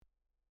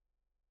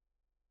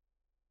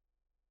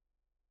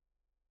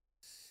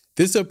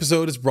This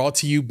episode is brought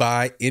to you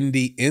by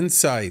Indie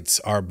Insights,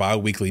 our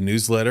bi-weekly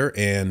newsletter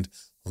and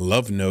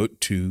love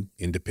note to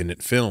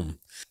independent film.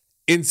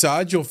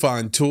 Inside, you'll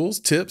find tools,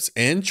 tips,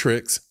 and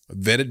tricks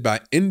vetted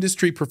by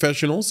industry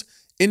professionals,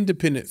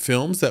 independent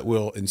films that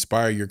will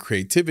inspire your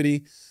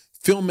creativity,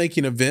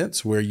 filmmaking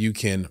events where you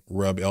can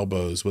rub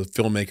elbows with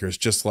filmmakers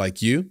just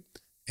like you,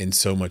 and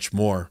so much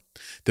more.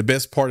 The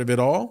best part of it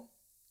all?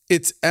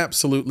 It's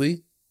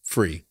absolutely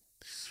free.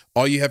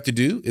 All you have to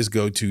do is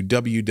go to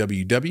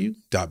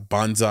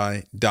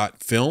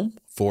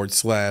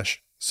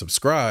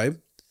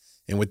www.bonsai.film/subscribe,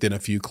 and within a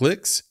few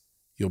clicks,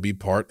 you'll be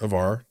part of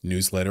our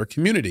newsletter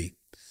community.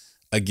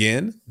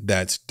 Again,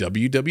 that's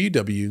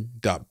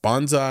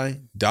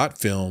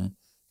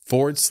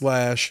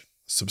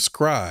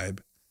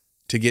www.bonsai.film/subscribe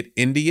to get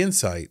Indie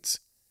Insights,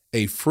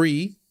 a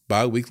free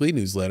bi-weekly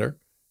newsletter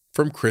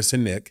from Chris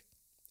and Nick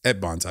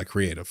at Bonsai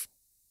Creative.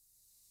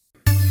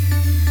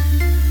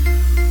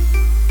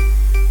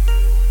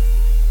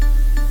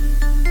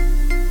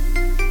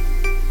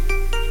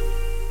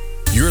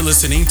 You're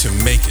listening to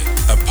Make It,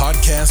 a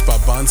podcast by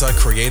Bonsai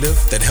Creative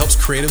that helps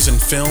creatives in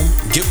film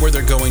get where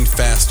they're going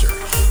faster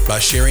by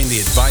sharing the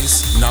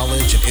advice,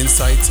 knowledge, and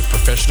insights of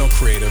professional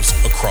creatives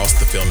across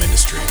the film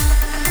industry.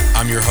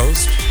 I'm your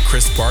host,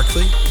 Chris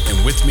Barkley,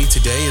 and with me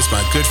today is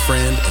my good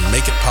friend and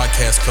Make It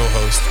podcast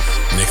co-host,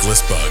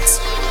 Nicholas Buggs.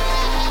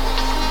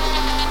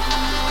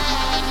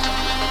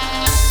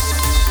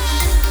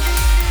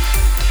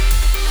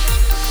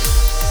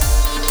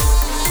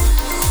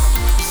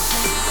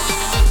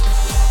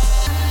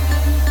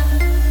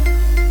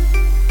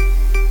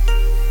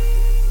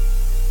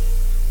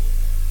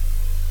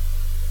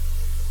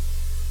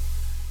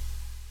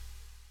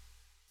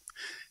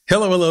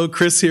 Hello,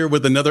 Chris here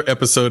with another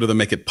episode of the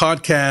Make It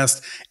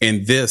podcast,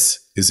 and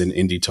this is an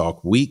Indie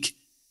Talk week,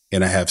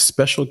 and I have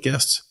special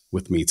guests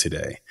with me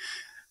today.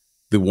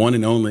 The one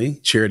and only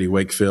Charity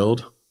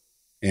Wakefield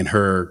and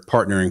her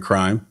partner in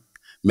crime,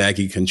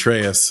 Maggie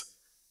Contreras,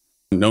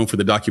 known for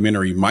the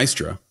documentary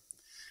Maestra.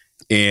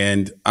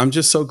 And I'm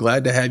just so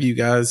glad to have you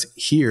guys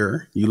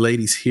here, you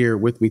ladies here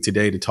with me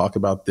today to talk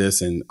about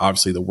this and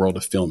obviously the world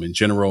of film in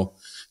general.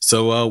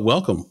 So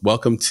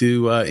welcome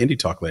to Indie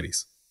Talk,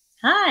 ladies.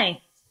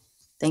 Hi.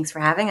 Thanks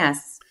for having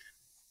us.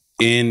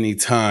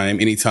 Anytime.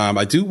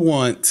 I do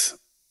want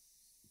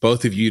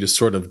both of you to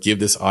sort of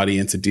give this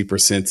audience a deeper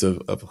sense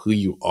of who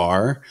you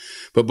are.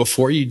 But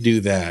before you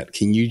do that,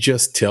 can you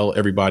just tell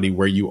everybody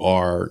where you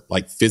are,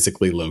 like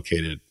physically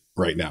located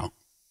right now?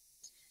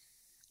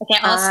 Okay,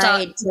 I'll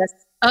start.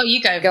 Oh,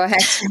 you go. Go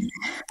ahead.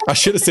 I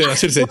should have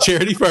said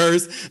Charity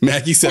first,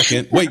 Maggie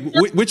second. Wait,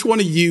 which one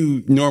of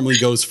you normally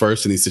goes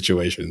first in these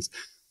situations?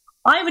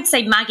 I would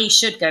say Maggie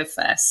should go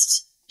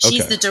first.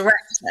 She's the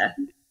director.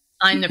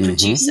 I'm the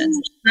producer.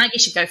 Maggie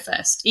should go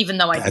first, even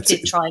though I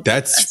did try.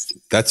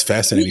 That's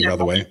fascinating, by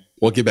the way.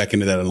 We'll get back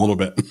into that in a little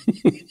bit.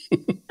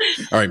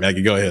 All right,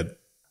 Maggie, go ahead.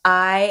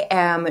 I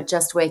am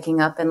just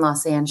waking up in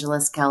Los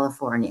Angeles,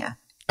 California.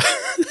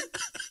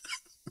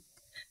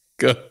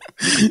 Good.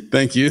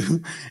 Thank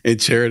you.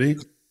 And Charity?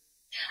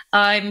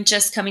 I'm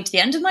just coming to the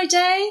end of my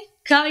day,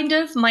 kind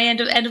of. My end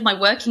of my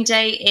working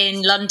day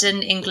in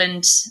London,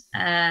 England.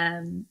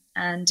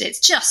 And it's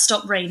just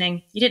stopped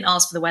raining. You didn't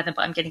ask for the weather,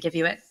 but I'm going to give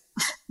you it.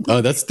 Oh,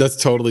 that's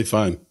totally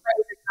fine.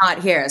 It's not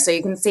here. So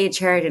you can see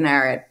Charity and I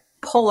are at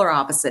polar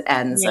opposite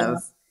ends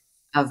of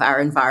our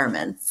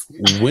environments.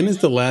 When is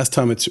the last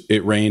time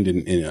it rained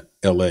in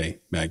LA,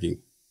 Maggie?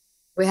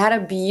 We had a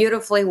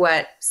beautifully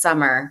wet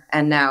summer,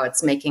 and now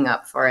it's making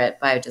up for it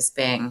by just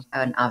being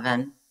an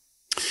oven.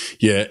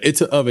 Yeah,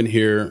 it's an oven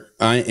here.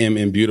 I am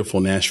in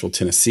beautiful Nashville,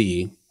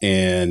 Tennessee,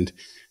 and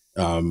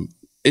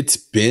it's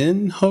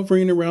been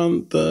hovering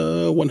around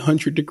the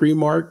 100-degree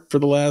mark for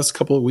the last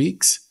couple of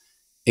weeks.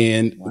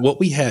 And what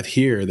we have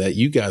here that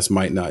you guys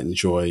might not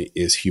enjoy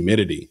is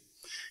humidity.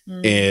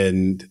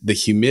 And the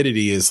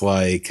humidity is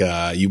like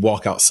you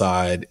walk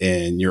outside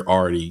and you're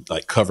already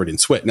like covered in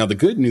sweat. Now, the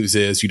good news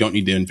is you don't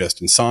need to invest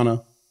in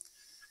sauna.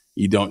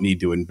 You don't need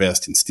to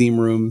invest in steam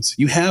rooms.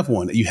 You have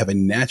one. You have a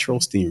natural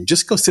steam room.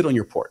 Just go sit on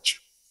your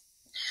porch.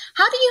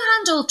 How do you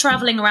handle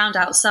traveling around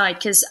outside?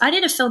 Because I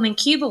did a film in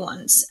Cuba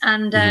once,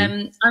 and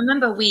I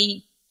remember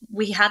we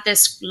had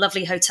this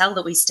lovely hotel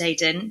that we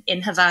stayed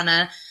in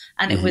Havana,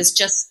 and it was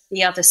just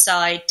the other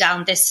side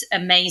down this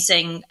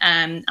amazing,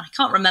 I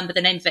can't remember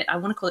the name of it. I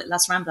want to call it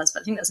Las Ramblas,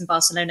 but I think that's in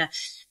Barcelona.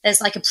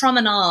 There's like a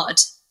promenade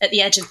at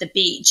the edge of the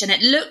beach, and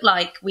it looked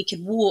like we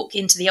could walk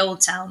into the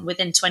old town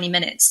within 20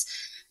 minutes.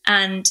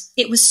 And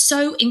it was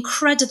so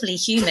incredibly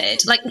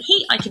humid. Like the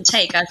heat I can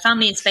take. I have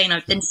family in Spain.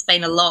 I've been to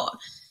Spain a lot.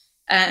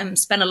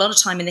 Spent a lot of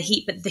time in the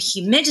heat, but the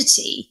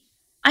humidity,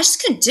 I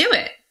just couldn't do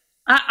it.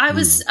 I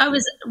was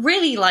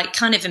really like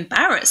kind of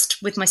embarrassed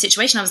with my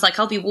situation. I was like,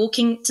 I'll be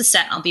walking to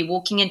set, I'll be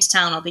walking into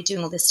town, I'll be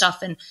doing all this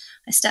stuff. And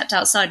I stepped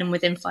outside, and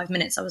within 5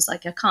 minutes, I was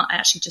like, I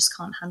actually just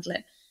can't handle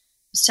it. It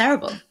was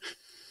terrible.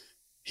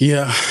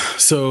 Yeah.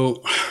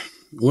 So,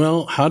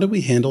 well, how do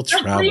we handle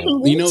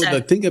travel? You know,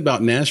 the thing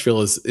about Nashville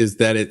is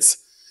that it's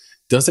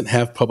doesn't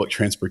have public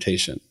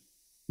transportation.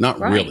 Not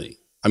really.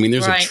 I mean,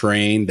 there's a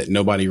train that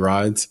nobody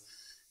rides.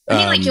 I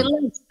mean, like your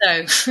legs,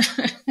 though.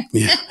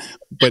 Yeah,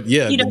 but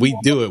yeah, we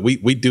do it.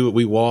 We do it.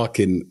 We walk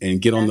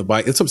and get on the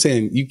bike. That's what I'm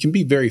saying. You can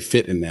be very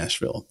fit in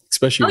Nashville,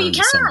 especially during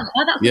the summer.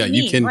 Oh, that's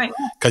you can,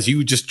 because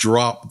you just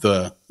drop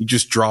the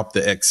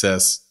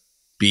excess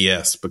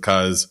BS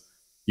because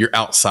you're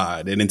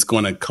outside and it's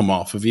going to come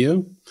off of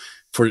you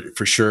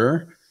for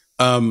sure.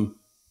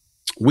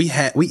 We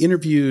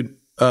interviewed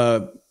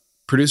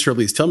producer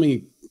Elise. Tell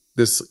me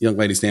this young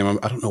lady's name.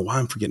 I don't know why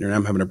I'm forgetting her name.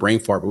 I'm having a brain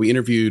fart, but we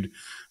interviewed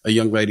a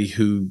young lady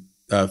who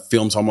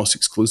films almost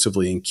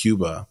exclusively in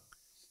Cuba.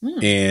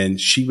 And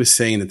she was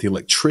saying that the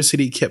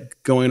electricity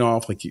kept going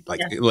off, like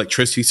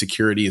electricity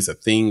security is a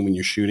thing when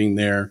you're shooting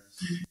there.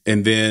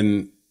 And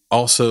then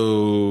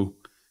also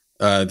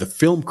the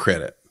film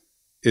credit,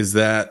 is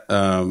that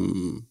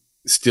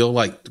still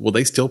will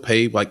they still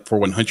pay for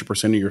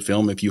 100% of your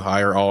film if you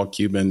hire all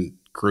Cuban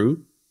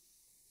crew?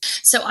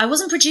 So I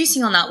wasn't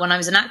producing on that one. I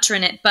was an actor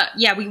in it. But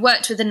yeah, we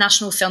worked with the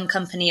National Film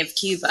Company of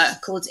Cuba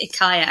called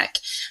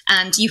ICAIC,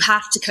 and you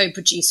have to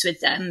co-produce with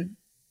them.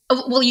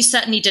 Well, you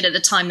certainly did at the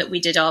time that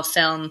we did our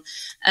film.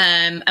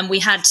 And we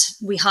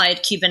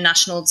hired Cuban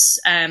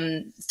nationals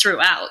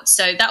throughout.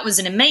 So that was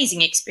an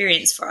amazing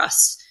experience for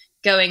us,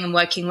 going and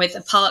working with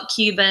a part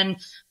Cuban,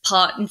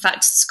 part, in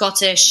fact,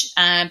 Scottish,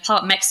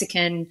 part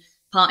Mexican,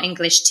 part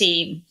English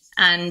team.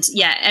 And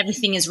yeah,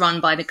 everything is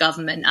run by the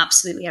government,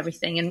 absolutely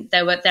everything. And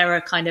there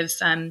are kind of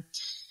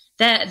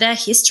their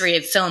history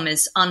of film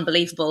is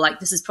unbelievable. Like,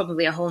 this is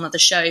probably a whole nother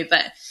show,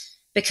 but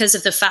because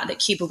of the fact that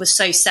Cuba was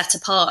so set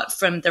apart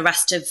from the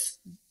rest of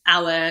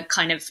our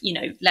kind of,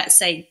 let's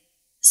say,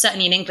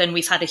 certainly in England,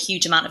 we've had a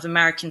huge amount of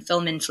American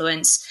film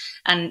influence,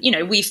 and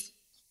we've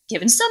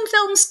given some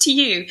films to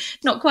you,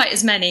 not quite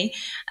as many.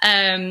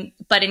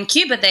 But in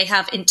Cuba, they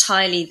have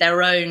entirely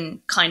their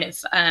own kind of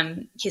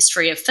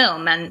history of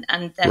film, and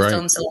their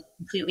films are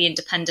completely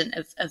independent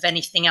of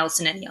anything else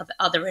and any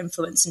other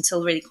influence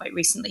until really quite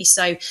recently.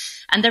 So,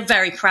 and they're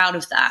very proud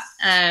of that.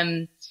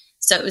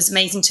 So it was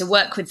amazing to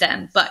work with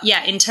them. But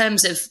yeah, in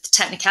terms of the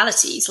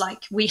technicalities,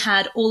 like, we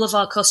had all of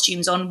our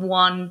costumes on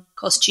one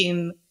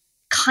costume,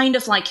 kind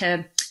of like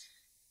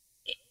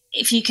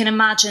if you can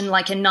imagine,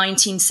 like a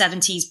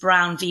 1970s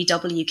brown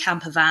VW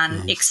camper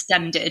van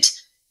extended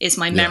is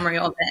my memory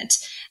of it.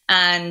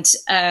 And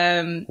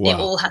it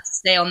all had to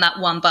stay on that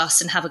one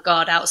bus and have a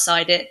guard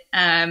outside it.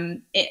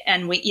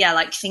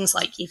 Things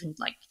like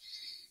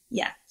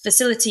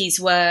facilities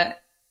were,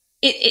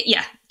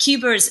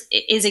 Cuba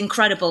is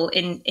incredible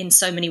in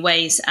so many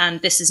ways.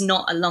 And this is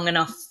not a long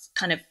enough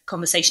kind of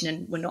conversation,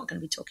 and we're not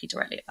going to be talking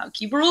directly about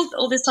Cuba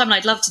all this time, and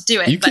I'd love to do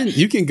it.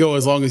 You can go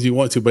as long as you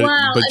want to, but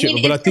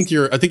I think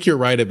you're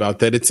right about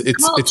that. It's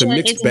a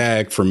mixed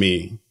bag for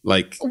me.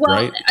 Right?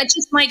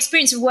 My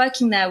experience of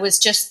working there was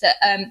just that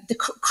the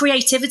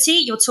creativity,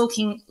 you're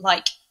talking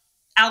like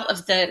out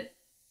of the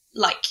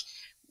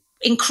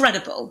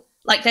incredible.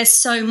 Like, there's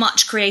so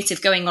much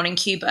creative going on in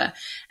Cuba,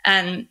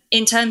 and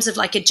in terms of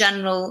like a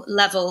general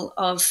level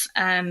of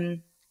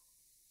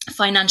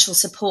financial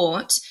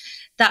support,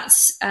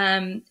 that's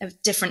a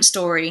different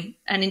story.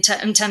 And in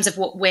terms of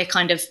what we're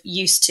kind of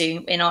used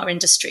to in our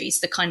industries,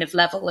 the kind of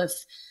level of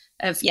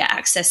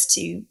access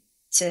to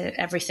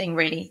everything,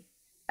 really,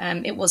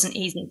 it wasn't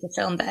easy to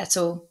film there at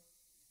all.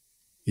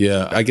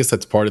 Yeah, I guess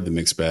that's part of the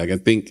mixed bag. I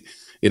think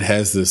it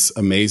has this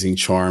amazing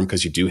charm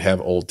because you do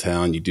have Old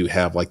Town. You do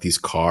have like these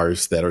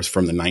cars that are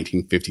from the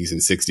 1950s and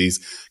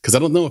 60s. Because I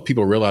don't know if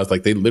people realize,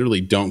 like, they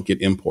literally don't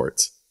get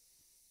imports.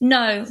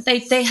 No,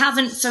 they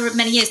haven't for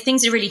many years.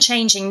 Things are really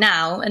changing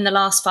now in the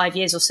last 5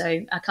 years or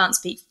so. I can't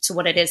speak to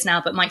what it is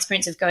now, but my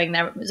experience of going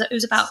there, it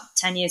was about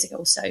 10 years ago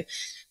or so,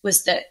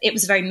 was that it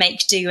was a very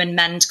make do and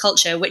mend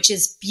culture, which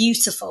is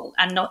beautiful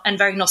and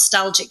very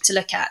nostalgic to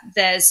look at.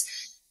 There's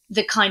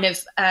the kind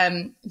of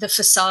the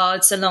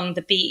facades along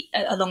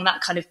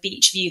that kind of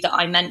beach view that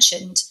I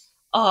mentioned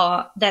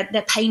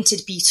they're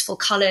painted beautiful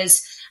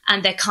colors,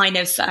 and they're kind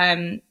of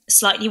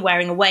slightly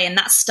wearing away, and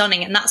that's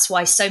stunning. And that's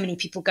why so many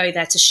people go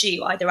there to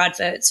shoot either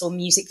adverts or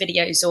music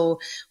videos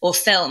or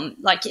film.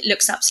 Like, it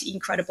looks absolutely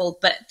incredible.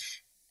 But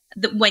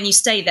when you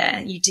stay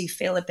there, you do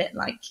feel a bit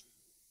like,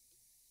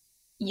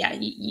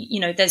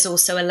 there's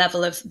also a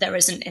level of there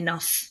isn't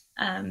enough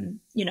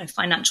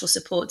financial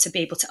support to be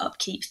able to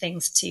upkeep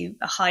things to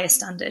a higher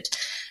standard,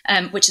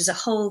 which is a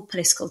whole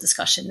political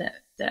discussion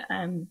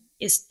that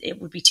it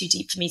would be too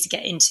deep for me to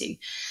get into.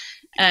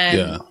 But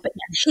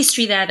the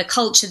history there, the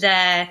culture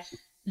there,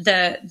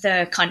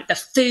 the kind of the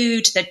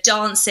food, the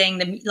dancing,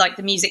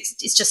 the music,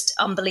 it's just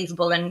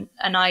unbelievable. And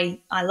I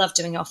love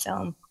doing our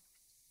film.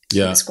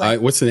 Yeah.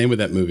 What's the name of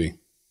that movie?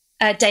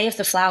 Day of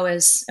the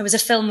Flowers. It was a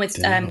film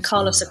with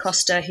Carlos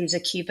Acosta, who's a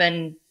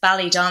Cuban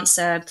ballet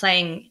dancer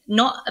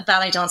not a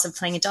ballet dancer,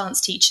 playing a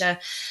dance teacher.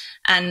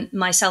 And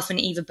myself and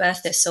Eva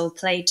Berthissel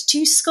played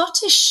two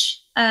Scottish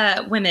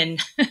women.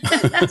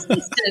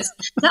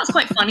 That's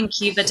quite fun in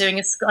Cuba, doing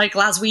a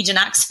Glaswegian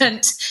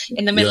accent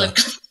in the middle of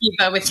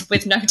Cuba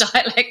with no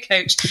dialect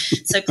coach.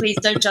 So please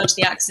don't judge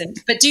the accent,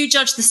 but do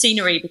judge the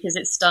scenery because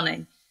it's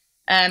stunning.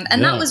 And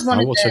that was one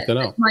I of will check that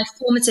out. my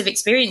formative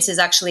experiences,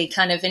 actually,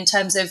 kind of in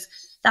terms of,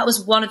 that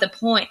was one of the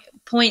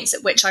points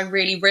at which I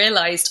really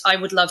realized I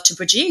would love to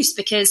produce,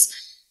 because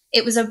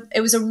it was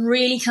a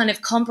really kind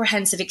of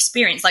comprehensive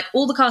experience. Like,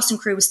 all the cast and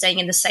crew were staying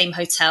in the same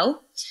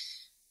hotel,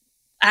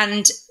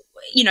 and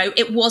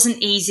it wasn't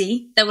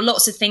easy. There were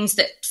lots of things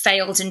that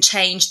failed and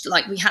changed.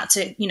 Like, we had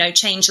to,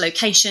 change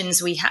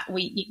locations. We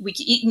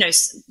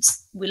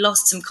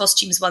lost some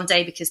costumes one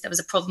day because there was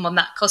a problem on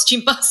that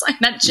costume bus I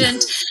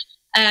mentioned.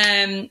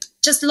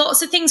 Just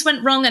lots of things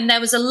went wrong, and there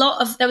was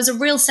a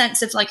real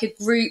sense of like a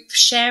group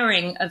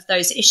sharing of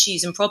those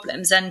issues and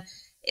problems, and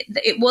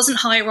it wasn't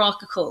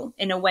hierarchical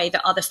in a way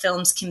that other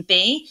films can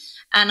be.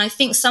 And I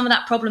think some of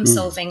that problem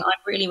solving I'm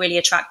really, really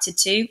attracted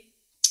to,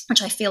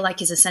 which I feel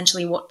like is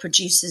essentially what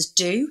producers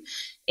do,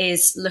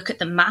 is look at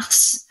the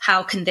maths.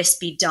 How can this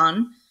be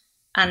done?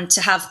 And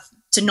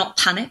to not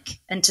panic,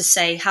 and to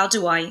say, how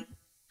do I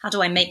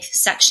make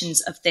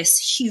sections of this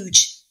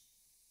huge,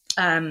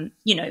 and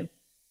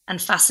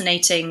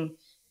fascinating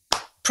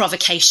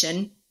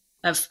provocation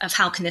of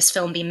how can this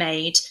film be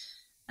made,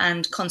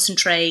 and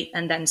concentrate,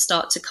 and then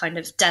start to kind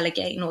of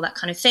delegate and all that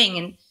kind of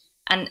thing.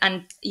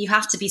 And you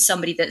have to be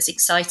somebody that's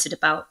excited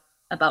about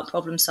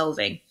problem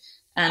solving.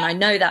 And I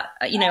know that,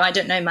 I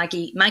don't know,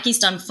 Maggie's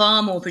done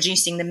far more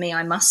producing than me,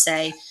 I must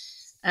say.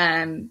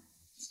 Maggie,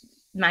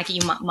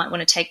 you might want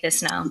to take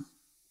this now.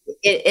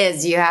 It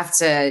is. You have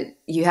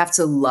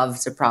to love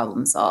to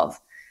problem solve.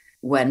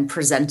 When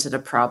presented a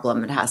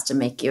problem, it has to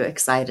make you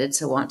excited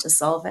to want to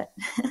solve it.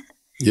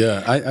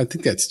 Yeah, I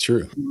think that's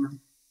true.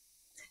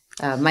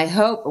 My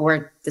hope,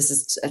 this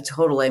is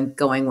totally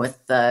going with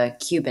the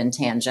Cuban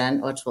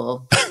tangent, which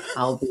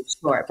I'll be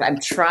short, but I'm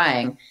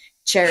trying.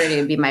 Charity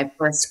would be my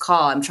first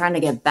call. I'm trying to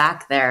get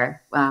back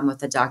there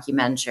with a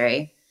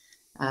documentary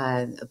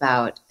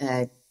about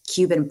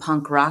Cuban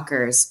punk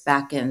rockers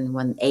back in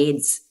when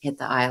AIDS hit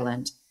the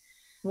island.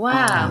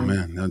 Wow. Oh,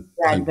 man.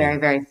 Very,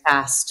 very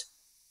fast.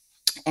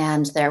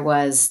 And there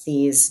was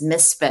these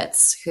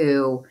misfits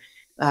who,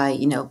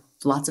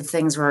 lots of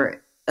things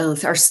are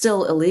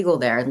still illegal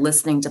there.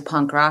 Listening to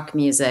punk rock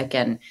music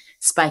and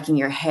spiking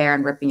your hair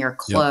and ripping your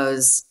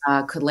clothes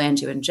could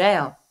land you in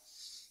jail.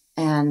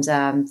 And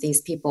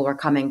these people were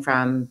coming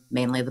from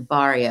mainly the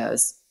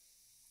barrios,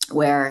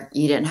 where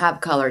you didn't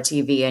have color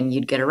TV and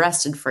you'd get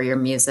arrested for your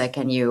music,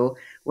 and you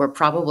were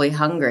probably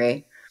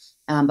hungry.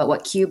 But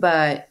what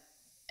Cuba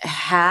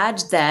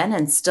had then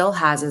and still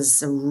has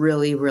is a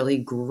really, really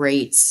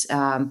great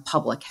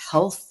public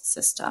health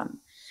system.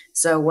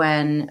 So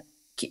when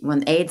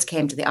AIDS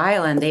came to the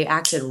island, they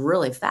acted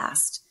really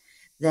fast.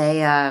 They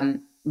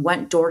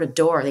went door to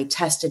door. They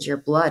tested your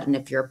blood, and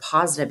if you're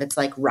positive, it's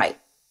like, right,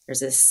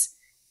 there's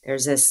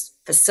this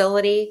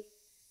facility.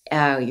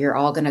 You're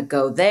all going to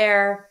go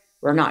there.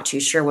 We're not too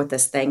sure what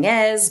this thing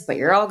is, but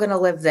you're all going to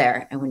live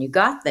there. And when you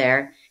got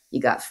there, you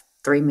got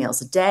 3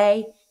 meals a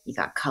day. You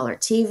got color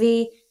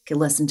TV. Could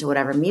listen to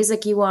whatever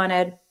music you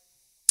wanted.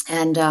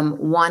 And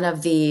one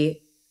of the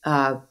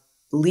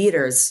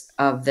leaders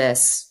of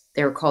this,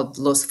 they were called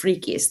Los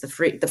Frikis,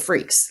 the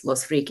freaks,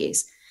 Los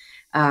Frikis.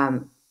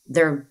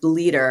 Their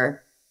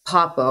leader,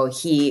 Papo,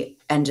 he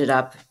ended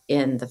up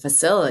in the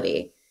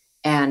facility.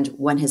 And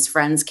when his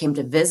friends came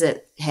to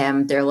visit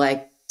him, they're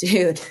like,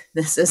 dude,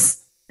 this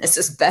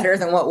is better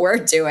than what we're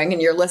doing.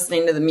 And you're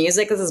listening to the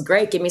music. This is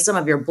great. Give me some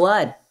of your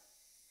blood.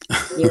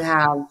 You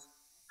have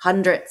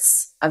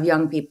hundreds of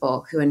young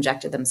people who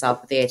injected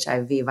themselves with the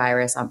HIV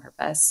virus on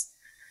purpose,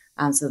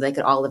 so they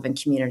could all live in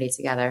community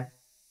together.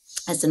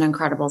 It's an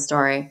incredible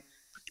story.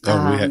 Oh,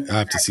 I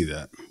have to see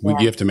that.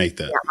 You have to make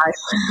that.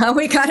 Yeah,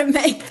 we got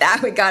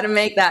to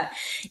make that.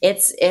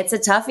 It's a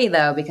toughie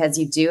though, because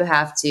you do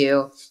have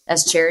to,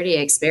 as Charity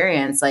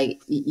experience,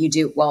 like you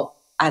do. Well,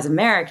 as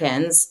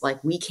Americans,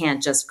 like we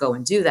can't just go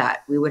and do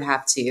that. We would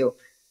have to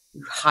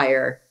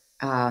hire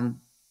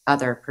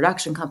other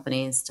production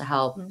companies to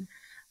help.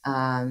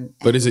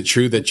 But is it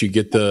true that you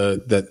get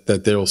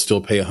that they'll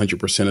still pay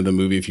 100% of the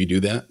movie if you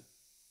do that?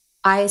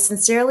 I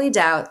sincerely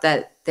doubt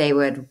that they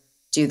would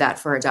do that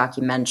for a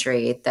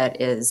documentary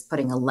that is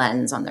putting a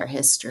lens on their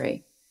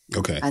history.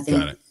 Okay, I think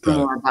got it.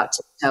 more about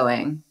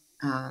tiptoeing,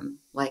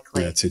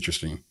 likely. Yeah, it's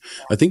interesting.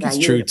 I think it's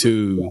true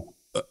too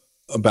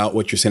about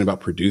what you're saying about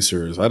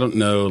producers. I don't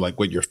know like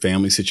what your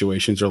family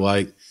situations are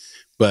like,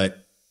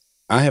 but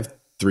I have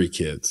 3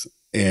 kids,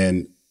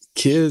 and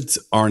kids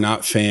are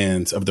not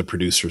fans of the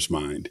producer's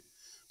mind.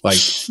 Like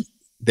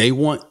they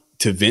want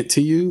to vent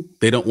to you.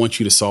 They don't want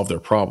you to solve their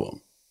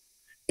problem.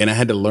 And I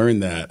had to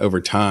learn that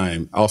over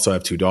time. I also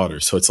have 2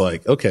 daughters. So it's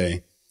like,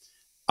 okay,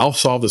 I'll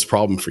solve this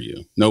problem for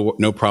you.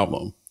 No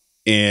problem.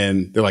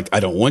 And they're like, I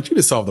don't want you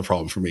to solve the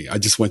problem for me. I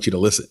just want you to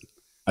listen.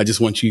 I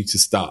just want you to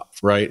stop.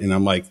 Right. And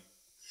I'm like,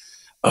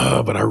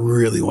 oh, but I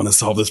really want to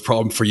solve this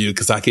problem for you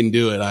because I can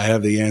do it. I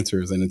have the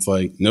answers. And it's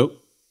like, nope.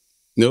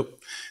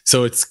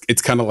 So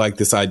it's kind of like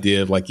this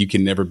idea of like, you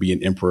can never be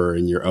an emperor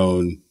in your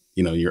own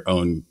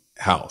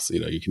house.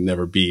 You can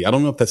never be, I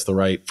don't know if that's the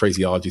right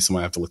phraseology.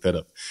 Somebody have to look that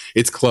up.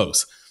 It's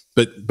close,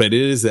 but it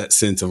is that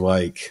sense of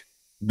like,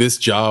 this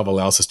job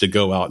allows us to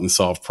go out and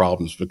solve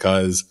problems,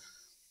 because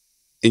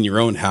in your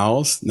own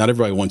house, not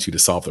everybody wants you to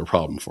solve their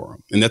problem for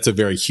them. And that's a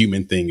very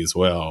human thing as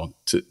well.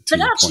 But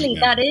actually,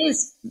 that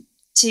is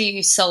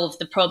to solve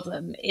the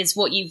problem, is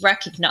what you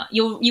recognize.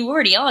 You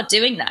already are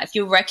doing that. If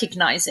you're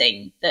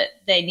recognizing that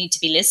they need to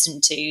be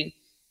listened to,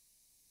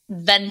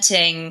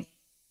 venting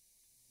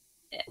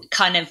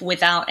kind of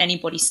without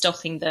anybody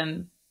stopping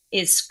them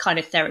is kind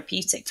of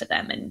therapeutic for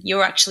them. And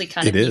you're actually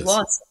you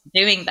are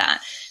doing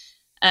that.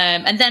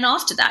 And then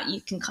after that,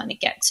 you can kind of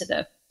get to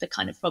the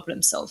kind of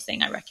problem solve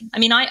thing, I reckon. I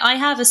mean, I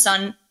have a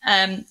son.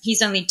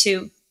 He's only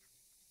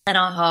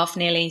 2.5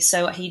 nearly,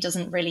 so he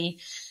doesn't really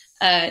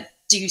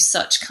do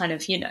such kind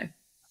of,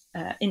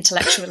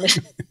 intellectual.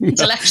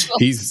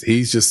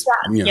 He's just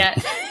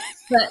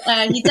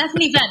but he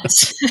definitely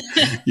vents.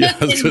 Yeah,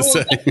 I was gonna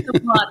say.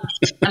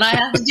 And I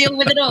have to deal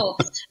with it all.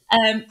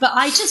 But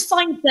I just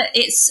find that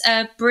it's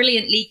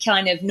brilliantly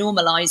kind of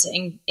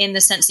normalizing, in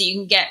the sense that you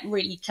can get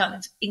really kind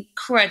of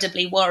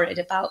incredibly worried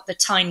about the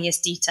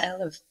tiniest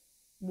detail of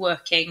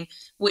working,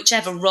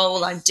 whichever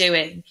role I'm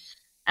doing.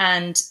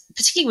 And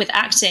particularly with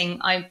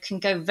acting, I can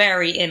go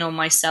very in on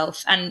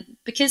myself. And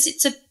because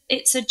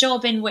it's a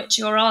job in which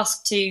you're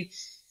asked to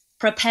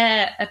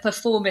prepare a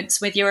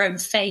performance with your own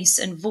face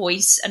and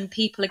voice, and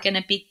people are going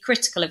to be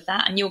critical of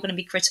that, and you're going to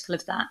be critical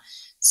of that.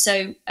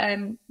 So,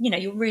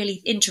 you're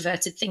really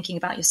introverted, thinking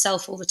about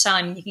yourself all the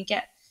time, and you can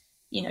get,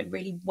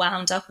 really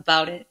wound up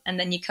about it. And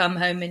then you come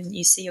home and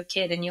you see your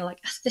kid and you're like,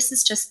 this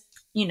is just,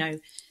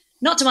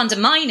 not to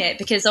undermine it,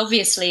 because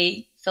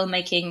obviously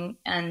filmmaking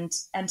and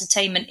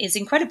entertainment is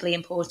incredibly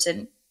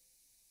important.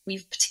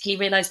 We've particularly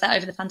realized that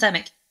over the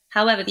pandemic.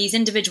 However, these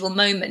individual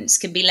moments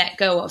can be let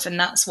go of. And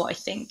that's what I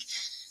think.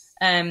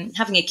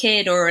 Having a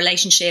kid or a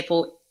relationship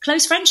or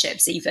close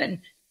friendships,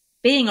 even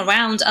being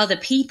around other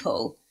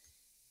people,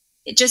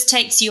 it just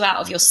takes you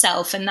out of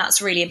yourself. And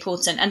that's really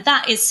important. And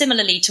that is,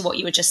 similarly to what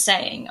you were just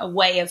saying, a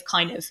way of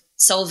kind of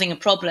solving a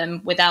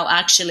problem without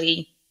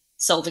actually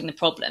solving the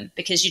problem,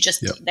 because you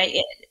just,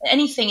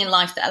 anything in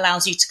life that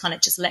allows you to kind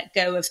of just let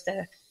go of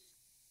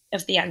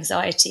the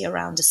anxiety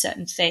around a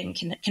certain thing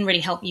can really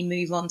help you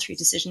move on through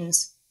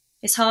decisions.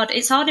 It's hard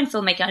in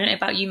filmmaking. I don't know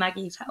about you,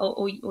 Maggie,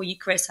 or you,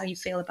 Chris, how you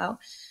feel about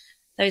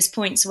those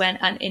points when,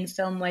 and in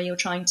film, where you're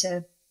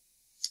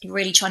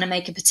really trying to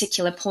make a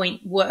particular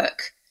point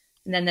work,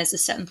 and then there's a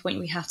certain point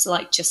we have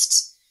to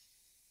just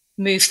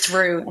move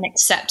through and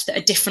accept that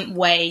a different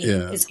way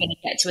is going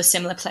to get to a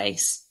similar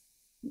place.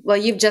 Well,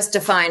 you've just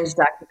defined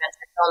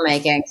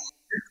documentary filmmaking.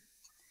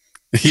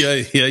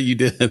 Yeah, you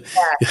did.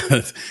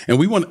 Yeah.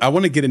 And I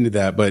want to get into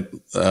that, but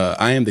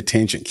I am the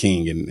tangent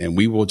king, and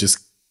we will just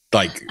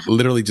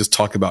literally just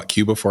talk about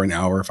Cuba for an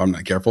hour if I'm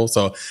not careful.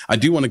 So I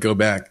do want to go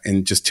back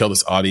and just tell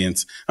this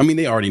audience. I mean,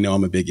 they already know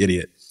I'm a big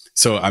idiot.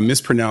 So I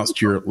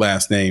mispronounced your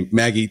last name.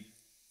 Maggie,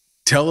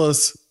 tell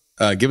us,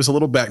 give us a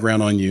little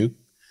background on you,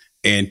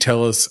 and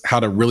tell us how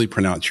to really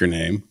pronounce your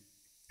name.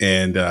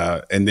 And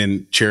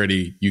then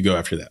Charity, you go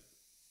after that.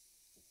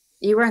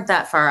 You weren't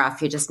that far off.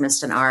 You just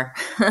missed an R.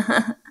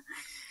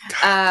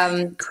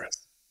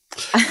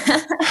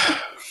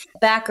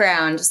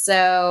 Background.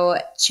 So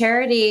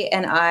Charity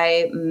and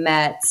I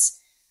met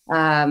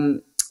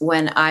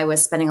when I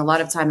was spending a lot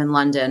of time in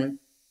London.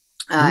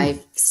 I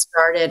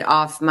started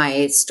off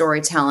my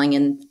storytelling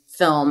in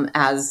film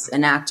as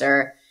an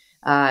actor,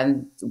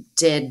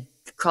 did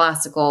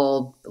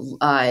classical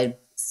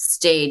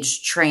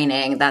stage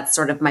training. That's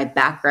sort of my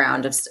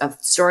background of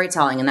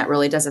storytelling, and that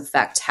really does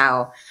affect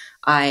how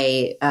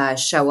I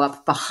show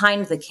up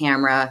behind the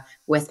camera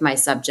with my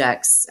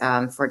subjects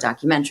for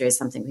documentaries,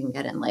 something we can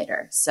get in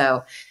later.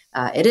 So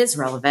it is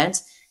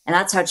relevant. And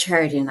that's how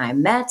Charity and I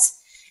met.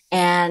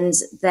 And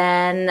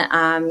then,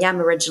 I'm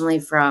originally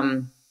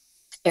from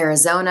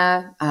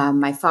Arizona.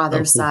 My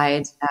father's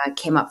side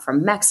came up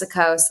from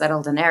Mexico,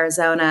 settled in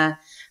Arizona.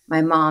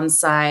 My mom's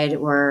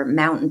side were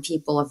mountain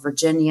people of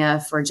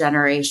Virginia for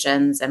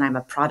generations. And I'm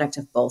a product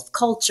of both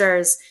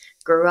cultures,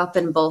 grew up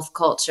in both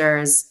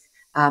cultures.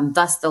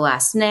 Thus the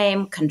last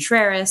name,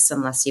 Contreras,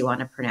 unless you want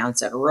to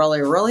pronounce it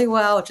really, really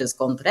well, which is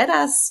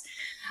Contreras.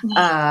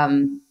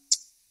 And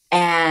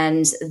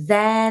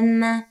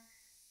then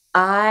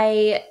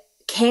I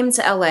came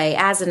to LA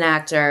as an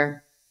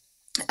actor,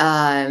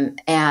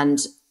 and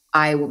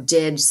I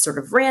did sort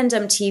of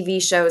random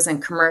TV shows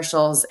and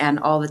commercials, and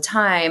all the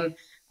time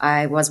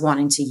I was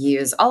wanting to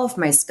use all of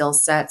my skill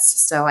sets.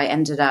 So I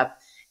ended up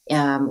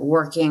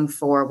working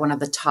for one of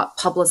the top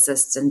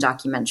publicists in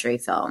documentary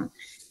film.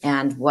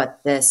 And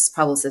what this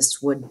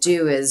publicist would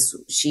do is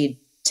she'd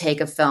take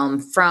a film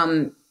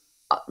from,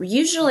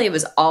 usually it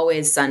was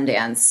always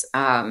Sundance.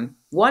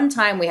 One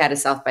time we had a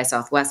South by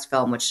Southwest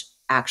film, which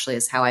actually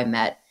is how I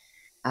met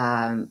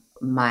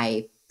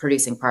my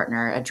producing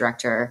partner, a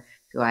director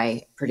who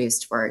I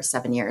produced for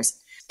 7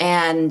 years.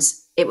 And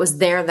it was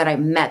there that I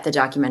met the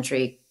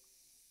documentary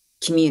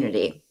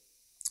community.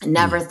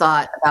 Never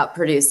thought about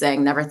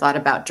producing, never thought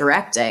about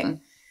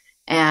directing.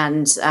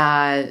 And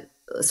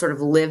sort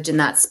of lived in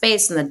that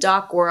space in the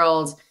doc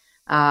world.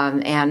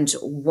 And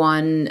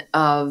one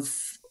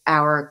of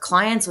our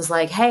clients was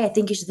like, hey, I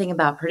think you should think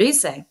about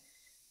producing.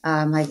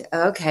 I'm like,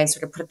 okay,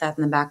 sort of put that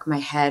in the back of my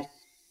head.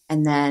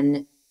 And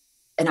then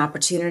an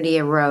opportunity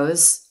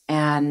arose,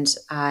 and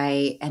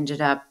I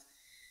ended up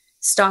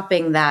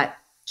stopping that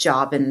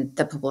job in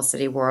the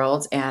publicity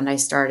world. And I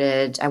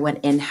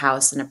went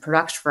in-house in a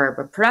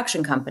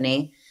production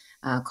company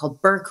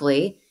called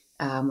Berkeley,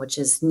 which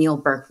is Neil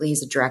Berkeley.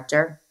 He's a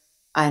director.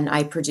 And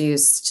I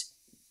produced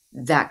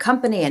that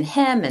company and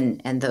him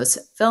and those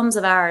films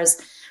of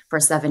ours for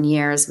 7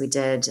 years. We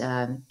did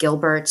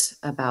Gilbert,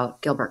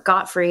 about Gilbert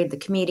Gottfried, the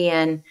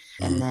comedian.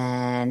 And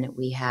then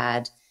we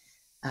had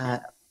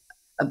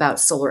about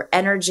solar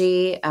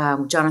energy,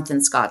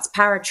 Jonathan Scott's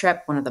Power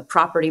Trip, one of the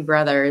Property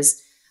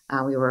Brothers.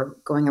 We were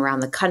going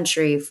around the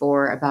country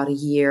for about a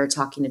year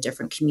talking to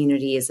different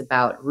communities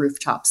about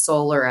rooftop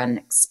solar and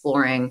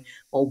exploring,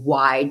 well,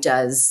 why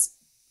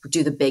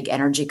do the big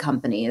energy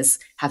companies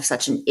have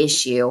such an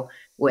issue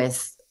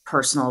with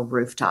personal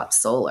rooftop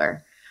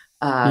solar?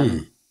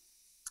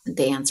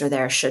 The answer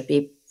there should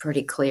be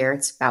pretty clear.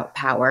 It's about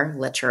power,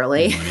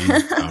 literally,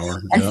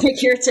 power, and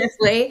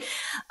figuratively.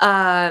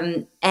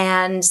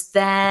 And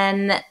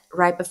then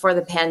right before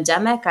the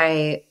pandemic,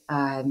 I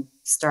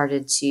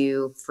started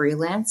to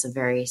freelance, a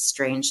very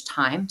strange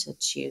time to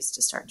choose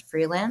to start to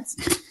freelance.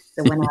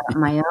 So went out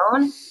on my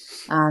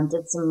own,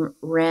 did some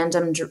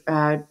random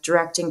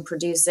directing,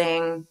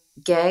 producing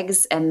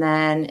gigs. And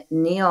then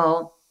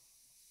Neil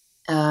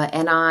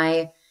and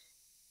I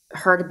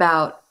heard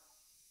about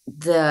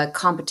the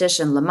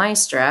competition La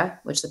Maestra,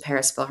 which the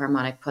Paris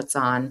Philharmonic puts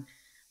on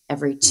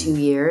every 2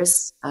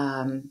 years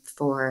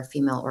for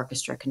female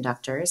orchestra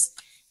conductors.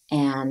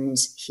 And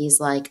he's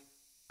like,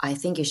 I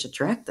think you should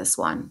direct this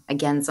one.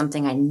 Again,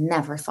 something I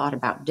never thought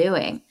about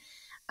doing.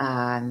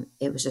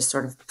 It was just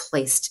sort of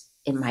placed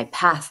in my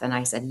path, and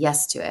I said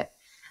yes to it.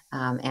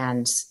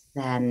 And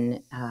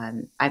then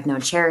I've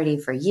known Charity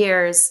for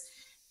years,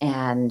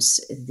 and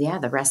yeah,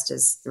 the rest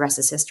is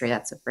history.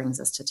 That's what brings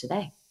us to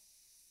today.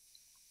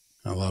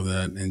 I love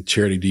that. And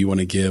Charity, do you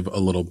want to give a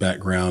little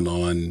background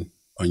on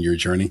your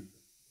journey?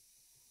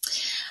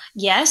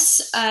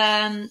 Yes.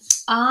 I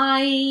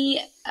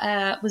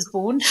was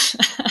born.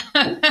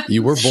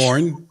 You were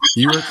born.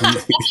 You were.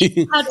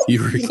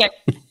 Okay.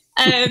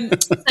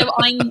 So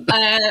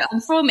I'm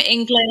from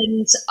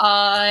England.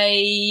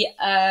 I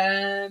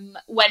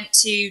went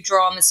to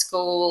drama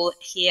school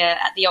here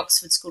at the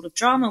Oxford School of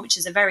Drama, which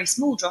is a very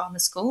small drama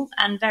school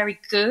and very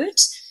good.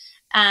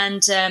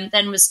 And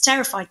then was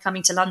terrified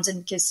coming to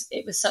London because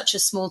it was such a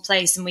small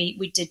place, and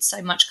we did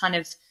so much kind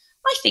of,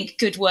 I think,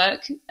 good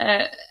work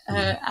at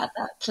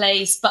that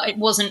place, but it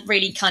wasn't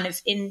really kind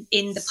of in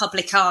the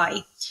public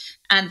eye.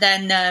 And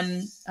then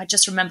I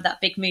just remember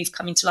that big move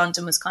coming to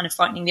London was kind of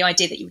frightening, the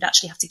idea that you would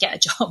actually have to get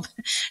a job,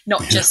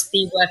 not just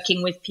be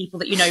working with people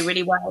that you know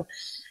really well.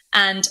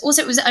 And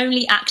also it was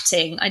only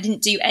acting. I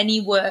didn't do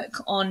any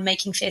work on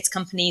making theatre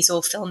companies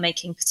or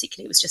filmmaking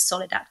particularly. It was just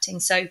solid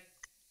acting. So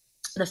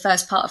the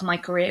first part of my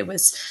career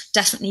was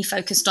definitely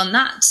focused on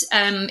that.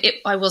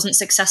 I wasn't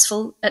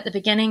successful at the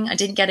beginning. I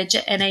didn't get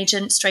an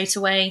agent straight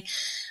away.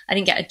 I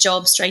didn't get a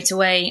job straight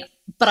away,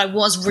 but I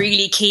was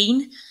really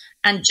keen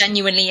and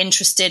genuinely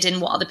interested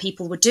in what other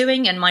people were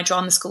doing. And my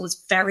drama school was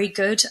very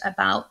good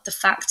about the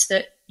fact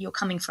that you're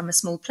coming from a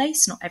small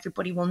place. Not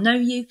everybody will know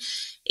you.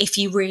 If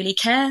you really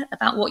care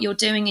about what you're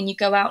doing and you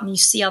go out and you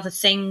see other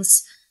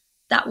things,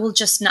 that will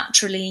just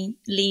naturally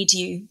lead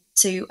you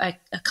to a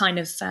kind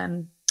of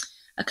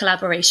a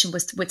collaboration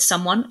with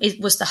someone.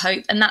 It was the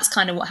hope. And that's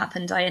kind of what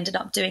happened. I ended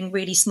up doing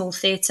really small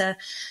theatre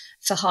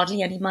for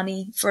hardly any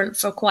money for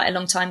quite a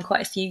long time,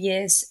 quite a few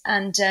years.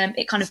 And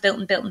it kind of built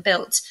and built and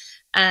built.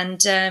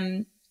 And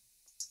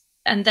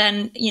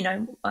then,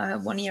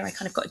 1 year I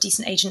kind of got a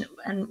decent agent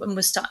and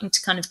was starting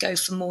to kind of go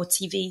for more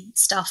TV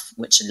stuff,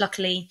 which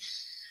luckily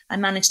I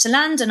managed to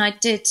land. And I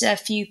did a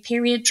few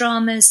period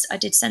dramas. I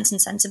did Sense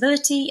and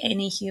Sensibility,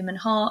 Any Human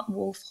Heart,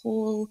 Wolf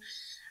Hall.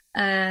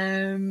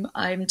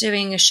 I'm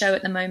doing a show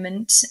at the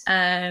moment,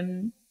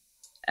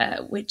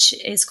 which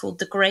is called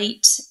The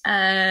Great.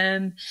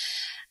 And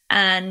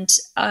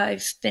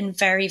I've been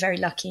very, very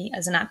lucky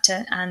as an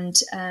actor. And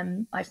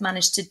I've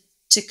managed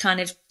to kind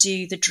of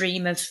do the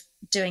dream of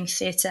doing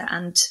theatre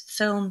and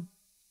film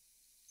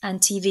and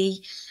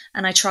TV.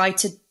 And I try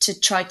to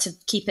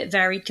keep it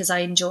varied because I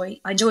enjoy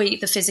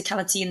the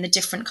physicality and the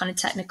different kind of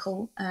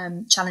technical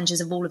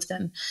challenges of all of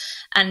them.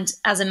 And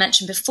as I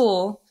mentioned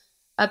before,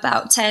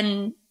 about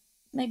 12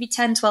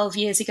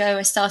 years ago,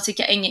 I started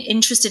getting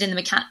interested in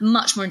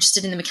much more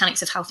interested in the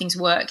mechanics of how things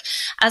work.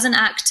 As an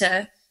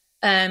actor,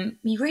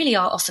 you really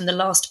are often the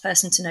last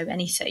person to know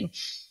anything.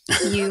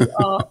 You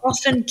are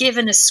often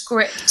given a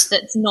script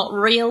that's not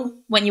real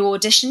when you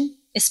audition,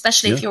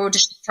 especially if you're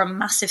auditioning for a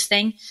massive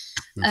thing.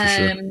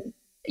 Sure.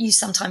 You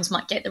sometimes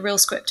might get the real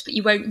script, but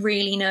you won't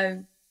really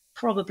know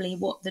probably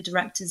what the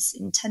director's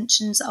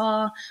intentions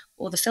are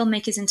or the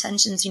filmmaker's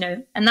intentions,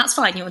 and that's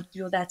fine.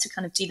 You're there to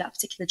kind of do that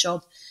particular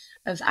job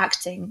of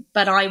acting.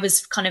 But I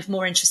was kind of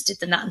more interested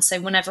than that. And so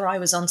whenever I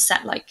was on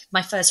set, like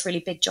my first really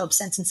big job,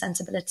 Sense and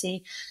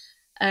Sensibility,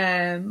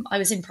 I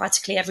was in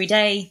practically every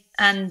day,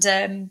 and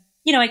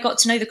I got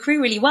to know the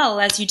crew really well,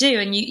 as you do.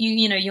 And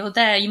you're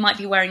there. You might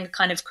be wearing a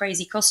kind of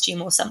crazy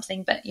costume or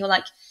something, but you're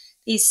like,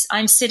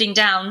 I'm sitting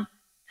down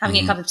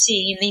having a cup of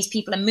tea, and these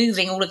people are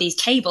moving all of these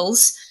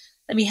cables.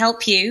 Let me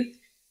help you.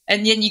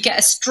 And then you get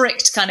a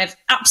strict kind of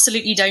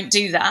absolutely don't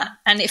do that.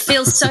 And it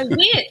feels so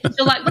weird.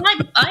 You're like, well,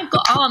 I've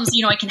got arms,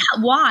 I can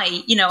help.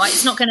 Why?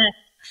 It's not going to.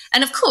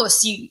 And of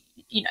course, you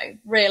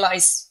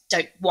realize,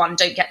 don't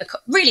get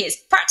really, it's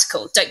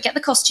practical. Don't get the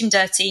costume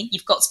dirty.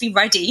 You've got to be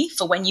ready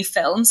for when you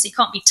film. So you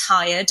can't be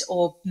tired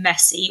or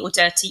messy or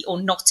dirty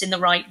or not in the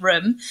right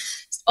room.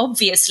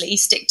 Obviously,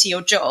 stick to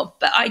your job.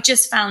 But I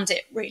just found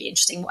it really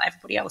interesting what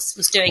everybody else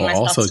was doing. Well,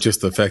 also, just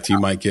the fact you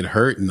might get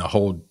hurt and the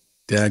whole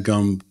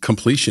daggum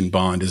completion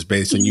bond is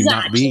based on you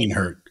not being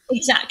hurt.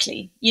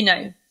 Exactly.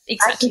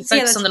 Exactly.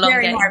 Focus on the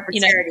long game.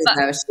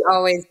 Though. She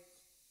always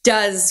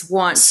does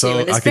want to.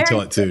 So I can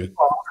tell it too.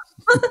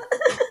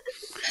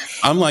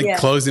 I'm like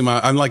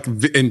I'm like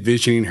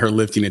envisioning her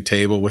lifting a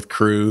table with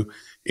crew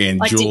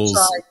and Jules.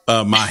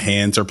 My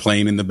hands are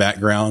playing in the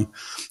background.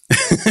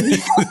 I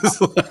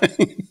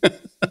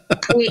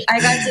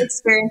got to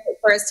experience it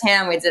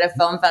firsthand. We did a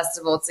film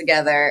festival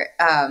together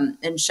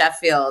in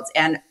Sheffield,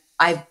 and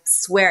I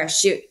swear,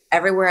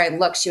 everywhere I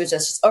looked, she was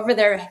just over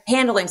there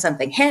handling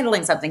something.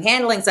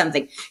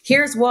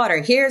 Here's water.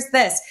 Here's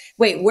this.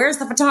 Wait, where's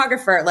the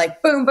photographer?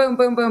 Like, boom, boom,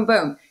 boom, boom,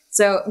 boom.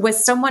 So with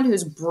someone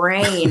whose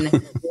brain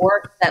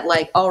works at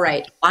like, all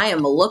right, I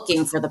am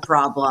looking for the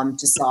problem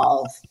to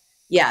solve.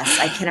 Yes,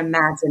 I can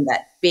imagine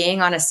that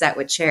being on a set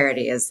with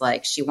Charity is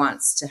like, she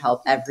wants to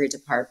help every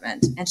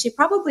department. And she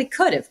probably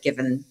could have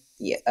given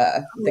the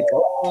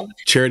goal.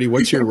 Charity,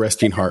 what's your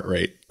resting heart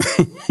rate?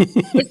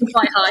 It's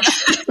quite high.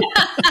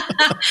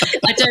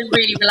 I don't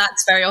really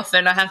relax very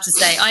often, I have to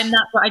say. I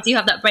do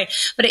have that brain,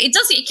 but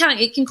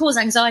it can cause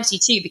anxiety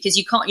too, because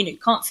you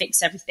can't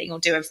fix everything or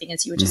do everything,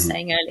 as you were just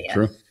saying earlier.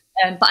 True.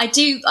 But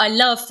I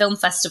love film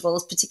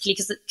festivals, particularly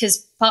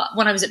because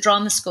when I was at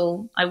drama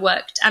school, I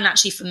worked, and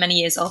actually for many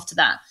years after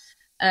that,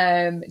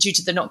 due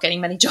to the not getting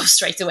many jobs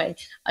straight away,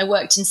 I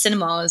worked in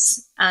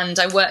cinemas, and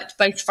I worked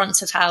both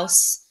fronts of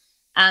house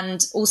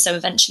and also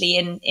eventually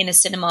in a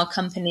cinema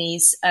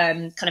company's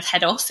kind of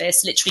head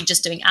office, literally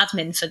just doing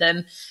admin for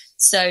them.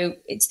 So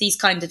it's these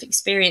kind of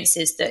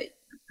experiences that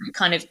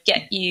kind of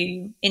get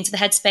you into the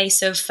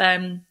headspace of,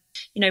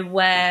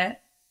 where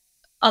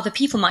how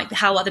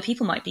other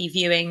people might be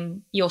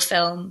viewing your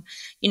film.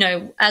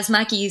 As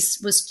Maggie's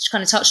was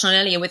kind of touched on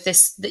earlier with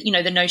this, the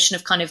notion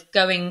of kind of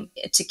going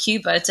to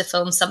Cuba to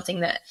film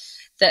something that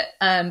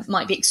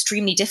might be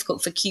extremely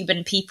difficult for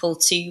Cuban people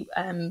to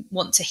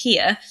want to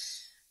hear,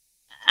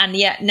 and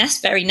yet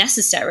very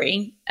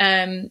necessary.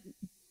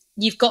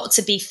 You've got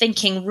to be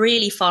thinking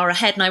really far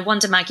ahead. And I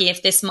wonder, Maggie,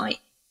 if this might,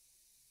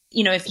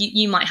 if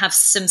you might have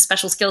some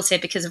special skills here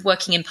because of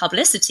working in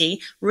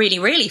publicity really,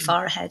 really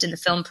far ahead in the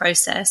film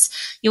process.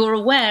 You're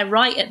aware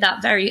right at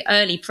that very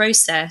early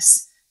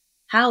process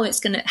how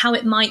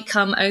it might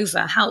come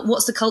over.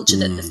 What's the culture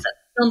that the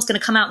film's going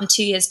to come out in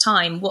 2 years'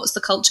 time? What's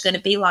the culture going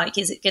to be like?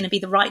 Is it going to be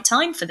the right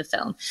time for the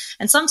film?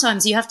 And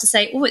sometimes you have to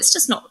say, it's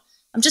just not.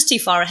 I'm just too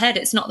far ahead.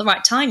 It's not the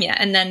right time yet.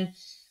 And then,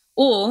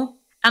 or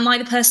am I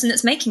the person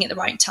that's making it the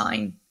right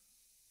time?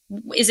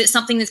 Is it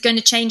something that's going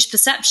to change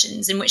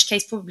perceptions? In which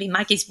case, probably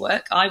Maggie's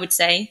work, I would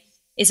say,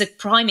 is a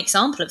prime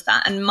example of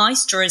that. And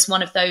Maestra is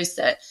one of those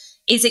that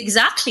is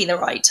exactly the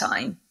right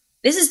time.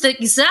 This is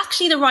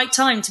exactly the right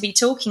time to be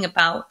talking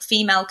about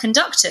female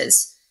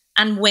conductors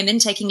and women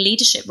taking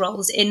leadership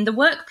roles in the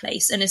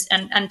workplace,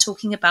 and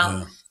talking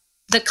about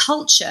the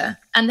culture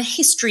and the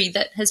history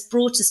that has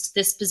brought us to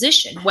this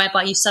position,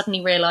 whereby you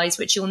suddenly realize,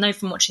 which you'll know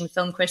from watching the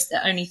film, Chris,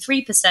 that only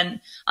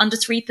under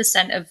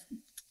 3% of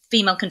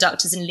female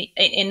conductors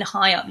in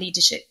high up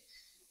leadership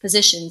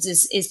positions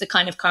is the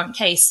kind of current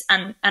case.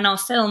 And our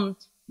film,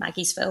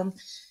 Maggie's film,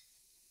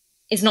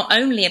 is not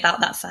only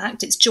about that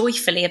fact, it's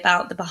joyfully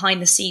about the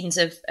behind the scenes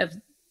of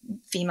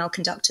female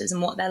conductors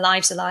and what their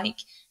lives are like,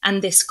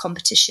 and this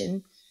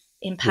competition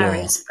in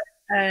Paris.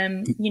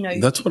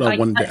 That's what I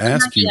wanted to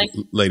ask you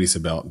ladies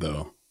about,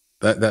 though.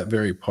 That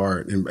very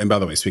part. And by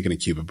the way, speaking of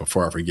Cuba,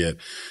 before I forget,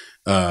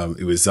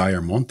 it was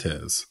Zaire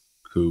Montes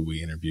who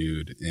we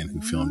interviewed and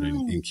who filmed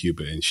in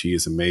Cuba. And she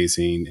is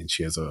amazing. And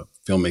she has a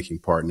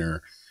filmmaking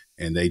partner,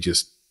 and they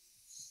just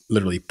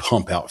literally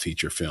pump out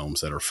feature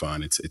films that are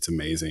fun. It's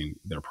amazing,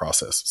 their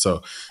process.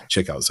 So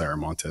check out Zaire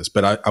Montes.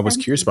 But I was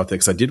curious about that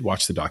because I did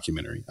watch the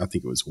documentary. I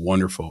think it was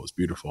wonderful. It was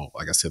beautiful.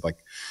 Like I said,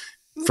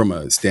 from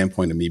a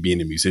standpoint of me being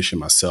a musician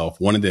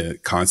myself, one of the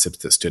concepts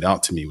that stood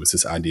out to me was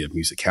this idea of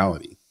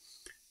musicality,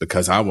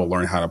 because I will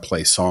learn how to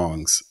play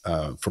songs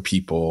for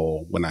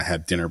people when I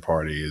have dinner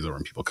parties or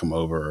when people come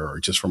over, or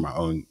just for my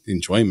own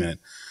enjoyment,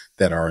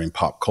 that are in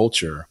pop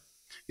culture.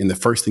 And the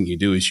first thing you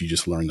do is you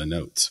just learn the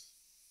notes.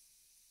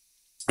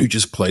 You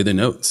just play the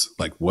notes.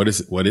 Like, what is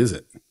it? What is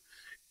it?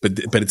 But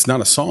it's not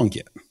a song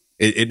yet.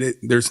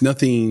 There's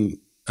nothing.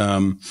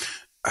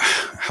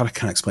 How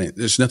can I explain it?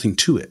 There's nothing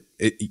to it.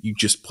 You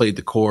just played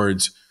the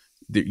chords.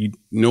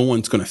 No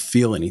one's going to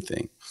feel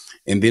anything.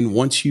 And then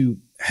once you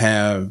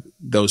have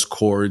those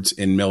chords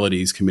and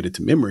melodies committed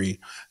to memory,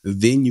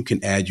 then you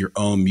can add your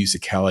own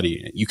musicality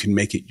in it. You can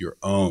make it your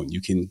own. You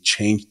can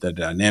change the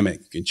dynamic.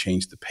 You can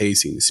change the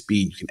pacing, the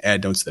speed. You can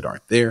add notes that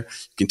aren't there.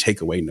 You can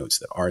take away notes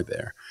that are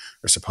there,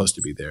 are supposed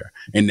to be there.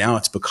 And now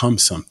it's become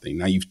something.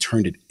 Now you've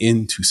turned it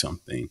into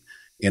something.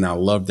 And I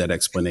love that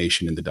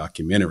explanation in the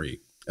documentary.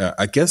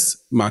 I guess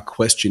my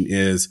question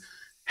is,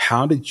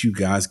 how did you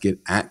guys get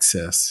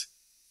access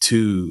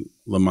to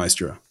La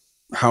Maestra?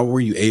 How were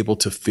you able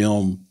to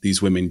film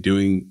these women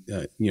doing,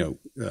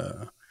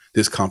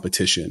 this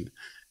competition?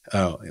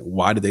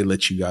 Why did they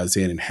let you guys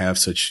in and have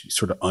such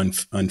sort of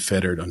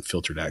unfettered,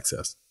 unfiltered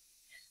access?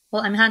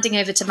 Well, I'm handing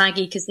over to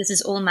Maggie because this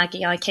is all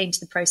Maggie. I came to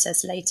the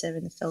process later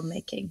in the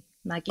filmmaking.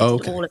 Maggie did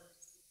all of it.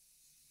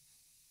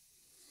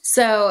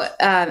 So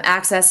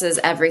access is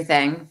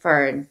everything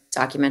for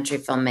documentary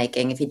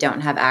filmmaking. If you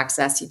don't have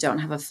access, you don't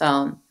have a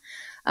film.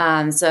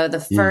 So the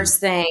first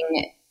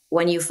thing,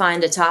 when you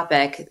find a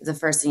topic, the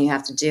first thing you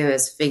have to do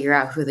is figure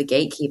out who the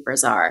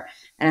gatekeepers are.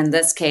 And in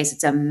this case,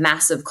 it's a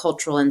massive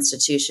cultural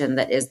institution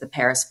that is the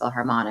Paris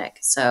Philharmonic.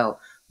 So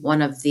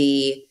one of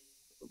the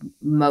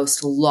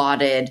most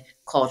lauded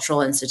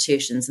cultural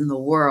institutions in the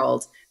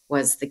world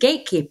was the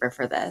gatekeeper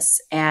for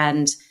this.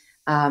 And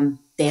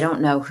they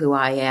don't know who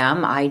I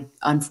am. I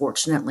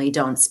unfortunately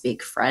don't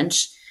speak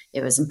French.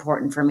 It was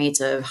important for me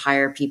to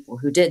hire people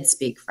who did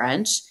speak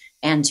French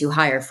and to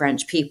hire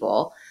French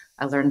people.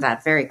 I learned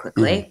that very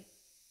quickly.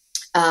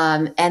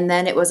 And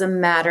then it was a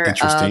matter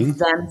of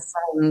them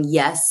saying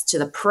yes to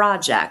the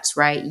project,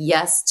 right?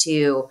 Yes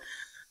to,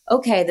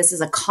 okay, this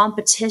is a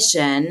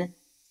competition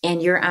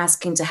and you're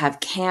asking to have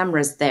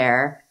cameras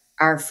there.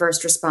 Our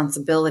first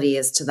responsibility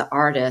is to the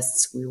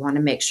artists. We want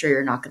to make sure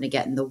you're not going to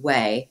get in the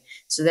way.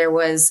 So there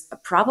was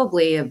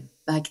probably,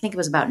 I think it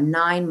was about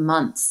 9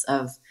 months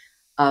of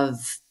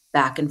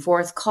back and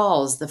forth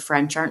calls. The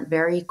French aren't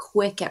very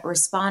quick at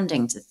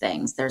responding to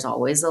things. There's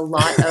always a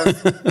lot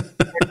of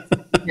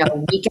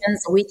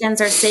weekends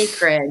are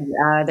sacred.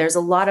 There's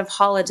a lot of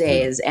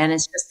holidays, and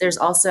it's just, there's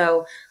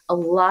also a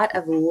lot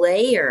of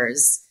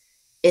layers,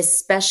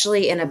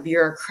 especially in a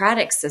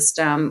bureaucratic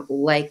system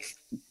like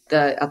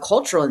a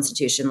cultural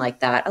institution like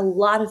that. A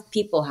lot of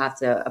people have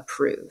to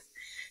approve.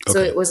 Okay. So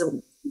it was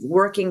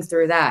working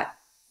through that.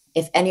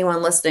 If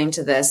anyone listening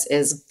to this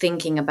is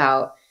thinking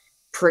about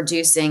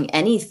producing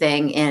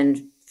anything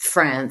in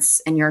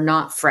France and you're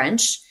not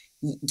French,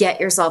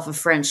 get yourself a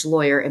French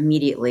lawyer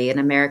immediately. An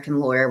American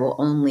lawyer will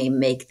only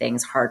make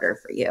things harder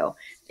for you.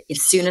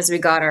 As soon as we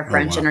got our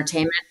French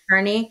entertainment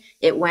attorney,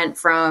 it went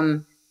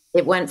from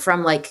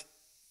like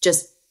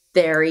just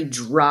very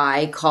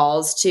dry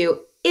calls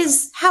to,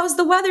 how's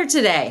the weather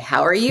today?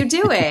 How are you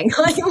doing?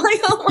 like,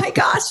 oh my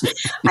gosh,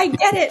 I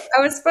get it.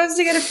 I was supposed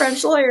to get a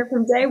French lawyer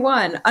from day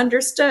one.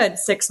 Understood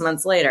 6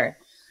 months later.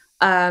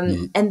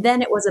 And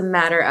then it was a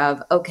matter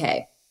of,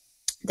 okay,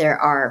 there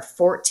are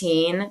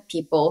 14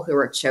 people who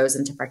were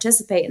chosen to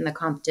participate in the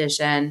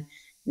competition.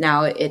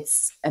 Now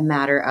it's a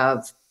matter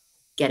of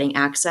getting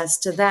access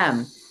to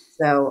them.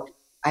 So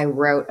I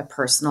wrote a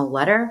personal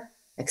letter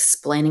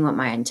explaining what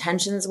my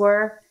intentions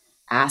were,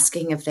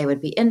 asking if they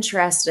would be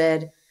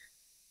interested.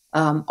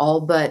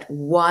 All but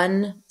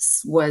one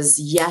was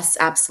yes,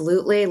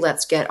 absolutely.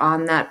 Let's get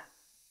on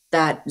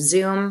that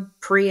Zoom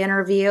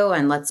pre-interview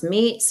and let's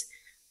meet.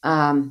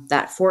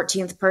 That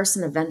 14th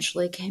person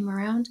eventually came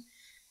around.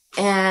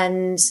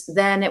 And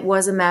then it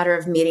was a matter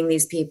of meeting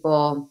these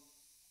people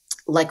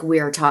like we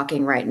are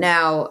talking right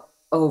now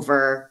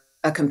over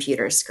a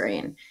computer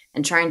screen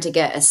and trying to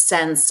get a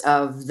sense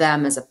of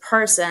them as a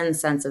person,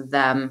 sense of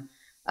them,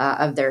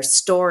 of their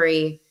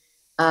story.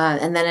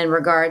 And then in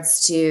regards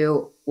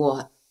to,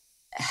 well,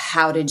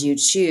 how did you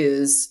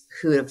choose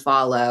who to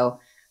follow?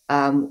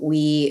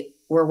 We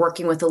were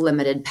working with a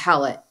limited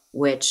palette,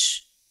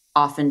 which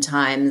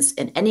oftentimes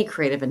in any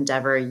creative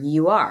endeavor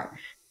you are.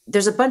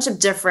 There's a bunch of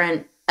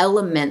different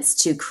elements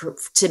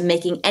to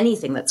making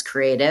anything that's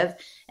creative.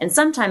 And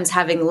sometimes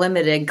having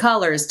limited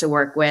colors to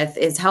work with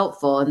is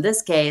helpful. In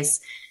this case,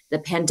 the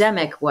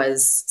pandemic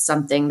was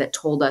something that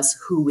told us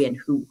who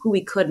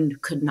we could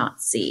and could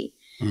not see.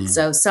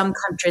 So some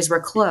countries were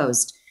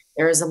closed.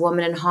 There was a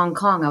woman in Hong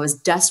Kong I was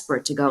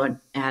desperate to go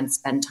and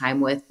spend time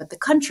with, but the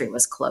country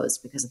was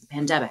closed because of the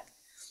pandemic.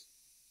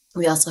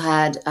 We also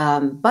had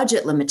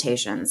budget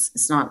limitations.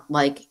 It's not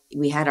like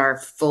we had our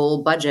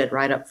full budget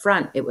right up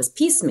front. It was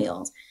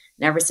piecemeal.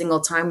 And every single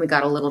time we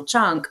got a little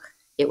chunk,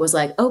 it was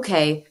like,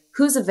 okay,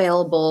 who's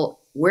available?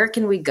 Where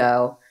can we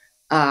go?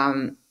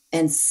 And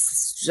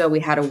so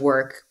we had to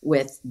work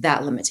with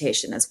that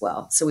limitation as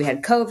well. So we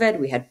had COVID,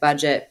 we had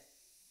budget,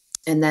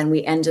 and then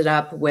we ended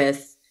up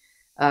with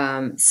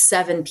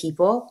 7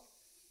 people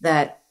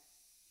that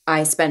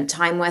I spent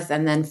time with,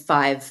 and then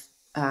 5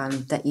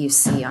 that you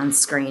see on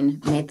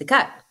screen made the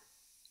cut.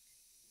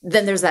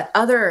 Then there's that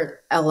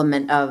other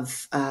element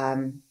of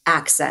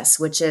access,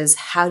 which is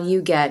how do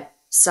you get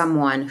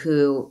someone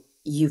who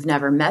you've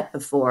never met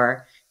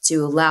before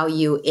to allow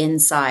you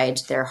inside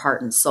their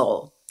heart and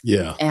soul?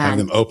 Yeah, and have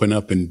them open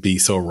up and be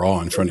so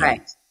raw in front of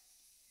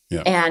you.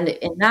 Yeah. And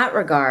in that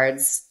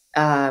regards,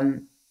 I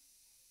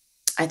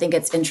think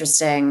it's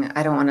interesting.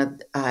 I don't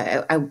want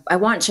to, I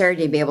want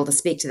Charity to be able to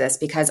speak to this,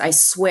 because I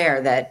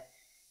swear that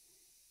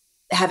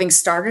having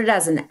started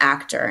as an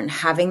actor and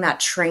having that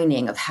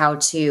training of how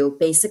to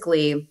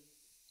basically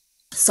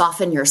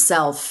soften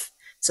yourself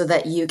so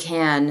that you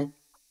can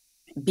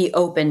be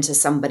open to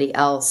somebody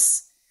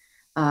else.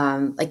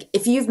 Like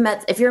if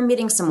you're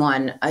meeting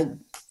someone,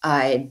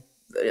 a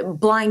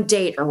blind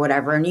date or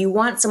whatever, and you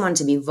want someone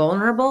to be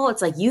vulnerable,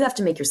 it's like you have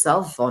to make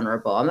yourself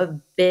vulnerable. I'm a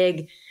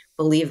big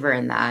believer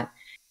in that.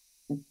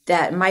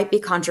 That might be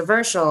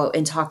controversial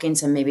in talking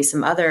to maybe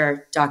some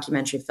other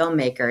documentary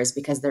filmmakers,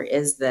 because there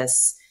is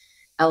this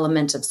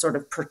element of sort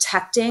of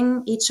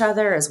protecting each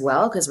other as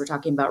well, because we're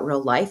talking about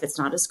real life. It's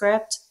not a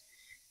script.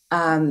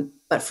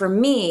 But for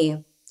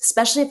me,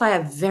 especially if I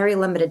have very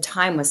limited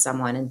time with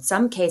someone, in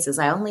some cases,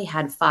 I only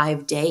had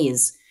 5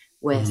 days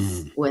with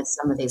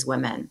some of these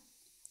women.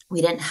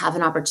 We didn't have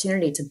an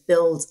opportunity to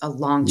build a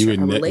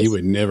long-term relationship. You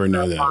would never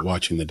know that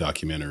watching the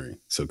documentary.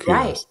 So kudos.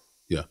 Right.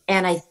 Yeah.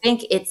 And I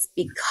think it's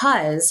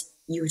because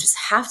you just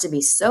have to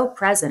be so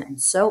present and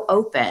so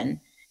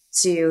open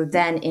to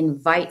then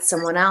invite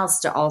someone else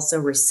to also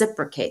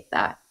reciprocate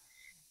that.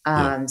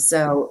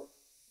 So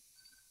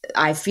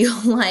I feel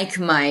like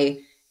my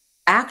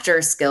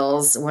actor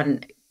skills,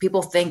 when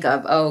people think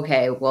of, oh,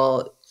 okay,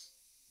 well,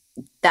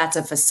 that's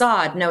a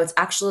facade. No, it's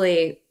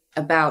actually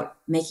about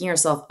making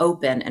yourself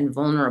open and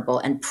vulnerable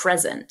and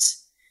present.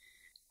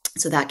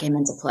 So that came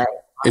into play.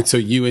 And so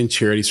you and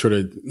Charity sort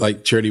of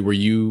like, Charity, were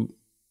you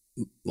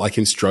like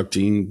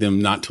instructing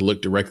them not to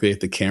look directly at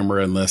the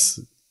camera unless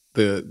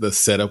the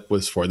setup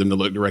was for them to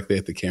look directly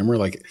at the camera?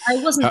 Like I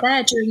wasn't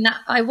there during that.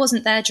 I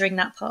wasn't there during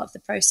that part of the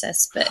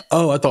process. But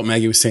I thought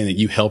Maggie was saying that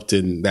you helped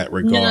in that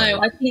regard. No,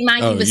 I think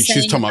Maggie was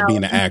saying. She's talking about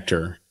being an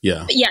actor.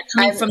 Yeah. Yeah,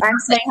 coming from. I'm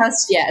saying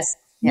yes.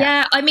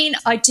 Yeah, I mean,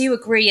 I do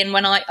agree. And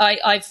when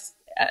I've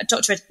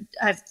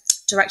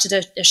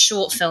directed a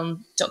short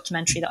film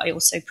documentary that I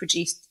also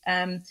produced,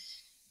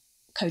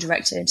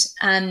 co-directed,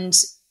 and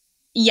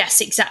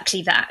yes,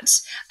 exactly that.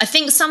 I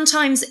think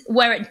sometimes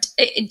where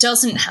it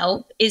doesn't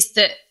help is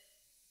that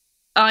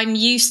I'm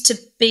used to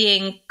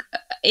being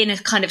in a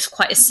kind of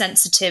quite a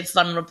sensitive,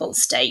 vulnerable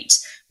state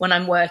when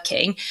I'm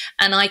working,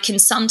 and I can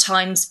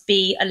sometimes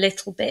be a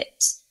little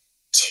bit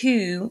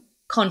too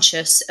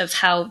conscious of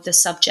how the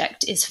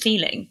subject is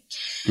feeling.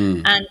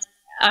 And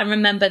I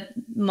remember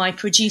my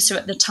producer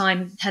at the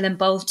time, Helen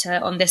Bolter,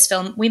 on this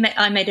film,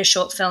 I made a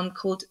short film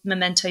called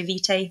Memento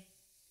Vitae,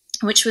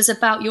 which was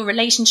about your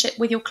relationship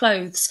with your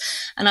clothes.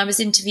 And I was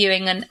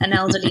interviewing an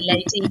elderly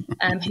lady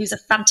who's a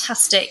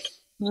fantastic,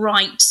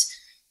 bright,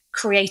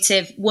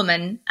 creative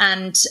woman,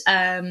 and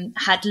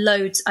had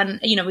loads. And,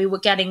 we were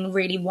getting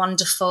really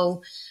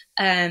wonderful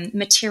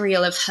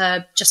material of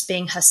her just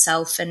being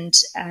herself. And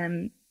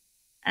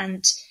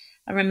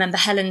I remember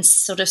Helen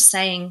sort of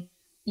saying,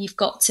 you've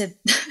got to,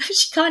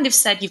 she kind of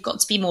said, you've got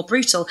to be more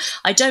brutal.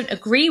 I don't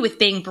agree with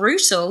being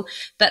brutal,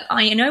 but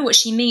I know what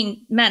she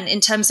meant in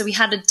terms of we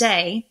had a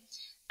day,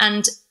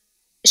 and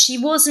she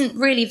wasn't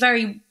really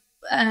very,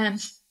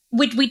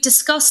 we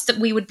discussed that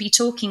we would be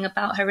talking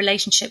about her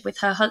relationship with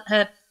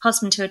her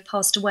husband who had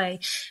passed away,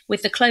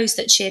 with the clothes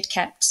that she had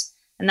kept.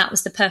 And that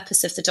was the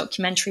purpose of the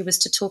documentary, was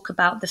to talk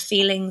about the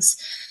feelings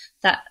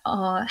that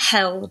are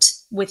held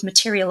with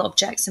material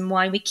objects and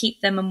why we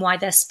keep them and why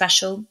they're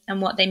special and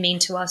what they mean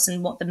to us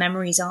and what the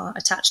memories are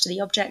attached to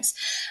the objects.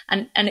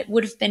 And it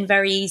would have been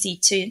very easy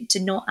to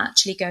not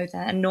actually go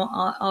there and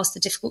not ask the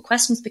difficult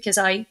questions, because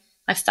I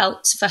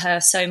felt for her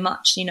so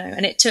much,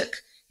 and it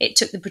took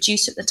the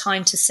producer at the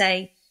time to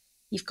say,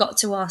 you've got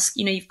to ask,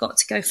 you've got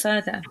to go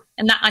further.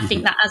 And that, I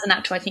think that as an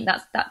actor, I think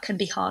that can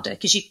be harder,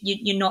 because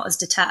you're not as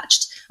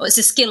detached. Or it's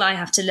a skill I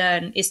have to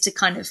learn, is to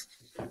kind of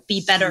be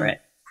better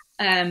at,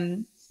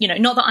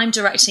 not that I'm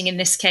directing in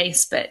this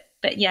case, but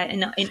yeah,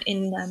 in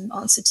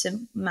answer to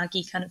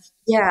Maggie, kind of.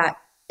 Yeah,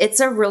 it's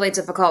a really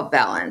difficult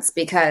balance,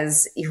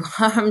 because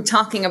I'm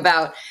talking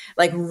about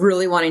like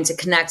really wanting to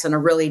connect on a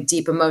really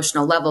deep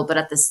emotional level, but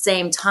at the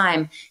same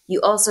time,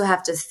 you also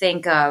have to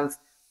think of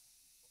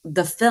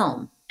the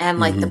film and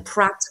like the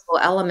practical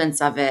elements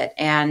of it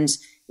and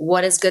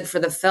what is good for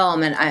the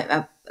film.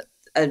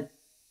 And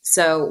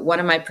so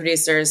one of my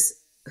producers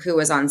who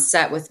was on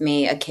set with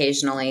me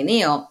occasionally,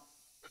 Neil,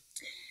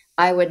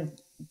 I'm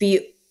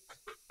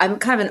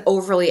kind of an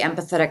overly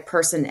empathetic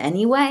person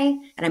anyway.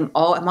 And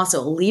I'm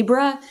also a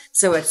Libra.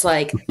 So it's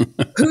like,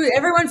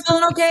 everyone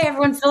feeling okay?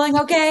 Everyone feeling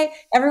okay?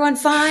 Everyone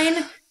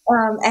fine?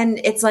 And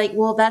it's like,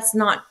 well, that's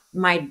not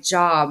my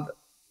job.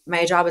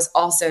 My job is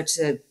also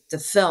to the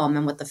film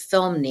and what the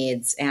film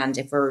needs. And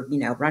if we're,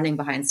 running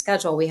behind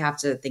schedule, we have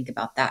to think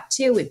about that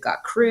too. We've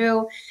got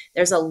crew.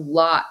 There's a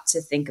lot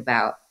to think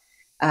about.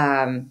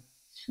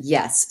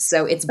 Yes.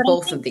 So it's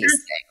both of these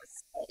things.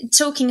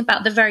 Talking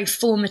about the very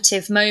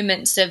formative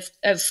moments of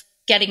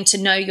getting to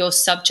know your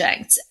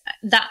subject,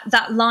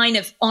 that line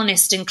of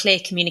honest and clear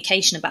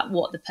communication about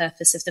what the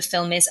purpose of the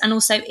film is, and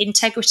also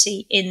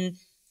integrity in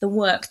the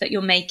work that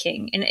you're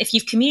making. And if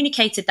you've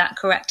communicated that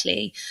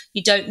correctly,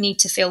 you don't need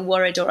to feel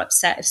worried or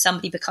upset if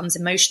somebody becomes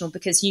emotional,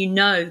 because you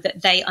know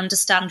that they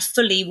understand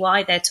fully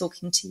why they're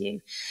talking to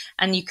you,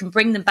 and you can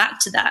bring them back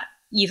to that.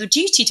 You have a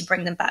duty to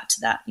bring them back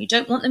to that. You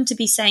don't want them to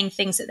be saying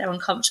things that they're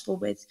uncomfortable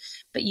with,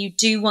 but you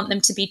do want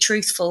them to be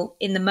truthful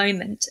in the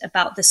moment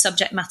about the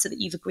subject matter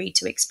that you've agreed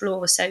to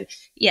explore. So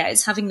yeah,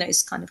 it's having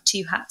those kind of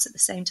two hats at the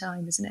same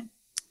time, isn't it?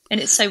 And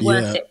it's so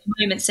worth it.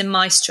 Moments in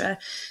Maestra,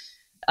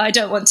 I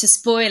don't want to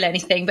spoil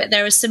anything, but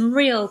there are some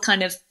real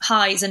kind of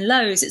highs and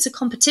lows. It's a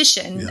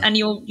competition, and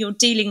you're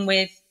dealing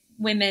with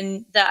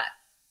women that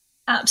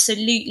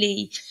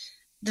absolutely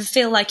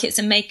feel like it's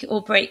a make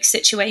or break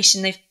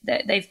situation.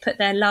 They've put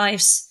their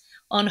lives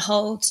on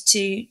hold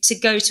to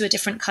go to a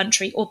different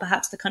country, or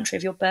perhaps the country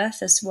of your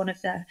birth, as one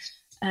of the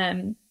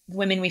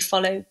women we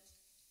follow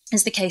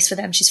is the case for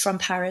them. She's from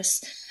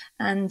Paris,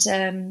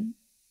 and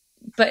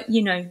but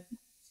you know,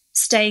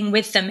 staying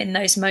with them in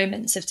those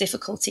moments of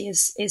difficulty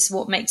is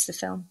what makes the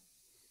film.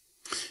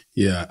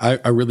 Yeah,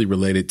 I really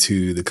related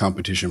to the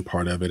competition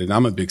part of it, and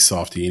I'm a big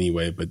softie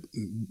anyway. But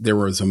there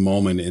was a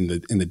moment in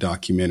the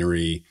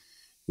documentary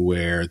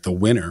where the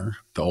winner,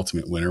 the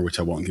ultimate winner, which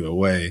I won't give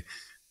away,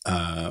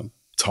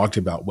 talked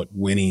about what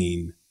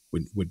winning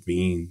would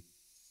mean,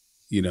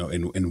 you know,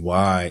 and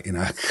why. And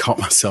I caught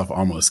myself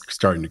almost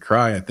starting to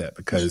cry at that,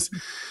 because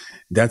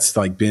that's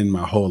like been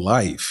my whole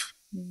life.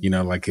 You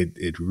know, like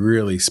it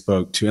really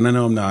spoke to, and I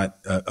know I'm not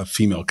a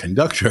female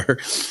conductor,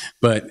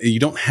 but you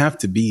don't have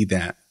to be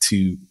that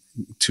to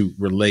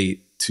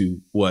relate to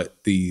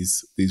what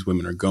these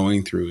women are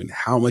going through and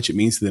how much it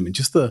means to them. And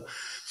just the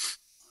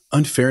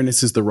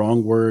unfairness is the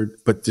wrong word,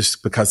 but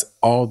just because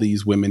all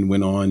these women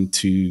went on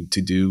to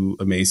do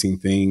amazing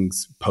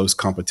things post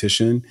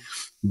competition,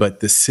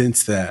 but the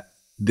sense that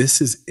this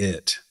is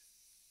it,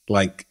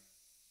 like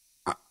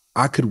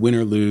I could win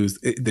or lose.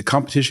 The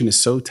competition is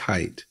so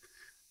tight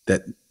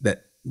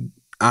that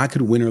I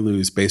could win or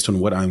lose based on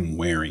what I'm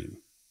wearing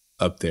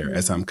up there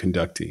as I'm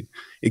conducting.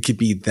 It could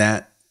be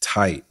that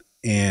tight,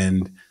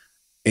 and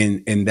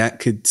that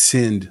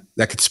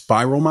could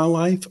spiral my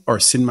life or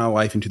send my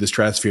life into the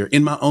stratosphere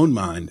in my own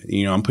mind.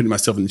 You know, I'm putting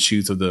myself in the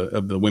shoes of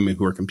the women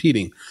who are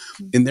competing.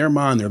 In their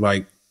mind, they're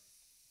like,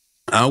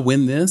 I'll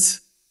win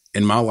this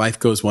and my life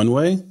goes one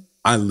way.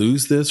 I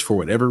lose this for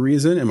whatever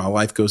reason and my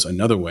life goes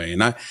another way.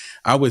 And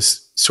I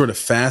was sort of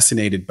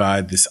fascinated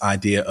by this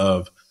idea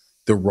of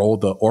the role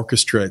the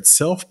orchestra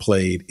itself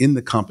played in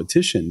the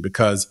competition,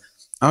 because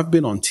I've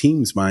been on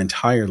teams my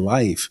entire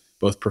life,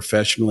 both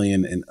professionally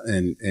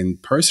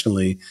and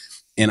personally.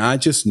 And I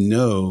just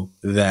know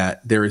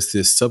that there is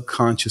this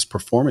subconscious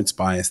performance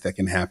bias that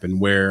can happen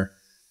where,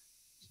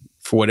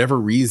 for whatever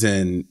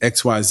reason,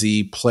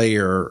 XYZ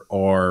player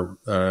or,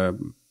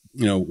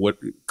 what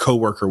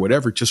coworker,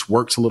 whatever, just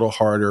works a little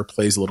harder,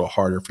 plays a little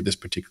harder for this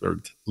particular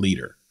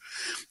leader.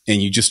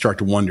 And you just start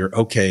to wonder,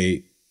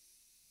 okay,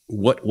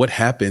 what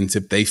happens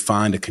if they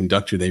find a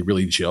conductor they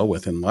really gel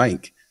with and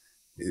like?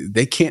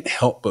 They can't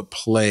help but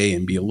play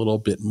and be a little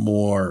bit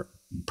more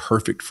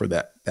perfect for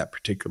that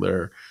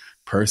particular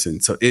person.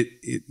 So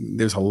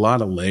there's a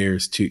lot of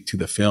layers to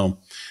the film.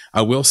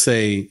 I will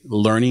say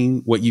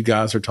learning what you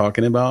guys are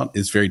talking about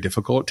is very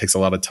difficult. It takes a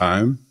lot of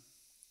time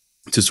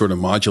to sort of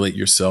modulate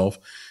yourself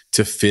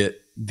to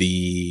fit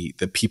the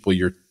people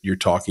you're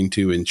talking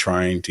to and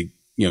trying to,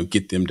 you know,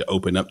 get them to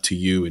open up to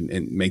you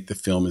and make the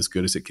film as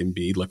good as it can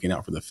be, looking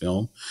out for the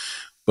film.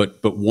 But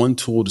one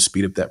tool to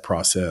speed up that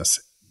process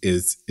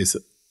is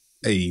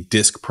a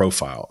disc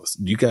profile.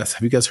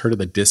 Have you guys heard of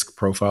the disc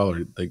profile,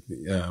 or like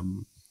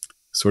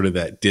sort of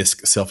that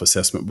disc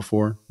self-assessment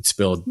before? It's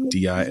spelled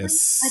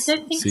DISC. I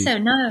don't think so.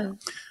 No.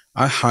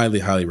 I highly,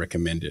 highly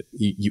recommend it.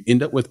 You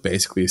end up with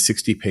basically a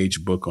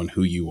 60-page book on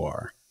who you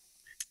are.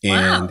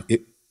 And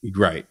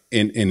wow.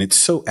 And it's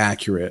so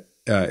accurate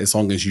as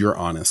long as you're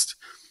honest.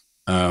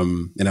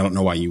 And I don't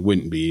know why you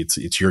wouldn't be.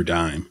 It's your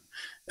dime.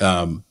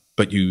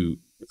 But you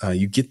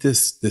get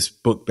this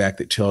book back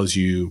that tells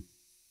you,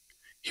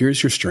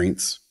 here's your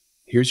strengths,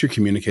 here's your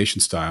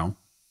communication style,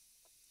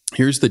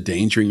 here's the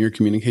danger in your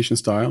communication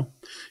style,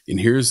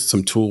 and here's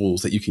some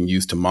tools that you can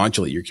use to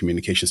modulate your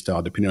communication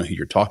style depending on who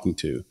you're talking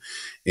to.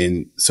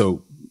 And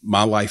so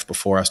my life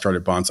before I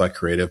started Bonsai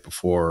Creative,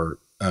 before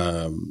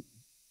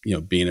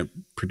being a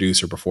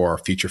producer, before our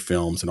feature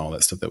films and all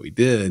that stuff that we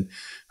did,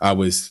 I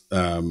was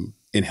in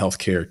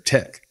healthcare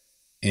tech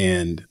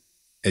and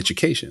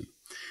education.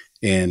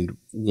 And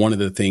one of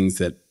the things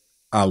that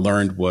I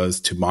learned was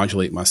to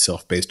modulate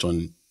myself based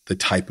on the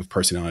type of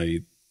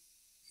personality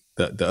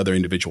the other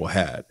individual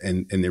had.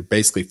 And they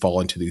basically fall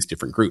into these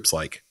different groups.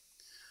 Like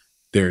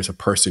there's a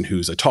person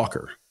who's a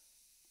talker.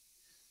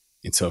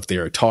 And so if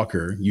they're a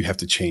talker, you have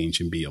to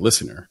change and be a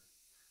listener.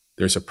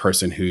 There's a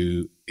person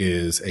who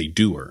is a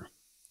doer.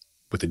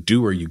 With a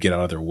doer, you get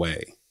out of their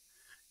way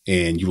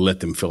and you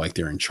let them feel like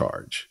they're in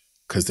charge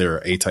because they're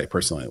an A-type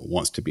person that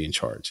wants to be in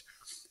charge.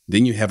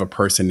 Then you have a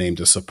person named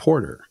a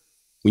supporter.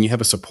 when you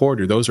have a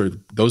supporter, those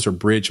are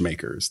bridge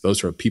makers.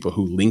 Those are people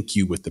who link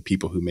you with the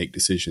people who make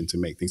decisions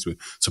and make things.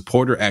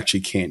 Supporter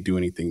actually can't do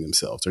anything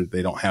themselves.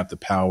 They don't have the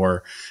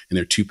power, and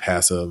they're too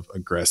passive,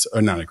 aggressive,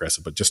 or not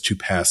aggressive, but just too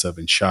passive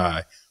and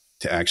shy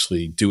to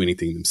actually do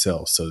anything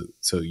themselves.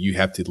 So you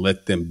have to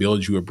let them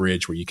build you a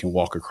bridge where you can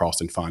walk across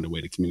and find a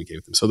way to communicate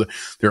with them. So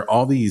there are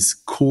all these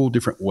cool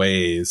different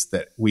ways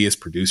that we as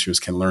producers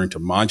can learn to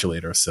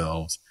modulate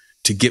ourselves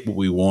to get what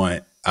we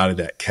want out of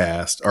that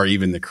cast or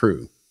even the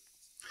crew.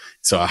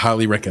 So I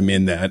highly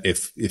recommend that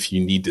if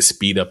you need to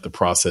speed up the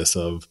process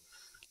of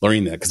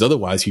learning that, because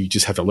otherwise you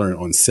just have to learn it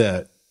on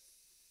set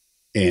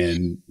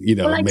and,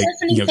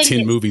 make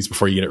 10 movies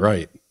before you get it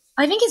right.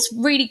 I think it's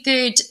really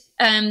good.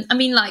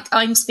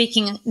 I'm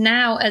speaking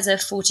now as a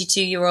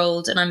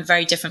 42-year-old, and I'm a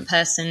very different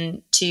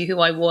person to who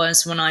I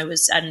was when I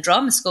was in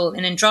drama school.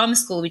 And in drama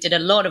school, we did a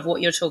lot of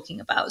what you're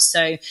talking about.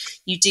 So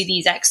you do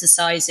these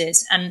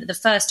exercises, and the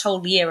first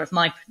whole year of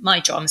my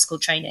drama school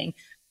training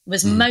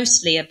was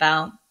mostly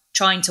about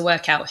trying to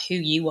work out who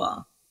you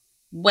are.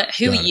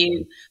 Who are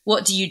you?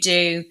 What do you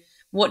do?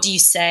 What do you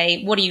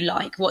say? What do you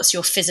like? What's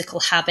your physical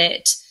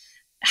habit?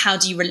 How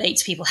do you relate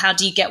to people? How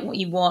do you get what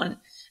you want?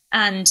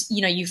 And,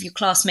 you've your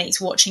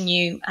classmates watching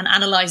you and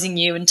analyzing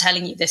you and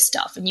telling you this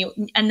stuff. And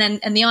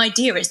the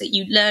idea is that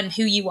you learn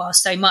who you are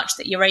so much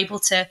that you're able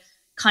to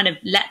kind of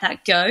let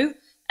that go.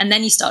 And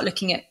then you start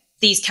looking at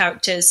these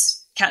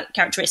characteristics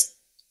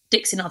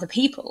in other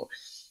people.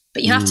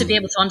 But you have to be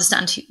able to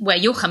understand where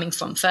you're coming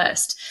from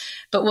first.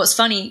 But what's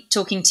funny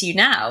talking to you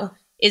now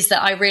is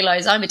that I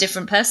realize I'm a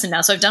different person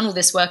now. So I've done all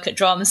this work at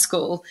drama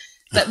school.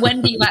 But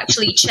when do you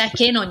actually check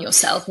in on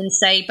yourself and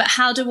say, but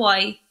how do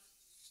I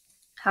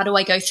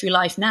go through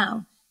life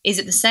now? Is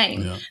it the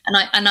same? Yeah.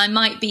 And I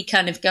might be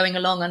kind of going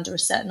along under a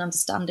certain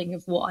understanding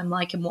of what I'm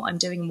like and what I'm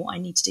doing and what I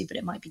need to do, but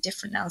it might be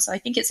different now. So I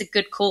think it's a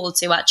good call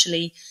to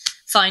actually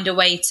find a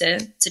way to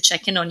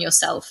check in on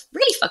yourself,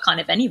 really, for kind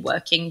of any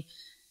working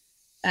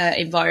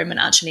environment,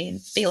 actually,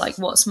 and feel like,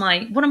 what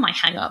are my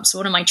hang-ups?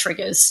 What are my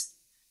triggers?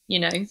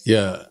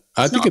 Yeah,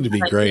 I think it'd be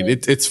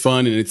great. It's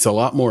fun, and it's a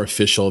lot more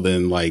official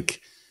than like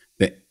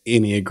the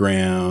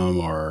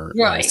Enneagram or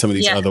some of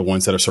these other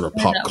ones that are sort of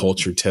pop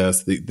culture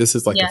tests. This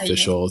is like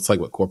official. Yeah. It's like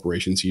what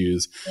corporations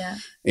use. Yeah.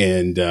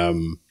 And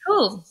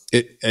cool.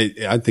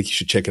 I think you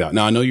should check it out.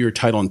 Now, I know you're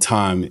tight on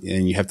time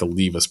and you have to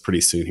leave us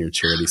pretty soon here,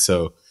 Charity.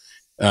 So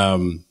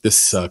this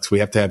sucks. We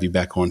have to have you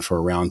back on for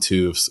a round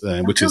 2,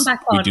 which is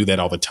we do that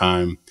all the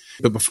time.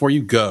 But before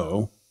you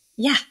go,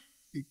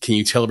 can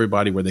you tell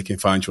everybody where they can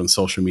find you on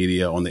social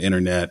media, on the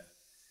internet,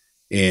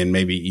 and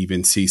maybe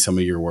even see some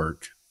of your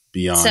work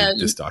beyond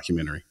this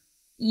documentary?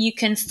 You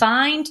can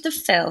find the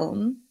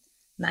film,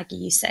 Maggie,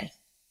 you say.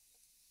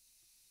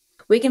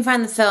 We can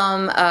find the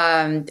film.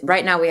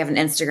 Right now we have an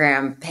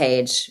Instagram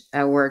page.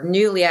 We're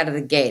newly out of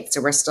the gate,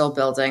 so we're still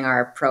building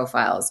our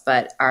profiles,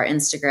 but our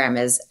Instagram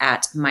is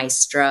at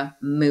Maestra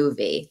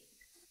Movie,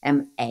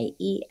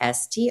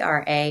 Maestra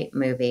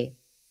movie.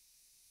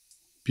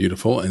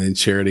 Beautiful. And then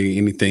Charity,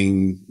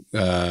 anything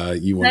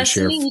you want to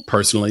share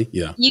personally?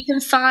 Yeah. You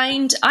can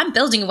find, I'm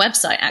building a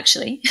website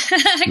actually.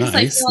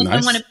 Nice.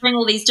 I want to bring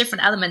all these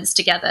different elements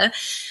together.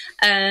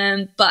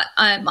 But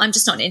I'm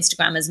just on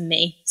Instagram as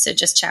me. So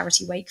just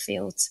Charity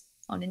Wakefield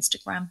on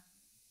Instagram.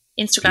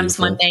 Instagram's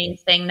my main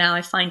thing now.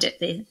 I find it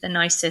the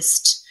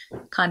nicest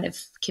kind of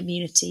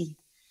community.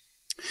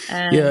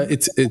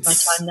 It's my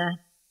time there.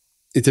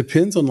 It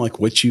depends on like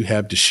what you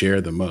have to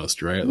share the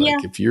most, right?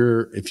 Like if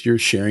you're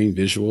sharing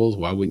visuals,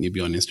 why wouldn't you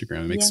be on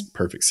Instagram? It makes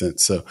perfect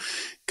sense. So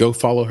go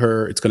follow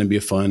her. It's going to be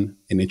a fun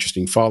and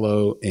interesting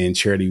follow. And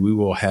Charity, we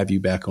will have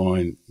you back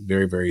on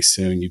very, very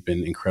soon. You've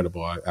been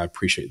incredible. I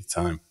appreciate the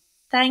time.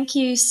 Thank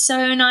you.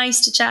 So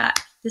nice to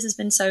chat. This has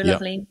been so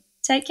lovely.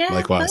 Take care.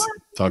 Likewise. Bye.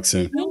 Talk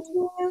soon. Thank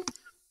you.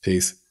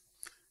 Peace.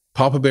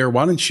 Papa Bear,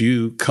 why don't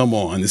you come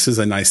on? This is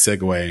a nice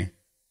segue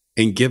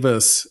and give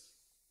us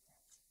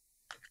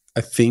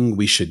a thing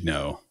we should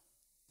know.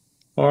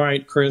 All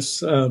right,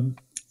 Chris.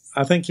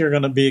 I think you're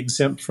going to be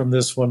exempt from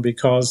this one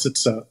because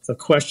it's a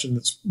question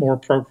that's more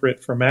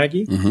appropriate for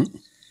Maggie. Mm-hmm.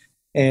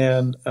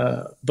 And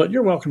but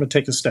you're welcome to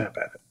take a stab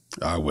at it.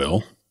 I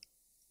will.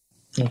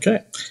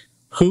 Okay.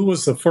 Who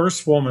was the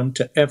first woman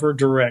to ever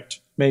direct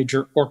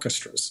major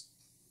orchestras?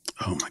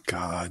 Oh my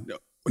God!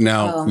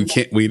 Now we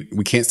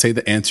can't say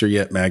the answer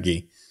yet,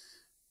 Maggie.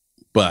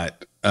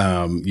 But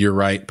you're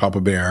right,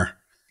 Papa Bear.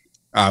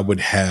 I would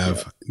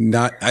have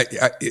not.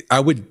 I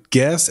would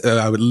guess.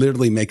 I would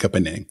literally make up a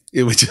name.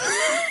 It would just,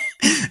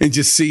 and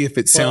just see if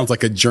it sounds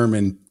like a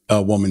German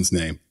woman's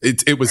name.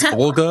 It was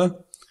Olga.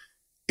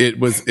 It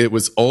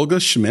was Olga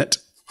Schmidt.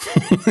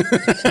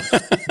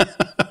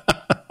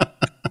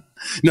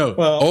 No,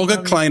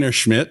 Olga Kleiner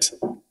Schmidt.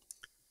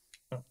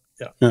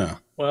 Yeah.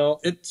 Well,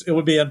 it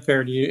would be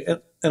unfair to you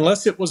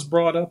unless it was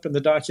brought up in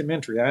the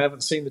documentary. I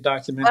haven't seen the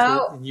documentary,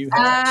 and you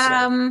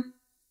have.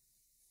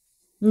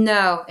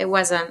 No, it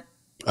wasn't.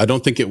 I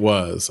don't think it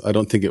was.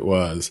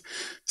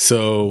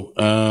 So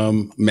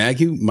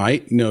Maggie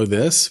might know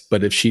this,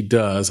 but if she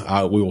does,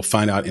 we will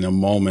find out in a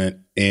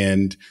moment.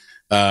 And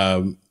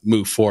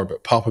move forward.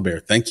 But Papa Bear,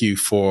 thank you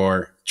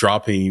for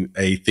dropping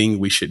a thing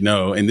we should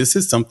know. And this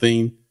is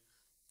something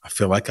I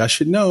feel like I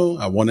should know.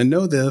 I want to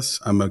know this.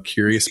 I'm a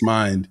curious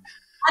mind.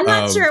 I'm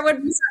not sure it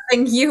would be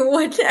something you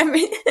would. I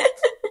mean,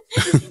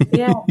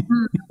 yeah.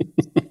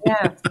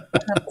 Yeah.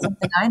 That's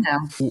something I know.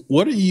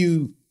 What are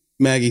you,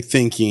 Maggie,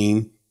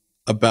 thinking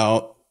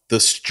about the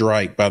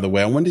strike, by the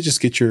way? I wanted to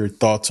just get your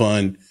thoughts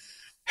on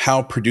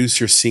how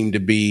producers seem to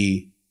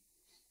be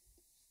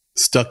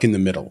stuck in the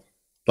middle.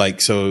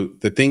 Like, so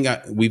the thing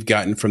we've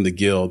gotten from the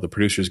Guild, the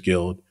Producers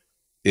Guild,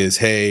 is,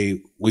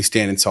 hey, we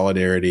stand in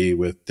solidarity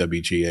with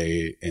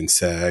WGA and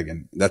SAG,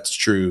 and that's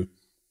true.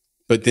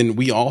 But then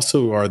we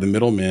also are the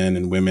middlemen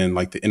and women,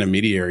 like the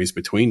intermediaries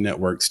between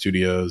network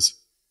studios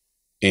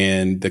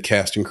and the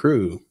cast and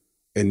crew.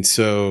 And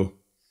so,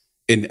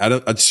 and I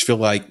just feel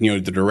like,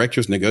 the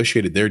directors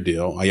negotiated their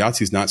deal.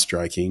 IATSE's not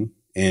striking.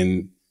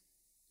 And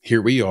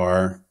here we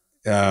are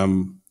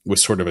with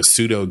sort of a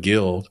pseudo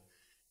guild.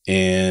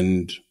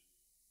 And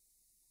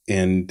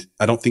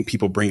I don't think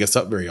people bring us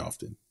up very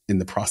often in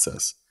the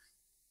process.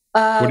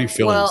 What are your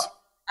feelings? Well,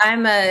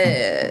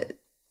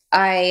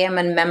 I am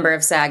a member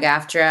of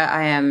SAG-AFTRA.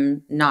 I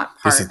am not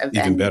part of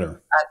any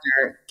other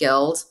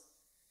guild.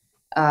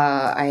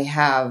 I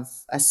have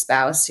a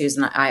spouse who's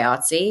an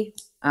IATSE.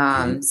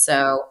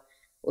 So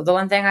the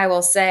one thing I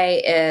will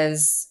say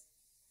is,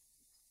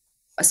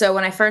 so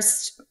when I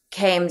first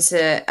came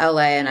to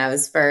LA and I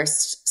was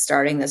first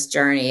starting this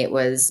journey, it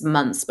was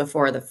months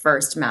before the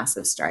first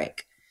massive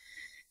strike.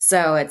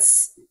 So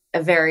it's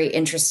a very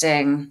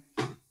interesting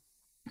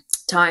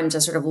time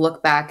to sort of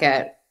look back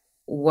at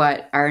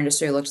what our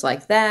industry looked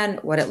like then,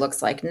 what it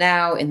looks like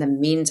now. In the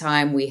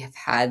meantime, we have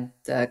had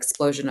the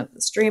explosion of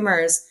the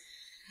streamers.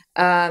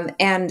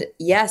 And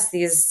yes,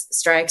 these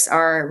strikes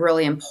are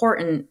really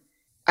important.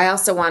 I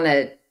also want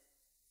to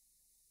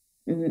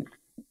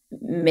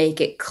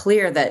make it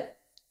clear that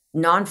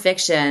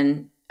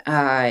nonfiction,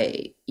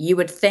 you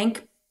would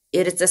think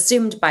it's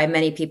assumed by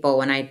many people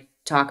when I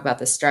talk about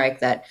the strike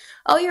that,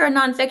 oh, you're a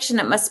nonfiction,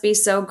 it must be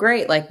so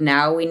great. Like,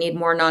 now we need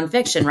more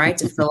nonfiction, right,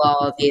 to fill all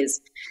of these.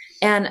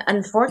 And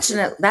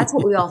unfortunately, that's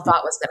what we all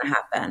thought was going to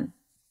happen.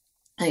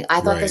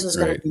 I thought this was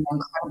going to be an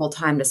incredible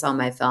time to sell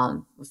my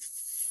film.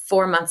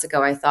 4 months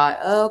ago, I thought,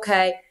 oh,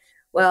 okay,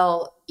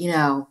 well,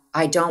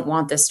 I don't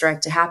want this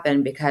strike to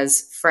happen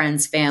because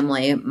friends,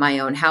 family, my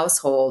own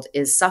household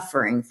is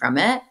suffering from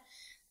it.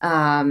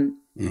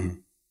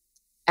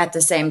 At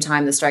the same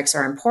time, the strikes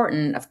are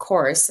important, of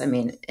course. I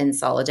mean, in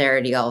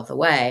solidarity all the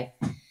way.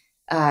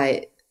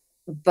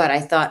 But I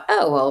thought,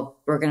 oh, well,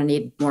 we're going to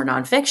need more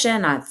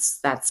nonfiction.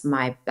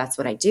 That's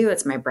what I do.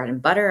 It's my bread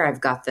and butter.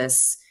 I've got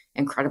this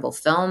incredible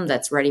film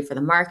that's ready for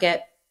the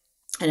market,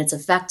 and it's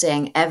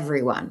affecting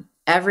everyone.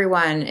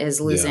 Everyone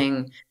is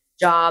losing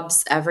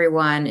jobs.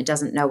 Everyone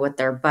doesn't know what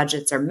their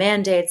budgets or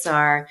mandates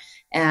are.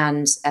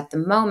 And at the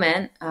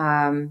moment,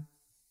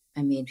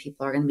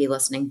 people are going to be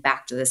listening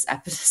back to this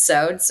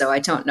episode, so I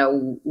don't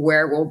know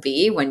where we'll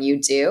be when you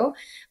do.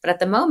 But at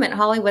the moment,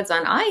 Hollywood's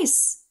on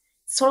ice.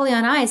 It's totally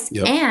on ice.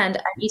 Yep. And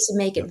I need to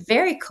make it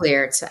very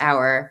clear to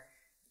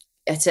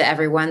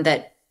everyone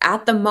that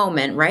at the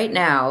moment, right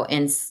now,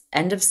 in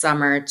end of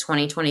summer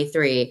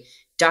 2023,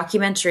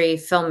 documentary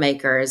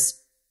filmmakers,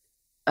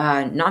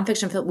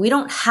 nonfiction film, we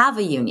don't have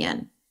a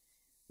union.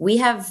 We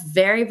have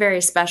very,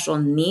 very special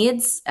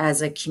needs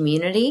as a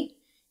community,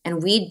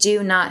 and we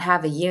do not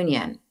have a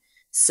union.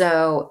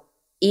 So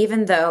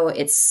even though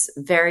it's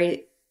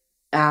very,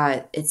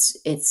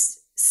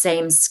 it's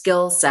same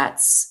skill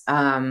sets,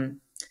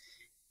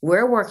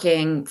 we're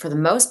working for the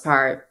most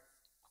part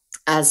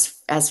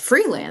as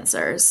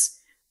freelancers.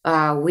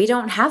 We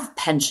don't have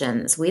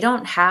pensions. We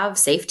don't have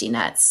safety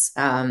nets.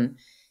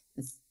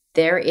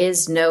 There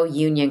is no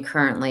union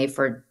currently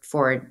for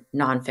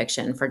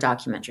nonfiction, for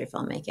documentary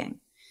filmmaking.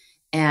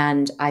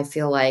 And I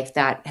feel like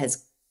that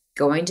is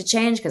going to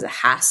change because it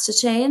has to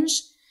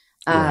change.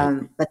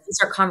 But these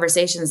are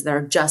conversations that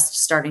are just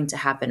starting to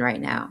happen right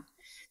now.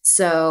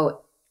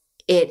 So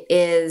it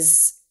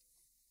is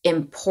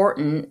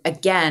important.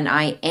 Again,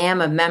 I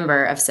am a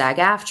member of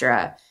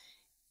SAG-AFTRA.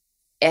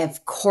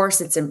 Of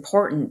course, it's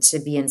important to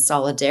be in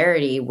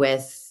solidarity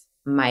with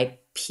my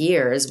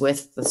peers,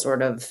 with the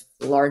sort of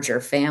larger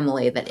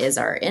family that is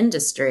our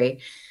industry.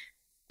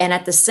 And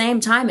at the same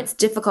time, it's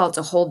difficult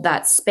to hold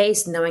that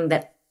space knowing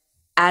that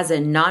as a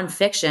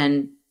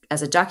nonfiction,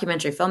 as a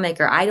documentary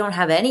filmmaker, I don't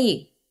have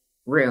any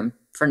room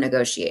for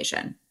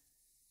negotiation.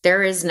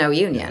 There is no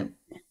union.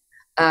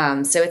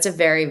 So it's a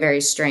very, very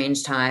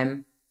strange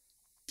time.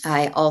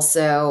 I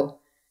also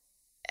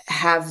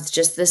have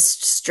just this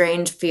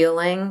strange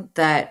feeling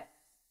that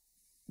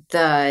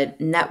the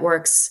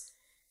networks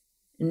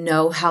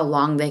know how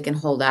long they can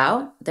hold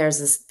out. There's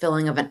this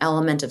feeling of an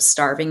element of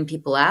starving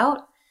people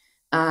out.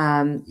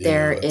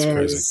 There is,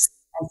 crazy.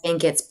 I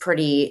think it's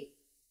pretty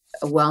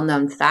a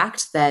well-known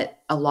fact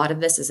that a lot of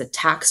this is a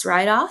tax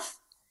write-off.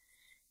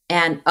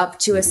 And up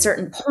to a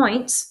certain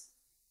point,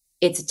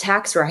 it's a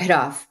tax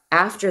write-off.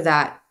 After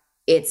that,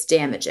 it's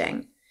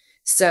damaging.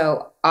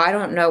 So I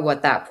don't know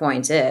what that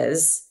point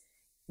is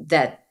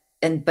that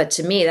but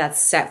to me,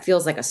 that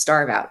feels like a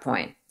starve out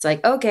point. It's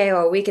like, okay,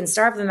 well, we can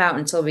starve them out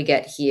until we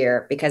get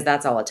here because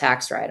that's all a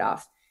tax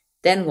write-off.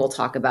 Then we'll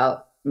talk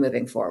about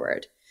moving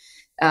forward.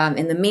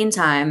 In the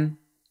meantime,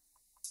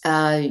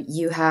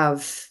 you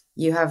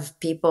have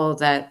people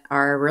that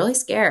are really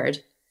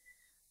scared.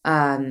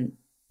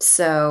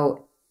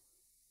 So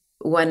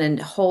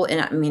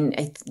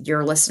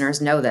your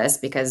listeners know this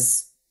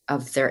because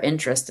of their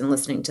interest in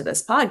listening to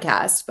this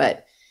podcast,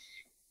 but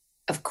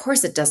of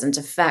course it doesn't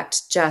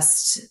affect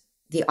just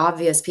the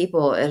obvious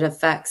people. It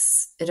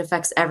affects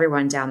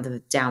everyone down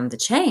the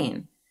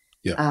chain.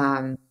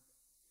 Yeah.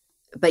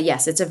 But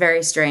yes, it's a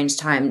very strange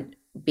time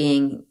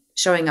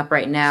showing up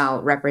right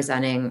now,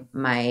 representing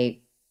my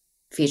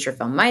feature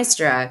film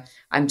Maestra.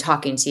 I'm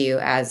talking to you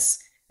as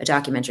a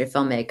documentary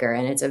filmmaker,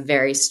 and it's a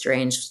very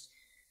strange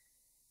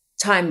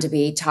time to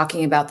be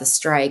talking about the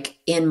strike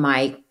in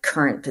my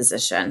current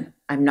position.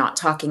 I'm not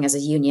talking as a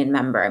union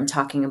member. I'm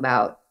talking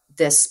about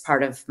this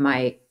part of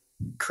my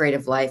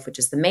creative life, which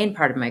is the main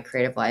part of my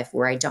creative life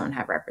where I don't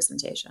have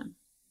representation.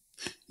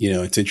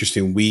 It's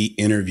interesting. We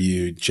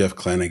interviewed Jeff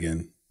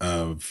Clanagan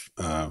of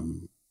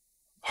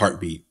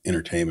Heartbeat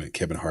Entertainment,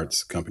 Kevin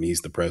Hart's company.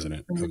 He's the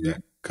president of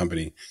that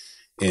company.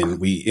 And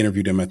we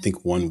interviewed him, I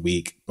think, 1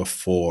 week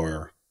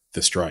before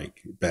the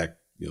strike, back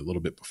a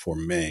little bit before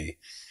May.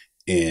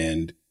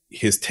 And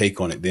his take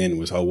on it then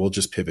was, we'll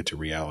just pivot to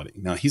reality.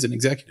 Now, he's an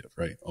executive,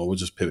 right? We'll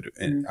just pivot.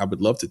 And I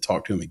would love to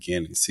talk to him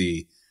again and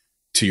see,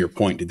 to your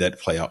point, did that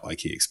play out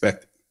like he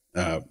expected?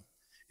 And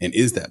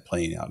is that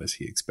playing out as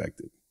he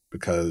expected?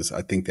 Because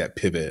I think that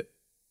pivot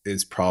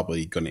is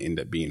probably going to end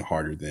up being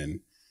harder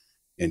than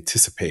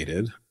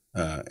anticipated,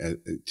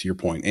 to your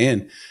point.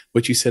 And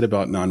what you said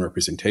about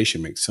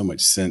non-representation makes so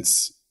much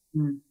sense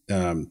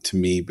to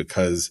me,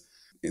 because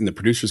in the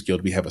Producers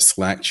Guild, we have a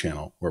Slack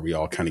channel where we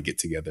all kind of get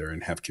together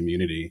and have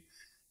community.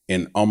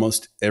 And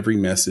almost every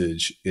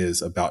message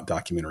is about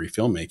documentary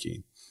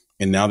filmmaking.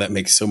 And now that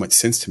makes so much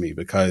sense to me,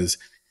 because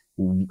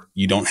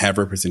you don't have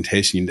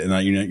representation,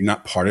 and you're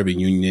not part of a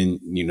union.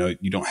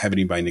 You don't have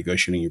anybody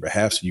negotiating on your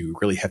behalf. So you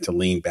really have to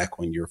lean back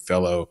on your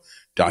fellow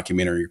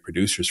documentary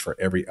producers for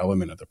every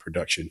element of the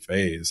production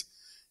phase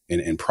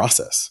and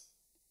process.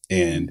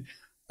 And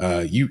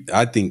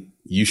I think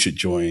you should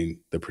join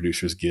the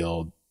Producers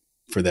Guild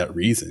for that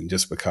reason,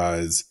 just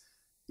because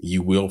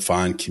you will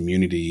find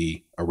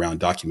community around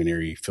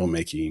documentary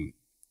filmmaking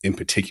in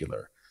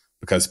particular,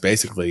 because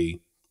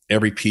basically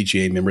every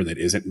PGA member that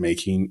isn't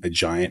making a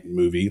giant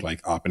movie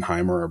like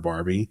Oppenheimer or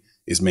Barbie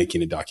is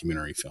making a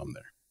documentary film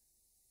there.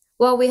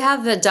 Well, we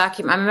have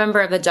I'm a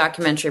member of the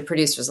Documentary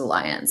Producers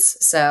Alliance.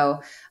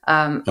 So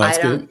I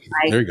don't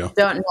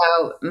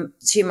know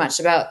too much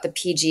about the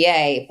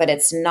PGA, but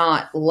it's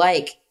not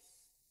like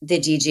the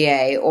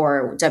DGA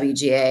or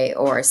WGA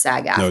or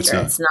SAG-AFTRA. No,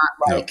 it's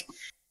not.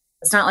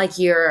 It's not like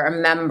you're a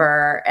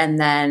member and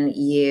then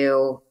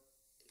you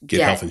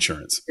get health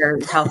insurance, your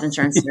health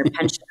insurance and your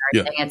pension.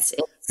 Yeah, it's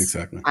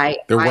exactly.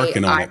 They're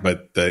working on it,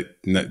 but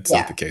it's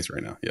not the case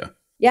right now. Yeah.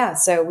 Yeah.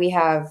 So we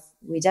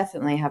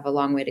definitely have a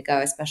long way to go,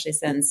 especially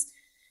since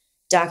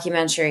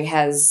documentary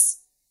has,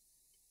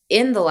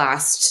 in the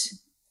last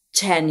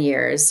 10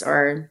 years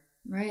right?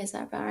 Is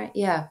that about right?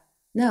 Yeah.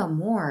 No,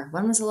 more.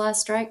 When was the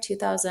last strike?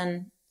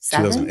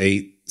 2007?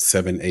 2008,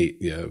 8.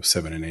 Yeah,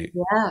 7 and 8.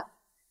 Yeah.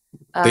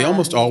 They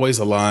almost always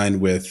align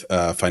with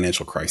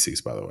financial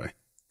crises, by the way.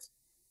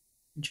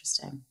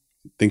 Interesting.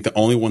 I think the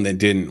only one that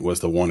didn't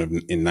was the one in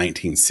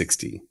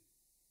 1960.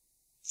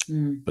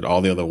 But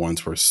all the other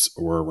ones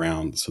were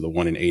around. So the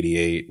one in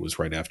 88 was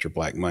right after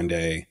Black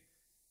Monday.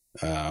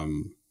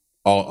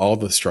 All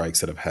the strikes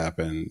that have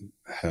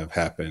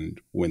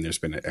happened when there's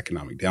been an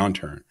economic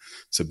downturn.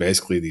 So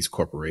basically these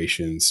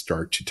corporations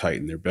start to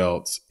tighten their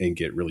belts and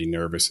get really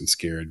nervous and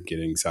scared, get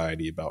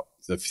anxiety about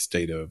the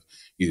state of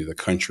either the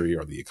country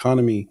or the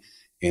economy.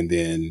 And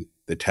then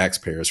the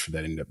taxpayers for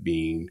that end up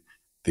being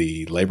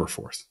the labor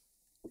force.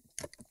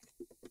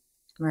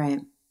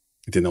 Right.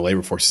 Then the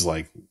labor force is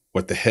like,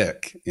 what the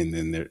heck? And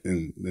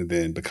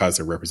then because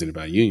they're represented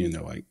by a union,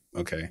 they're like,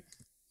 okay,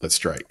 let's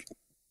strike.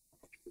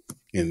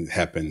 And it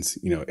happens,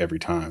 every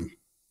time.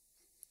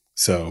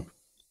 So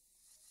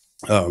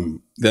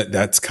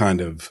that's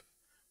kind of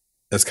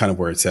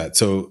where it's at.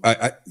 So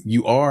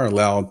you are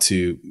allowed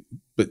to,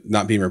 but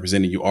not being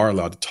represented, you are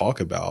allowed to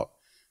talk about,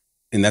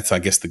 and that's, I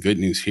guess, the good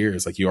news here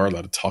is like you are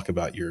allowed to talk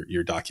about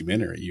your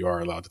documentary. You are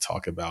allowed to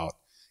talk about,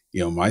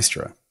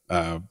 Maestra,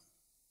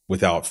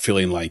 without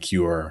feeling like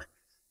you are,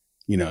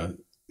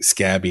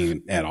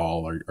 scabbing at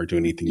all or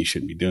doing anything you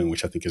shouldn't be doing,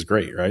 which I think is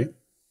great, right?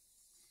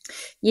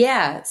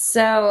 Yeah.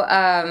 So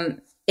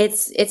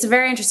it's a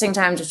very interesting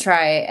time to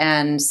try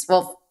and,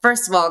 well,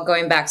 first of all,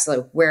 going back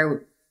to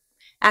where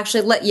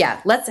actually,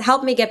 let's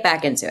help me get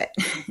back into it.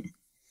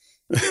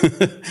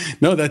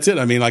 No, that's it.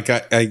 I mean, like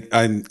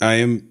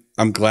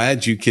I'm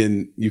glad you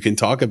can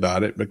talk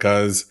about it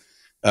because,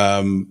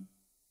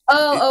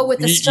 with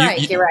the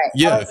strike, you're right.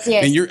 Yeah.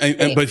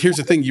 But here's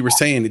the thing, you were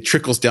saying it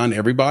trickles down to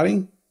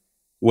everybody.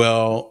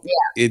 Well,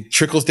 It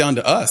trickles down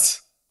to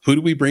us. who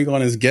do we bring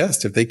on as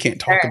guests if they can't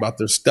talk about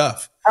their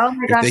stuff? Oh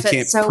my gosh,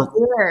 that's so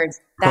weird.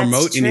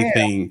 Promote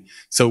anything.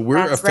 So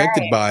we're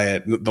affected by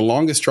it. The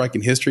longest strike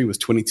in history was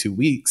 22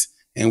 weeks,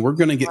 and we're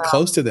going to get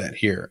close to that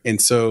here.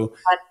 And so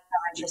that's so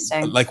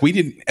interesting. Like we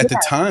didn't, at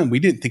the time, we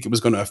didn't think it was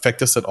going to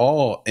affect us at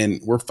all.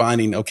 And we're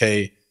finding,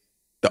 okay,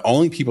 the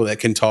only people that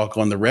can talk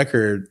on the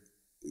record,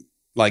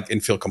 like,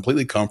 and feel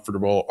completely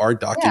comfortable are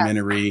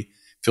documentary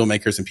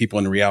filmmakers and people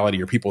in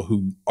reality, or people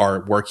who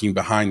are working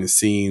behind the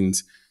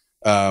scenes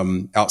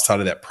outside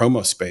of that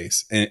promo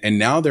space. And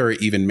now there are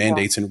even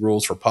mandates and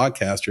rules for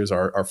podcasters.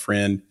 Our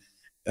friend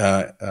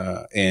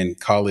and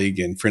colleague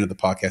and friend of the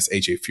podcast,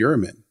 AJ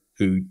Furman,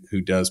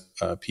 who does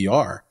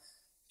PR,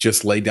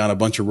 just laid down a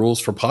bunch of rules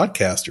for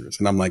podcasters.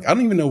 And I'm like, I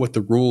don't even know what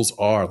the rules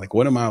are. Like,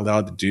 what am I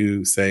allowed to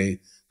do, say,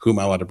 who am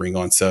I allowed to bring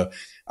on? So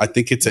I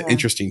think it's an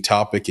interesting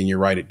topic, and you're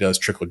right, it does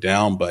trickle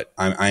down, but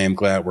I am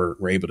glad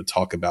we're able to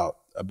talk about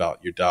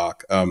your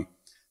doc.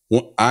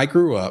 I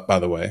grew up, by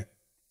the way,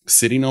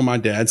 sitting on my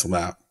dad's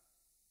lap.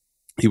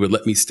 He would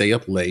let me stay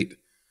up late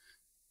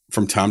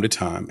from time to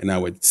time, and I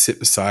would sit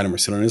beside him or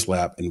sit on his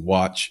lap and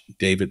watch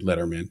David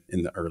Letterman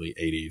in the early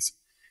 80s.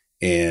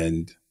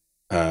 And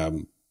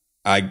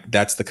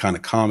that's the kind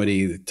of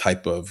comedy, the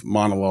type of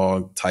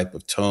monologue, type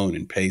of tone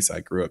and pace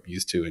I grew up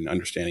used to, and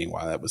understanding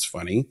why that was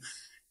funny.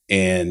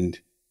 And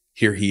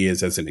here he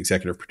is as an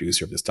executive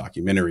producer of this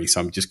documentary. So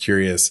I'm just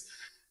curious,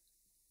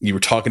 you were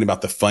talking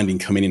about the funding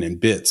coming in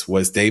bits.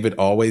 Was David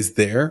always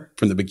there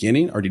from the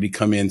beginning, or did he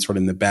come in sort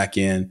of in the back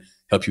end,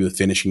 help you with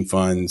finishing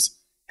funds?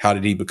 How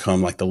did he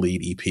become like the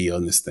lead EP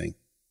on this thing?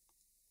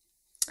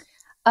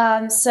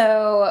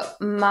 So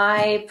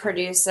my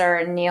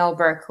producer, Neil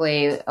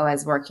Berkeley,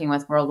 was working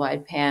with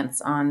Worldwide Pants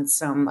on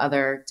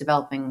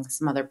developing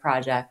some other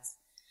projects.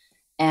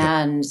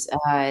 And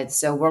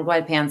so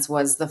Worldwide Pants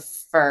was the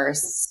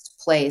first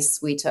place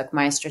we took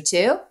Maestro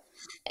to,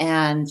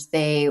 and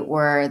they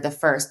were the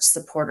first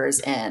supporters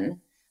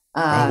in.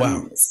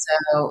 Wow.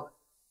 So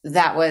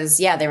that was,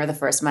 they were the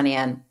first money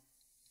in.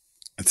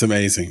 That's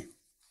amazing.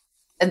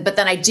 But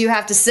then I do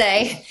have to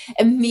say,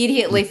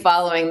 immediately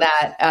following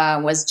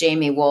that was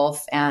Jamie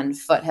Wolf and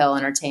Foothill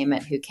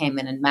Entertainment, who came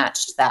in and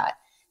matched that.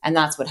 And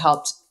that's what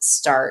helped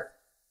start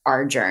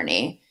our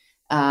journey.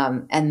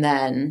 And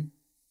then,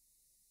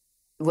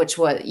 which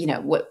was,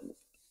 the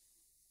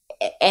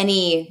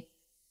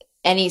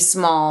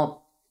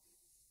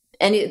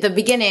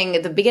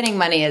beginning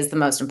money is the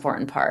most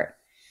important part.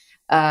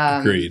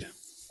 Agreed.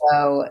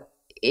 So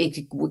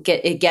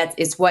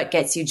it's what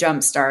gets you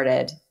jump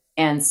started.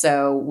 And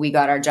so we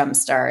got our jump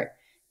start,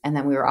 and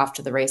then we were off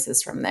to the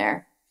races from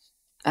there.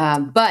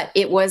 But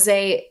it was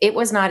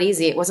not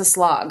easy. It was a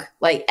slog.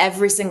 Like,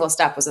 every single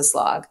step was a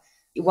slog.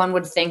 One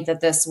would think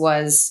that this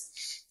was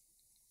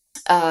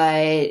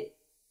a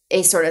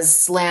sort of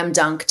slam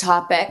dunk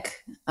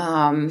topic.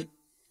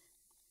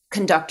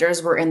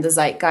 Conductors were in the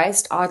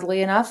zeitgeist,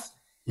 oddly enough.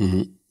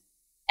 Mm-hmm.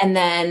 And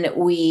then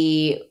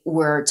we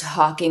were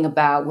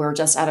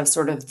just out of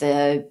sort of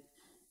the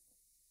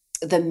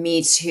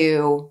Me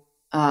Too.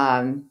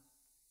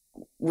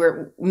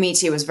 Me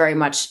Too was very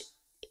much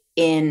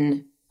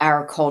in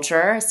our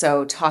culture.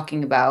 So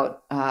talking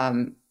about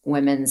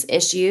women's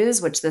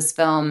issues, which this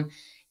film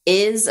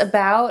is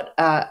about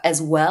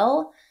as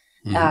well.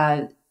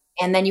 Mm-hmm.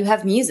 And then you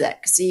have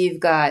music. So you've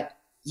got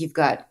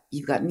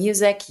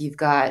music, you've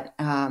got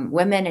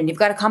women, and you've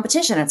got a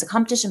competition. It's a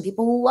competition.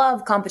 People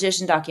love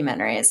competition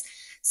documentaries.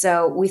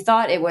 So we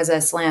thought it was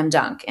a slam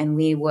dunk, and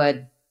we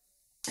would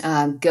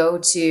go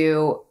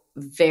to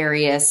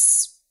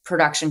various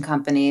production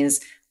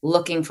companies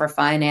looking for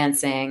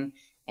financing.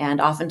 And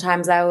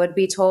oftentimes I would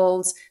be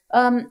told,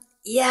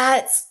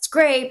 it's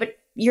great, but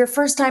you're a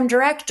first-time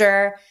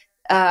director.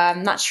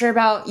 I'm not sure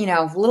about,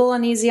 a little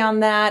uneasy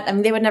on that. I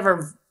mean, they would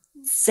never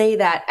say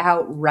that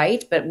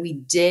outright, but we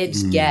did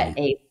get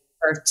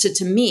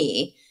to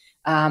me,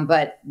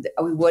 but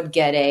we would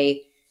get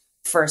a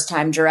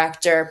first-time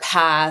director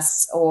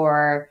pass,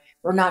 or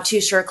we're not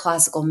too sure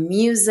classical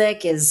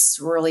music is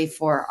really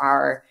for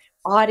our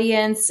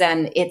audience.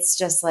 And it's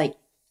just like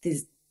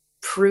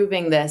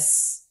proving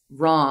this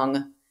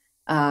wrong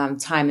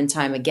time and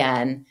time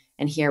again.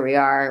 And here we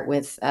are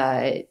with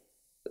a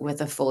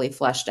fully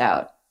fleshed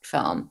out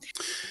film.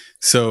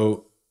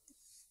 So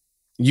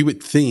you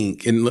would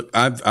think, and look,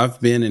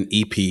 I've been an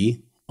EP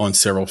on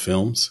several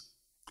films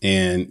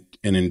and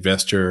an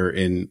investor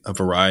in a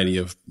variety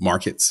of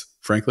markets,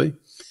 frankly.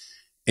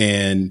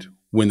 And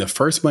when the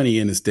first money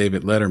in is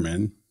David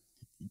Letterman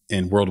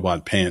and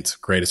Worldwide Pants,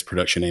 greatest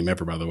production name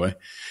ever, by the way,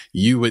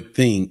 you would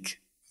think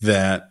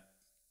that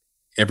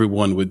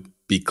everyone would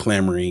be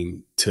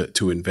clamoring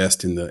to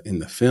invest in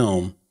the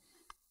film.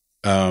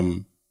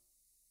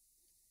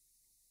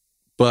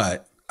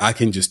 But I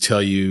can just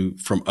tell you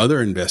from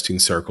other investing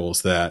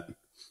circles that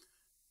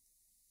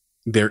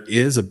there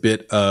is a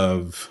bit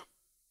of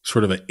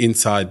sort of an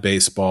inside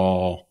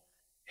baseball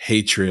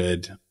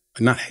hatred,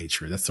 not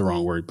hatred, that's the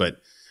wrong word, but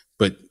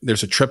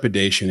there's a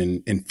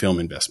trepidation in film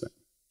investment.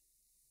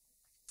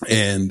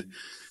 And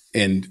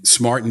and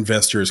smart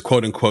investors,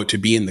 quote unquote, to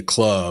be in the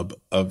club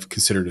of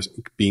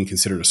being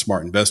considered a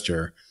smart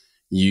investor,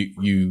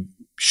 you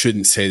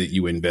shouldn't say that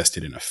you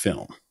invested in a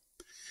film.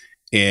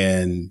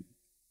 And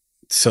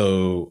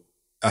so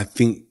I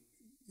think,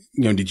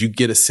 did you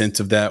get a sense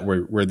of that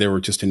where there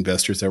were just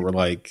investors that were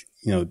like,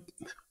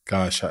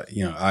 gosh, I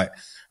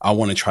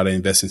want to try to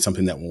invest in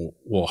something that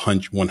will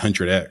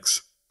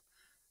 100x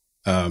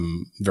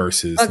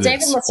versus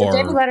David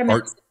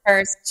Letterman was the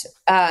first.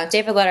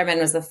 David Letterman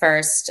was the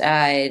first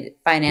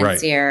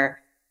financier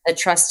that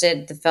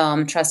trusted the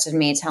film, trusted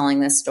me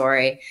telling this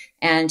story,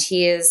 and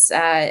he is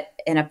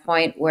in a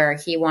point where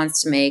he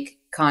wants to make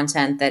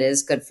content that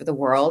is good for the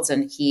world,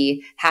 and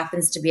he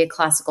happens to be a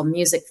classical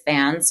music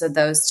fan, so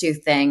those two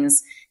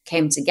things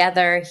came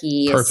together.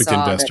 He perfect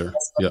saw investor.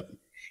 Yep.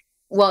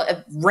 Well,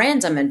 a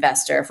random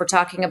investor. If we're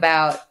talking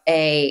about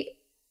a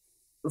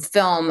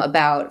film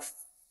about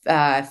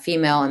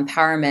female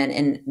empowerment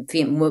and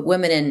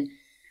women in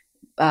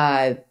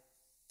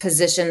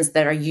positions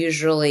that are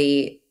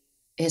usually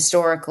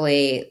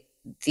historically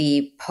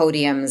the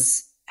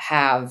podiums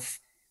have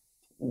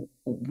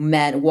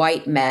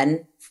white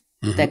men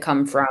that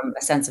come from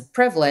a sense of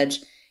privilege,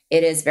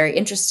 it is very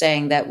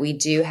interesting that we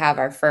do have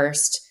our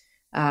first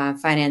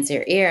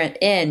financier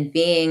in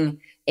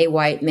being a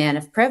white man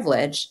of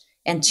privilege.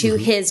 And to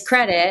his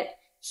credit,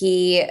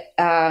 he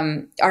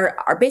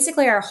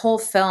basically our whole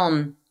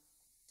film.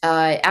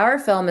 Our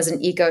film is an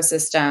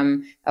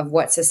ecosystem of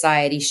what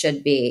society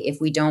should be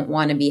if we don't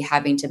want to be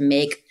having to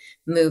make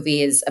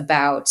movies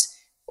about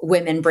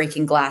women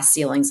breaking glass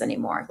ceilings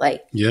anymore.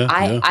 Like,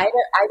 I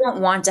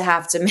don't want to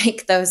have to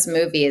make those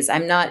movies.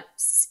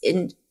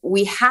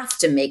 We have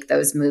to make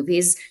those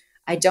movies.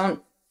 I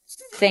don't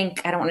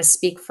want to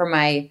speak for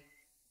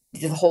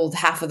the whole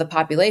half of the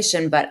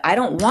population, but I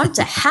don't want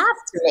to have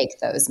to make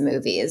those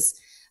movies.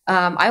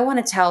 I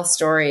want to tell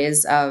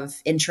stories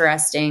of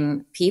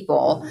interesting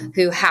people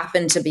who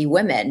happen to be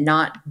women,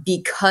 not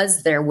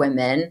because they're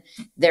women.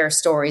 Their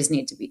stories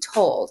need to be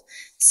told.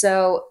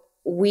 So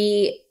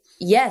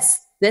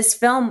this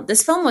film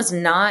was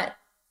not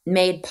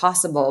made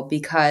possible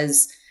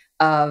because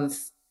of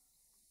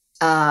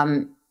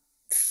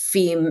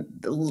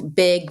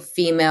big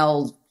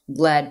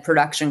female-led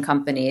production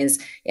companies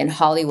in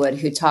Hollywood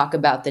who talk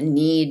about the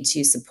need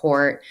to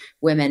support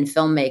women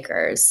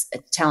filmmakers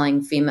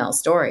telling female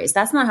stories.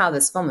 That's not how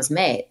this film was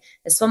made.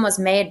 This film was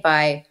made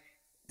by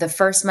the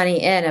first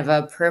money in of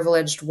a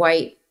privileged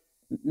white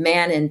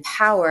man in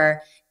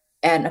power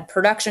and a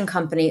production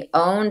company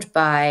owned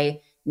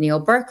by Neil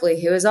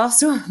Berkeley, who is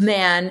also a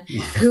man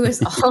who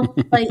is all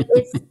like,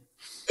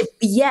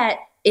 yet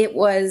it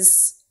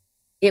was,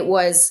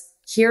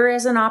 here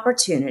is an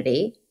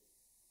opportunity.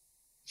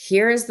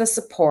 Here is the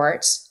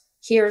support.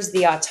 Here's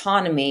the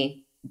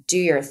autonomy. Do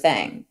your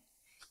thing.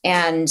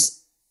 And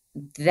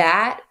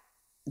that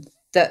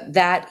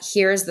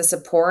here's the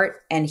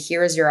support and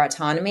here's your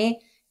autonomy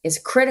is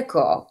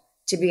critical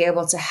to be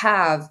able to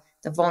have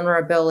the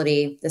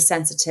vulnerability, the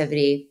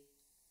sensitivity,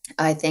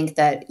 I think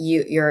that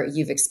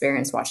you've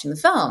experienced watching the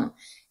film.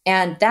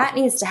 And that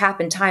needs to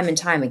happen time and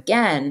time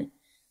again.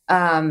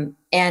 And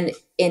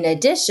in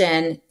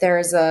addition,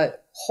 there's a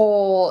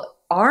whole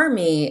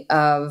army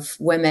of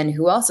women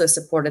who also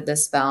supported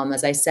this film.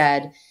 As I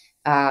said,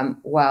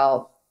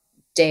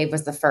 Dave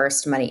was the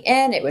first money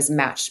in. It was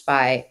matched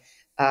by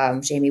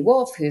Jamie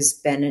Wolf, who's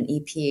been an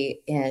EP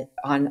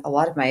on a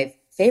lot of my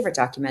favorite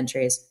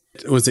documentaries.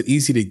 Was it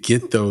easy to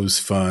get those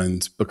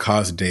funds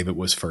because David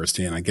was first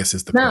in? I guess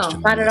is the question.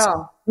 No, not at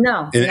all.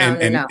 No.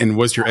 And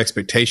was your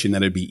expectation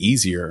that it'd be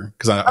easier?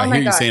 Because I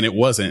hear you saying it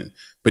wasn't,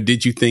 but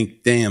did you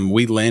think, damn,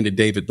 we landed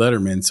David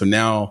Letterman, so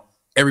now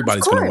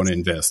everybody's going to want to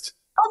invest?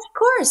 Of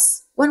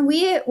course. When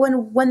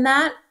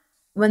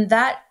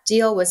that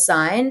deal was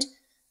signed,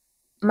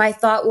 my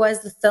thought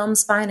was the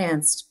film's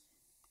financed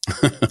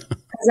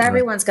because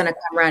everyone's going to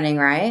come running,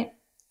 right?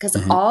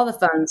 Because all the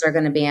phones are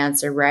going to be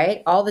answered,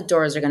 right? All the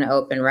doors are going to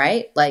open,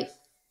 right? Like,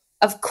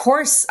 of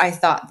course I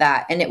thought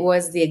that. And it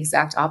was the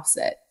exact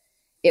opposite.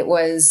 It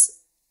was,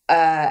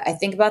 I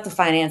think about the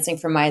financing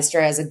for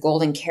Maestra as a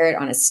golden carrot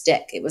on a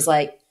stick. It was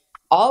like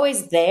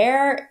always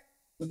there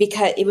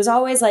because it was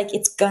always like,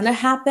 it's going to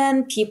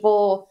happen.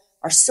 People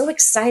are so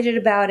excited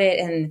about it.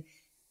 And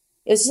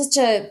it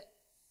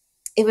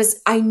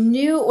was I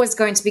knew it was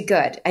going to be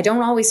good. I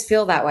don't always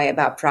feel that way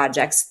about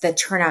projects that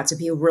turn out to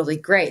be really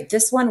great.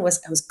 This one I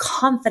was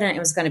confident it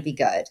was going to be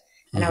good.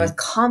 And I was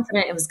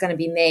confident it was going to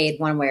be made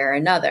one way or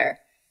another.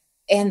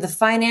 And the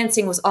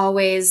financing was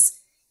always,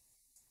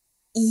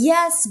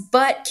 yes,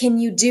 but can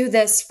you do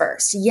this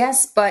first?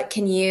 Yes, but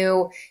can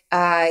you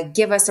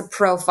give us a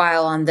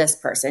profile on this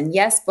person?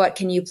 Yes, but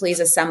can you please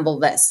assemble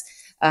this?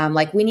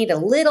 We need a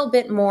little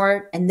bit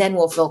more and then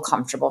we'll feel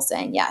comfortable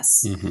saying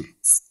yes.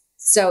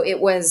 So it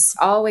was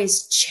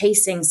always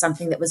chasing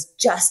something that was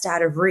just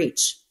out of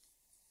reach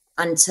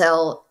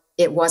until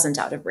it wasn't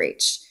out of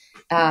reach.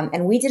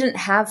 And we didn't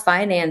have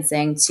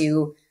financing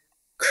to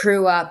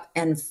crew up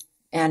and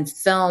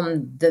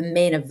film the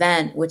main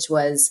event, which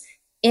was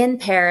in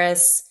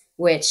Paris,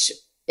 which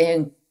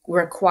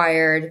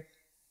required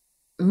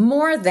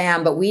more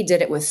than, but we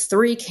did it with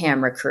 3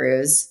 camera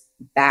crews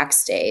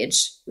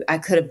backstage. I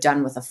could have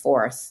done with a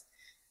 4th,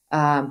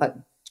 but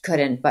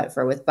couldn't,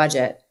 with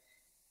budget.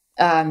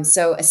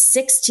 So a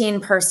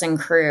 16-person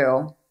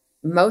crew,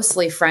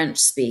 mostly French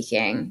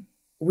speaking,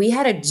 we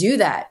had to do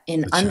that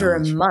in under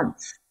a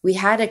month. We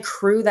had to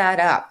crew that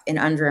up in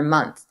under a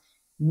month.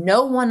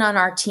 No one on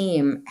our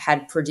team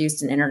had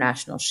produced an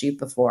international shoot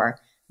before,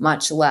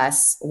 much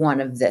less one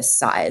of this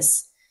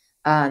size.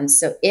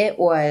 So it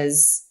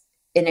was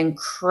an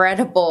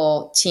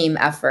incredible team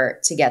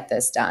effort to get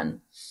this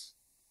done.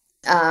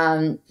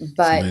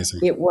 But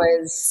it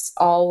was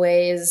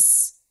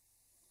always,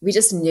 we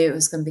just knew it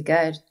was going to be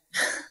good.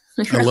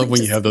 I love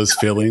when you have those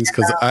feelings,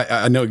 because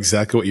I know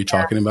exactly what you're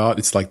talking about.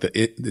 It's like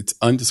it's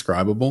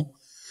undescribable,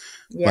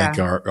 like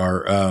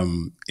our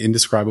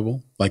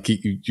indescribable. Like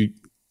you,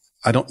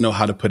 I don't know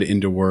how to put it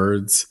into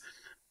words,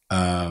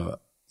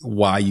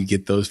 why you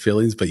get those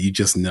feelings, but you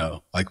just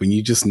know. Like when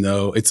you just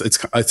know,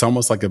 it's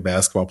almost like a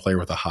basketball player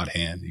with a hot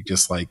hand. You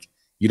just like,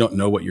 you don't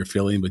know what you're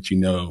feeling, but you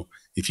know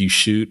if you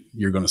shoot,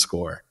 you're going to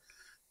score.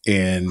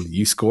 And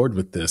you scored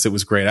with this. It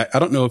was great. I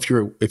don't know if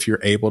you're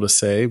able to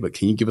say, but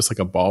can you give us like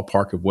a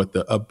ballpark of what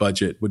a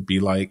budget would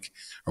be like,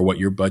 or what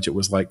your budget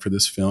was like for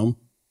this film?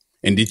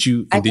 And did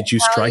you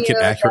strike it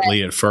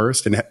accurately at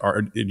first,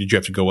 or did you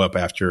have to go up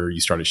after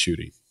you started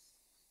shooting?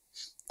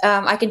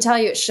 I can tell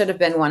you it should have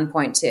been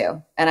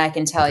 1.2, and I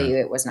can tell you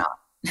it was not.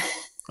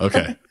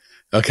 Okay.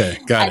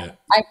 Got it.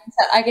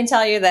 I can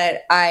tell you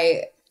that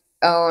I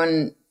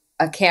own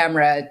a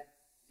camera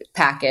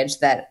package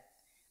that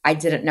I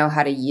didn't know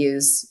how to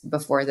use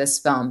before this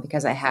film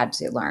because I had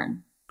to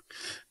learn.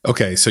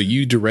 Okay. So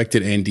you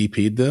directed and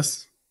DP'd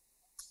this?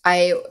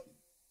 I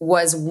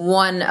was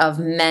one of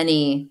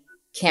many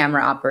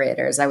camera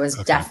operators. I was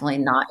definitely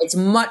not. It's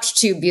much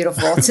too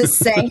beautiful to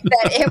say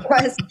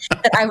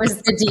that I was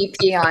the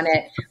DP on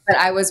it, but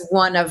I was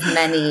one of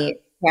many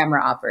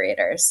camera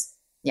operators.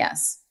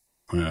 Yes.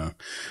 Yeah.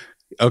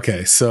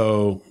 Okay.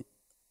 So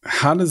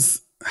how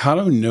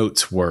do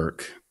notes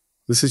work?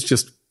 This is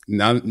just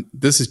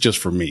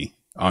for me,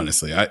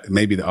 honestly.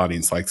 Maybe the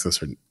audience likes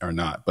this or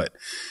not, but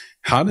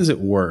how does it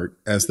work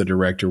as the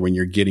director when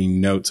you're getting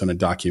notes on a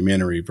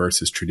documentary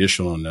versus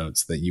traditional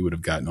notes that you would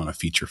have gotten on a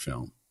feature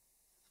film?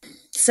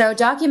 So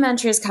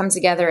documentaries come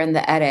together in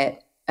the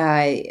edit.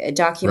 A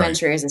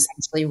documentary is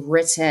essentially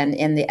written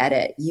in the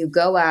edit. You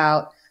go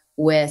out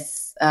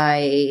with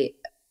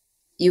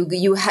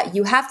you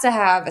have to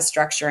have a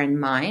structure in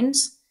mind.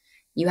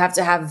 You have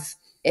to have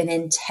an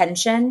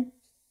intention.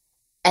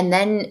 And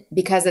then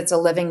because it's a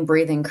living,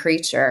 breathing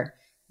creature,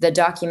 the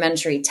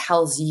documentary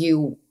tells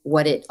you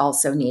what it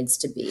also needs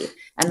to be.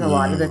 And a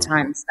lot of the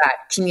times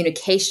that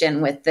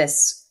communication with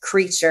this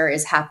creature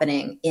is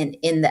happening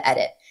in the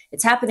edit.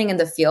 It's happening in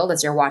the field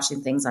as you're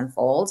watching things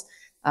unfold.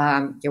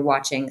 You're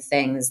watching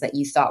things that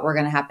you thought were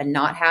going to happen,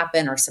 not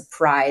happen, or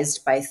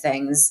surprised by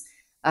things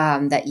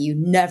that you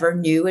never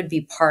knew would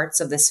be parts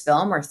of this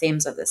film or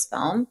themes of this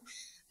film.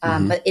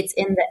 But it's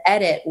in the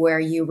edit where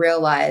you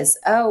realize,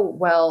 oh,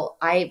 well,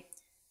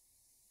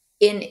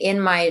 in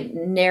my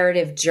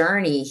narrative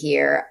journey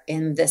here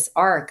in this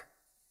arc,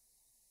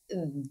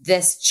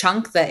 this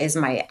chunk that is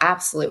my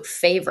absolute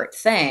favorite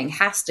thing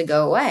has to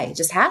go away. It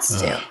just has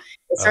to.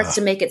 It starts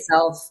to make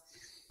itself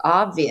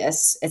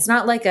obvious. It's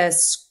not like a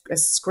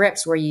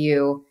script where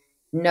you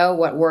know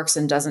what works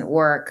and doesn't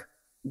work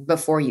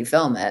before you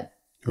film it.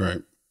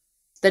 Right.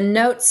 The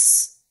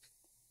notes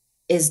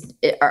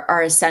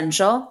are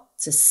essential.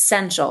 It's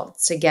essential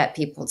to get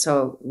people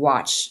to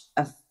watch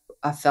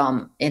a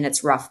film in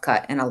its rough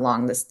cut and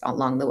along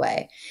the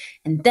way.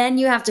 And then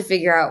you have to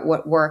figure out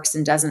what works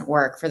and doesn't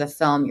work for the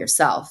film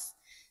yourself.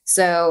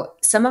 So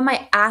some of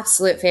my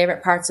absolute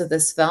favorite parts of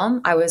this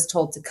film, I was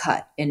told to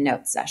cut in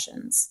note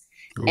sessions.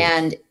 Ooh.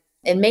 And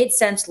it made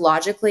sense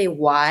logically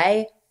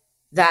why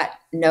that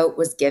note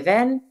was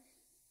given,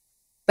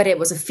 but it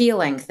was a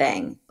feeling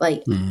thing.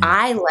 Like,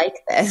 I like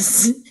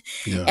this.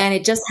 Yeah. And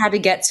it just had to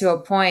get to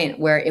a point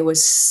where it was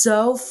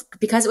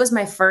because it was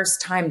my first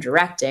time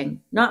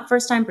directing, not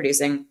first time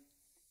producing,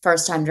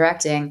 first time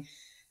directing,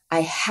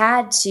 I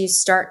had to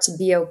start to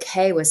be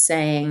okay with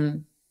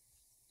saying,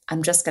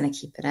 I'm just going to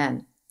keep it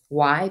in.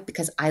 Why?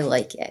 Because I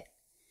like it.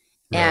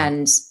 Yeah.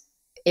 And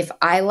if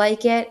I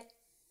like it,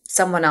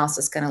 someone else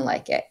is going to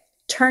like it.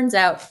 Turns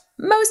out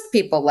most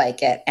people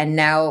like it. And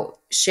now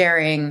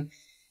sharing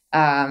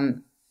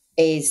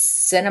a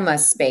cinema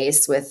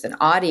space with an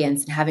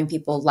audience and having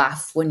people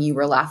laugh when you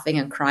were laughing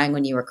and crying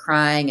when you were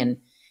crying, and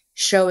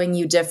showing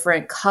you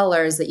different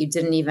colors that you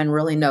didn't even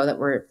really know that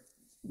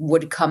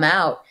would come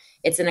out.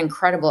 It's an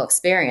incredible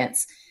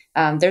experience.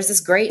 There's this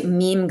great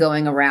meme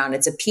going around.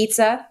 It's a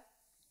pizza,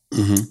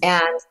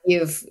 and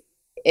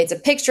it's a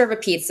picture of a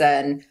pizza,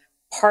 and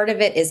part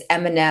of it is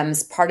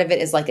M&Ms, part of it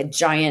is like a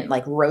giant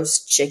like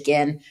roast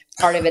chicken,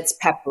 part of it's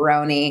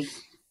pepperoni,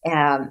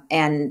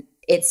 and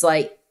it's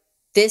like,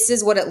 this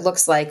is what it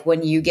looks like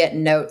when you get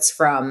notes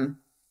from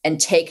and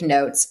take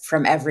notes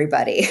from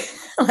everybody.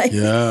 Like,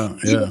 yeah.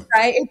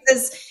 right?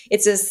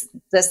 It's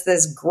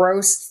this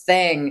gross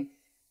thing.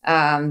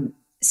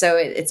 So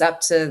it's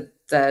up to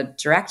the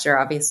director,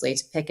 obviously,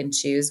 to pick and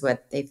choose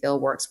what they feel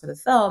works for the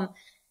film.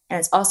 And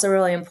it's also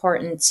really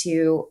important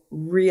to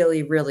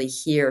really, really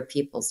hear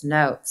people's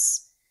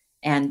notes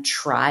and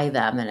try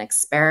them and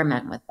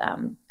experiment with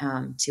them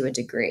to a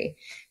degree.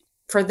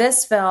 For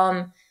this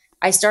film,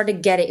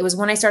 it was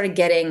when I started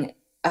getting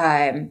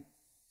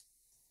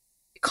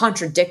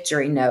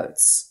contradictory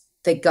notes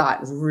that got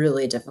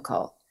really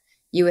difficult.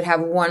 You would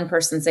have one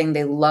person saying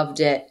they loved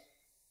it,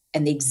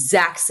 and the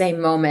exact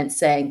same moment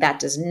saying that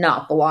does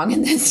not belong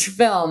in this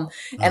film.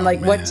 And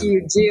what do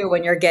you do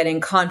when you're getting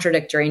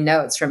contradictory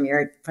notes from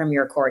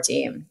your core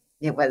team?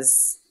 It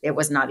was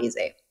not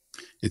easy.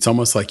 It's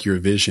almost like your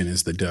vision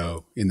is the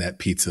dough in that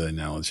pizza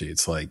analogy.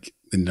 It's like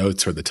the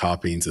notes are the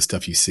toppings, the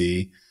stuff you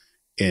see,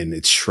 and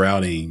it's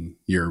shrouding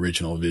your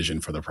original vision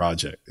for the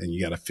project. And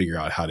you got to figure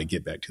out how to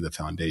get back to the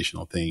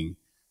foundational thing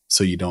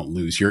so you don't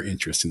lose your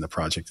interest in the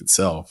project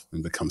itself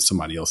and become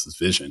somebody else's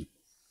vision.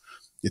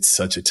 It's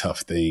such a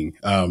tough thing.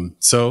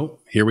 So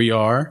here we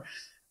are.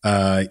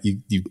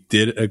 You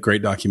did a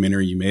great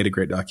documentary. You made a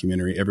great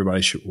documentary.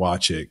 Everybody should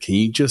watch it. Can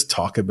you just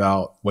talk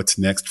about what's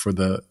next for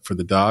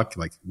the doc?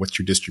 Like, what's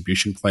your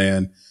distribution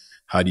plan?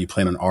 How do you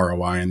plan on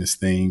ROI in this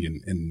thing?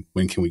 And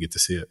when can we get to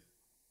see it?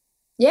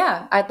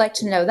 Yeah, I'd like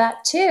to know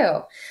that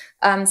too.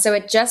 So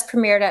it just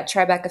premiered at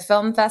Tribeca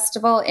Film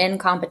Festival in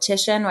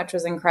competition, which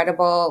was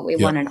incredible. We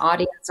won an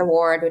audience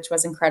award, which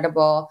was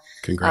incredible.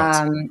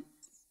 Congrats.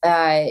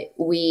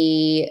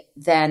 We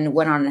then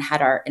went on and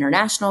had our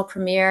international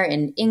premiere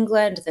in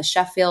England, the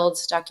Sheffield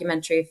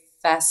Documentary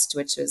Fest,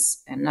 which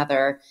was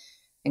another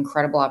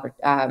incredible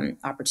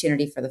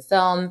opportunity for the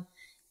film.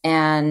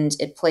 And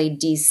it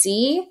played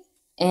DC.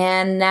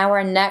 And now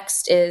our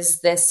next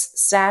is this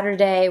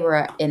Saturday.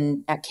 We're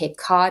at Cape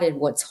Cod at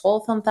Woods Hole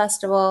Film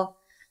Festival.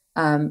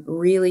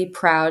 Really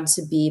proud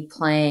to be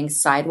playing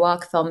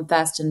Sidewalk Film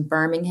Fest in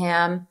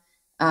Birmingham,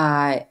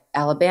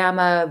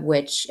 Alabama,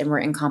 and we're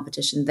in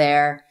competition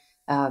there.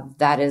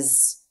 That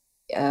is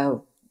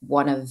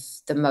one of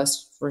the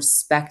most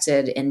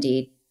respected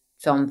indie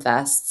film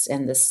fests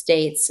in the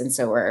States. And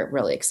so we're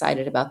really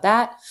excited about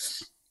that.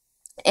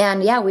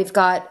 And yeah, we've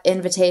got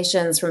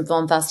invitations from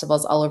film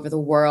festivals all over the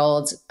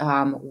world.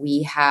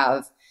 We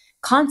have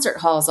concert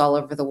halls all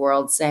over the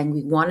world saying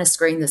we want to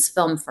screen this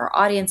film for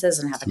audiences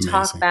and have a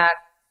talk back.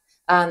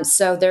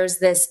 So there's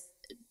this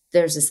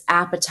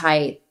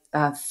appetite.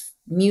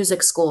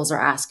 Music schools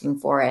are asking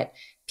for it.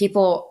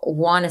 People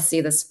want to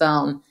see this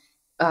film.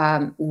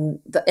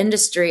 The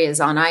industry is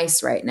on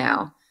ice right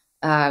now.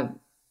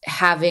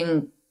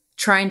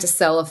 Trying to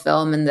sell a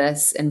film in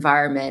this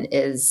environment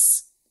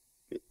is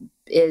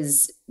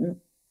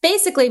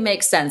basically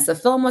makes sense. The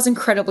film was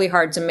incredibly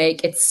hard to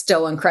make. It's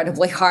still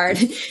incredibly hard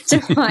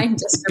to find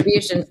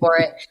distribution for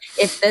it.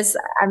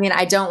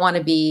 I don't want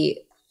to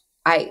be,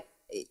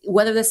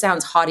 whether this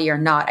sounds haughty or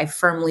not, I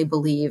firmly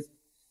believe,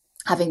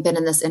 having been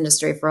in this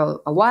industry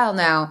for a while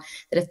now,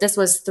 that if this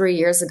was 3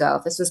 years ago,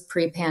 if this was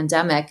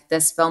pre-pandemic,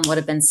 this film would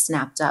have been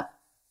snapped up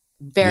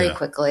very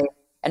quickly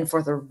and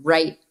for the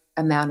right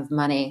amount of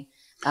money.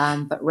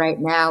 But right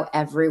now,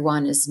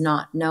 everyone is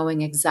not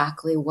knowing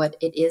exactly what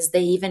it is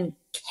they even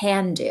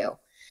can do.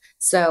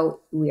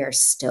 So we are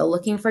still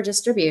looking for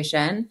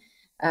distribution.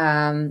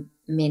 Right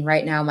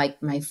now,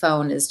 my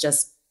phone is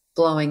just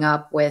blowing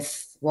up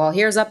with, well,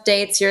 here's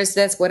updates, here's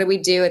this, what do we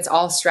do? It's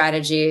all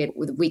strategy.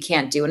 We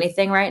can't do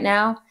anything right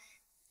now.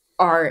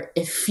 Are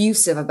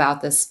effusive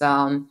about this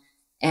film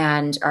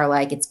and are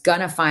like, it's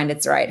going to find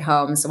its right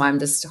home. So I'm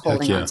just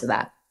holding on to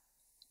that.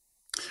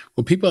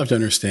 Well, people have to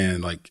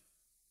understand,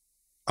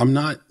 I'm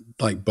not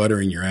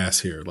buttering your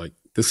ass here.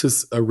 This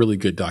is a really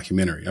good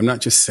documentary. I'm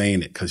not just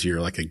saying it because you're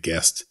a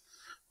guest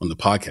on the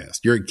podcast.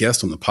 You're a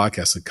guest on the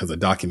podcast because the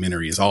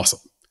documentary is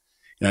awesome.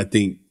 And I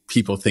think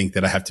people think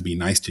that I have to be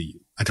nice to you.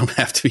 I don't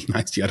have to be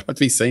nice to you. I don't have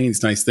to be saying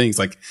these nice things.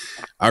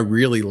 I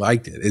really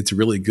liked it. It's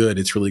really good.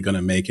 It's really going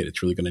to make it.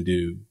 It's really going to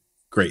do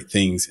great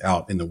things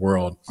out in the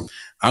world.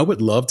 I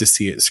would love to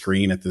see it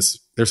screen at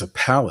there's a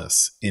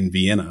palace in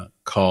Vienna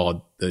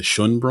called the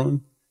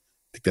Schönbrunn.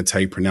 I think that's how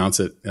you pronounce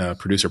it.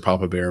 Producer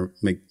Papa Bear,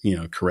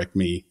 correct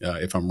me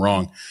if I'm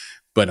wrong,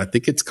 but I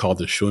think it's called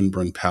the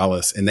Schönbrunn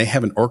Palace, and they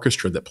have an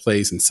orchestra that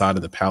plays inside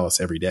of the palace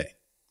every day.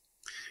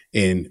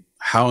 And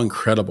how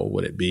incredible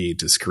would it be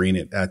to screen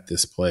it at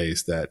this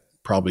place that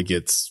probably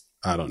gets,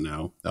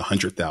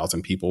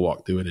 100,000 people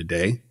walk through it a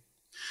day.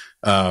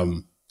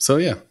 So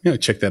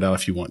check that out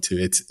if you want to.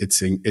 It's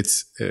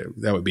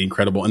that would be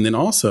incredible. And then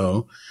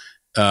also,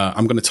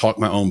 I'm going to talk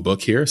my own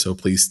book here, so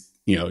please,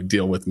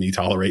 deal with me,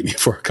 tolerate me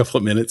for a couple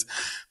of minutes.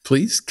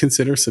 Please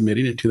consider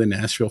submitting it to the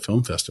Nashville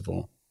Film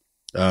Festival.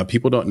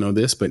 People don't know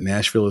this, but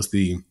Nashville is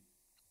the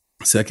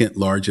second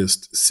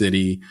largest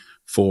city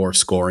for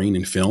scoring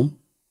in film.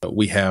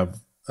 We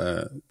have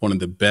one of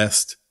the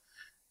best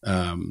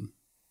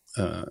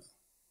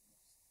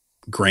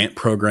grant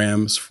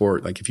programs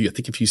for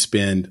if you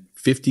spend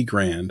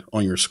 $50,000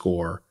 on your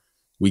score,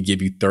 we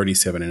give you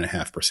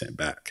 37.5%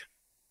 back.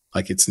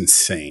 It's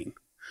insane.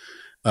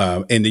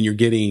 And then you're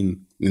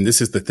getting, and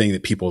this is the thing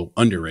that people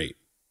underrate,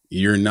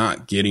 you're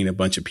not getting a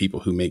bunch of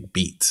people who make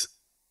beats.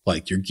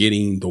 Like, you're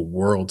getting the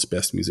world's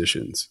best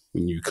musicians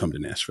when you come to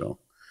Nashville.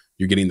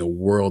 You're getting the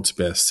world's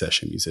best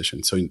session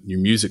musicians. So your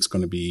music's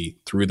going to be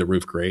through the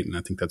roof great. And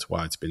I think that's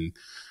why it's been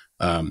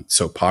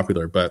so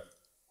popular. But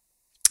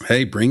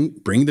hey,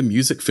 bring the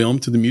music film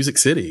to the Music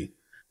City.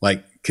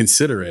 Like,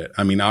 consider it.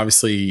 I mean,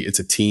 obviously it's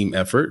a team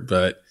effort,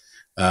 but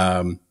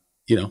I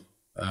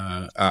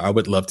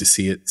would love to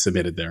see it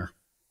submitted there.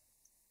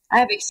 I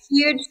have a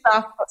huge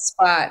soft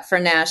spot for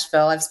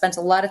Nashville. I've spent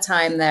a lot of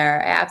time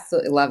there. I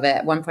absolutely love it.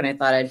 At one point I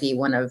thought I'd be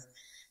one of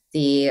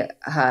the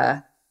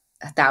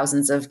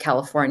thousands of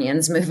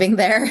Californians moving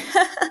there.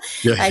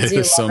 Yeah, I do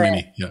there's so love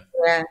many. it.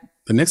 Yeah.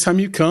 The next time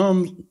you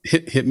come,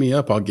 hit me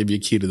up. I'll give you a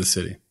key to the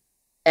city.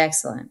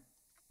 Excellent.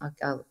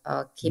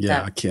 I'll keep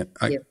that.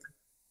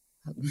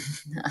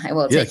 I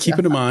will. Yeah, keep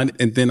it in mind,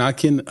 and then I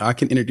can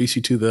introduce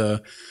you to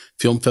the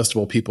film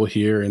festival people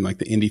here and like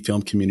the indie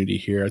film community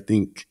here. I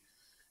think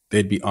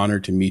they'd be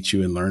honored to meet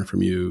you and learn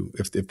from you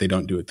if they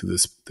don't do it through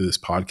this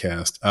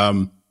podcast.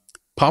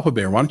 Papa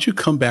Bear, why don't you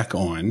come back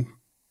on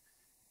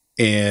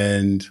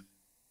and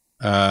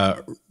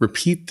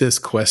repeat this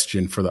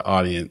question for the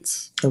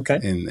audience?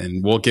 Okay.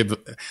 And we'll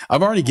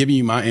I've already given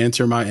you my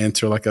answer. My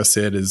answer, like I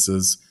said,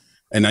 is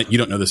and you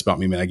don't know this about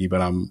me, Maggie,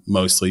 but I'm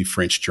mostly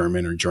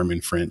French-German or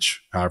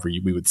German-French, however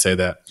we would say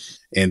that.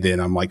 And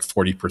then I'm like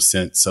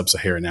 40%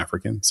 sub-Saharan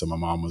African. So my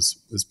mom was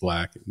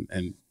black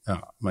and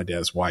my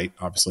dad's white,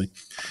 obviously.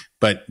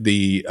 But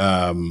the,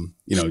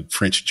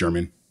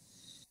 French-German.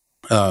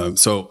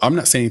 So I'm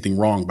not saying anything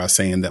wrong by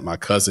saying that my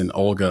cousin,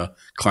 Olga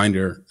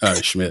Kleiner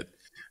Schmidt,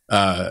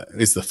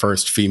 is the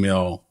first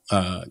female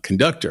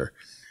conductor.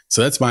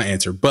 So that's my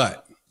answer.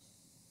 But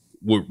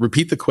we'll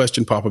repeat the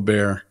question, Papa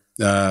Bear.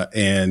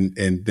 And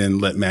then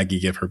let Maggie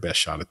give her best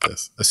shot at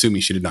this,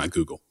 assuming she did not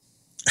Google.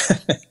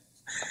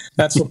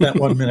 That's what that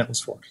 1 minute was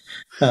for.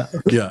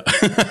 Yeah.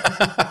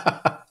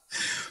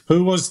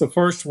 Who was the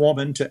first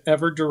woman to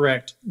ever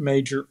direct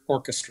major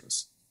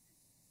orchestras?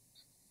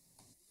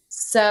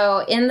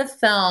 So in the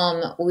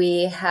film,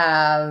 we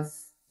have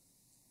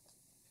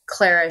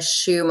Clara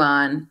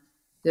Schumann,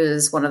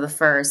 who's one of the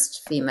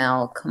first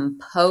female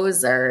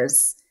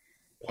composers.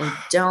 Wow.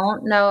 I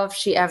don't know if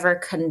she ever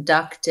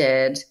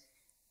conducted.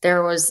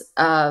 There was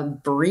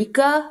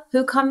Brika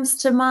who comes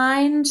to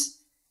mind.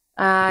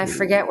 I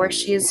forget where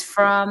she's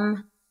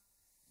from.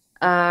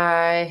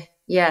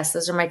 Yes,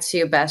 those are my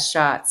two best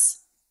shots.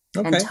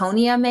 Okay.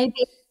 Antonia,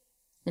 maybe?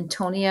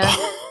 Antonia.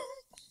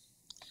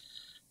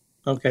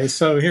 Okay,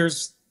 so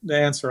here's the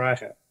answer I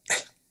have.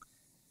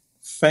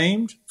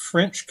 Famed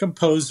French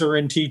composer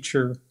and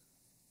teacher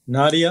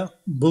Nadia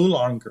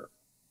Boulanger.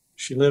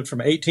 She lived from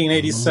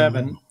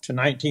 1887 to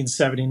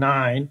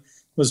 1979,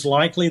 was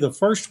likely the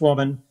first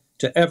woman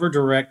to ever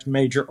direct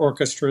major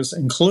orchestras,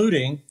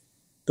 including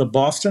the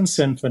Boston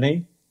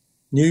Symphony,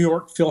 New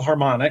York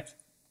Philharmonic,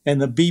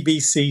 and the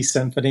BBC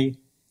Symphony,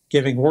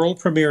 giving world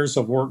premieres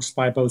of works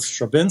by both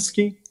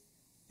Stravinsky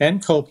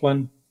and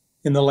Copland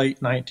in the late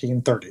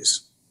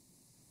 1930s.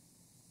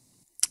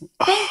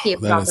 Thank you,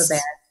 Papa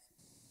Bear.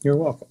 You're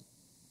welcome.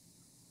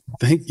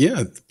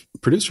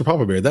 Producer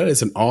Papa Bear, that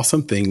is an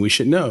awesome thing we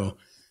should know.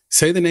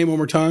 Say the name one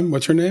more time.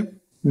 What's her name?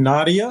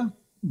 Nadia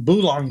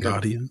Boulanger.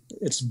 Nadia.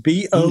 It's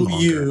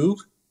Boulanger.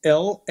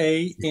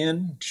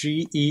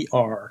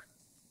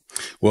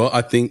 Well,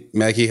 I think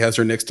Maggie has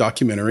her next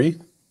documentary.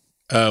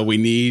 We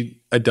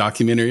need a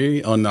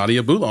documentary on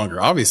Nadia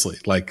Boulanger, obviously.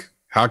 Like,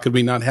 how could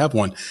we not have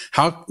one?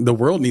 How the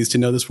world needs to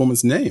know this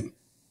woman's name.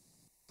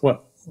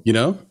 Well,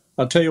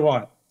 I'll tell you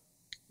what.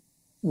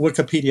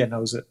 Wikipedia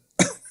knows it.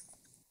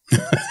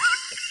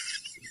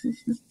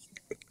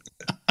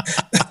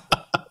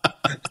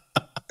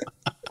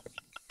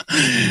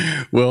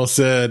 Well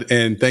said.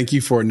 And thank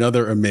you for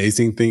another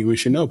amazing thing we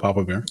should know,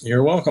 Papa Bear.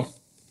 You're welcome.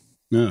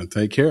 No,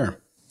 take care.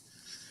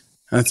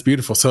 That's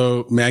beautiful.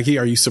 So, Maggie,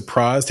 are you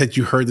surprised? Had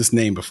you heard this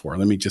name before?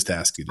 Let me just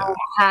ask you that.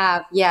 I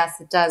have. Yes,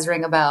 it does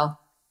ring a bell.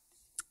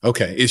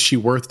 Okay. Is she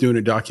worth doing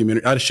a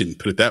documentary? I shouldn't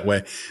put it that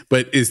way.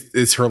 But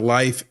is her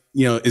life,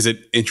 is it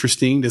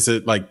interesting? Does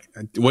it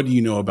what do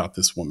you know about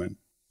this woman?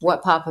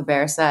 What Papa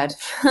Bear said.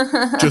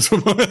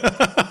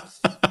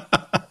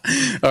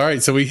 All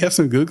right, so we have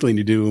some Googling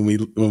to do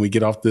when we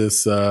get off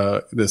this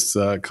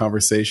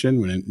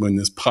conversation when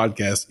this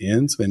podcast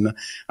ends, and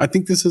I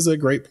think this is a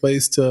great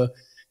place to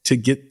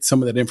get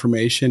some of that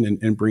information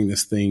and bring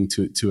this thing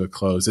to a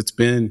close. It's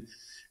been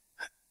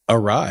a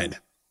ride.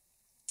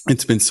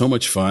 It's been so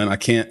much fun. I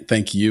can't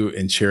thank you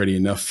and Charity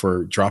enough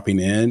for dropping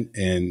in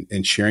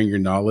and sharing your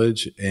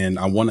knowledge. And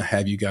I want to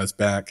have you guys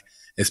back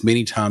as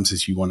many times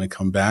as you want to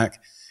come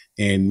back.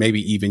 And maybe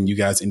even you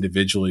guys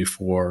individually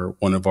for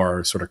one of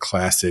our sort of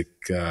classic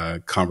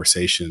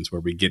conversations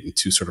where we get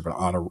into sort of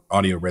an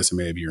audio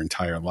resume of your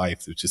entire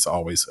life, which is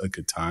always a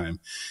good time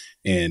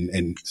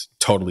and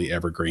totally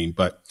evergreen.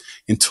 But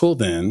until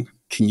then,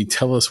 can you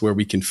tell us where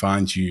we can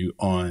find you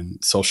on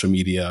social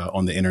media,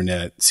 on the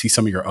internet, see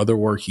some of your other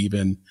work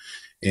even,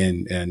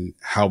 and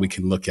how we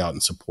can look out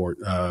and support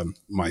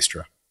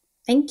Maestra?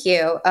 Thank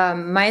you.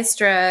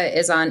 Maestra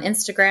is on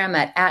Instagram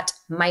at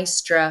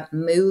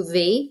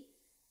maestramovie.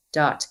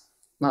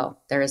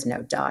 Well, there is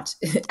no dot.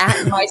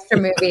 At Maestra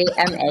Movie,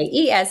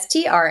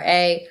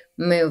 Maestra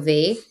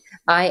movie.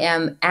 I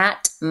am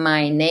at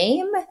my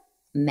name,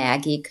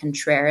 Maggie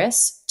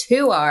Contreras,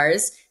 2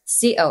 R's,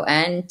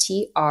 Contreras.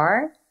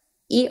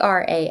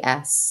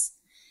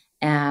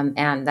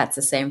 And that's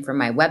the same for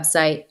my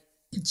website.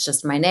 It's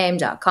just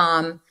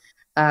myname.com.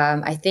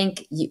 I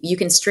think you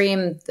can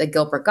stream the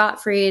Gilbert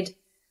Gottfried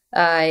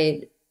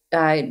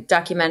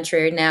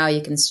documentary now.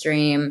 You can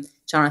stream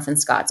Jonathan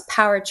Scott's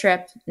Power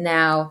Trip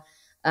now.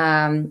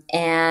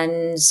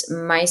 And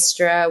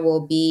Maestra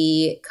will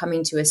be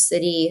coming to a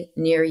city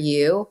near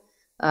you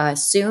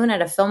soon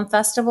at a film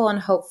festival, and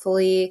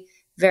hopefully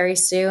very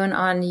soon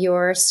on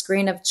your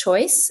screen of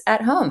choice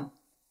at home.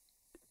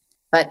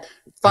 But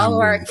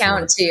follow our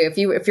account too.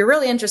 If you're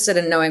really interested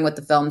in knowing what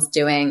the film's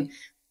doing,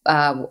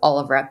 all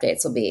of our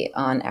updates will be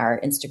on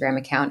our Instagram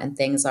account, and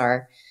things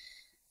are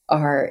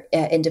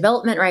in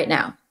development right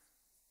now.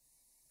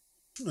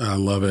 I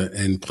love it.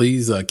 And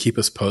please keep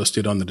us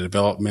posted on the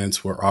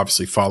developments. We're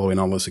obviously following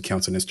all those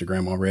accounts on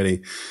Instagram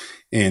already.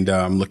 And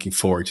I'm looking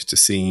forward to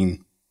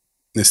seeing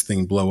this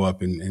thing blow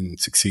up and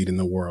succeed in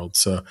the world.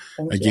 So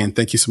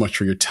thank you so much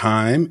for your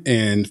time.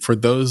 And for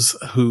those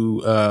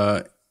who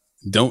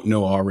don't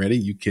know already,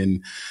 you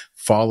can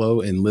follow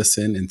and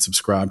listen and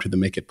subscribe to the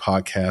Make It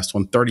podcast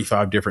on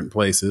 35 different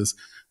places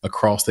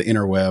across the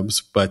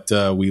interwebs. But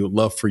we would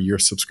love for your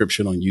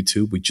subscription on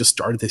YouTube. We just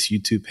started this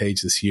YouTube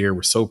page this year.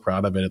 We're so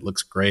proud of it. It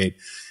looks great.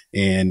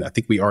 And I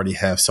think we already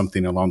have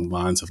something along the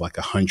lines of like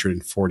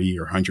 140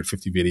 or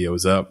 150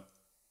 videos up.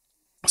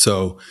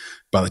 So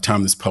by the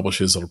time this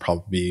publishes, it'll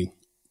probably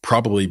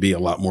be a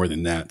lot more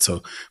than that.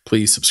 So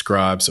please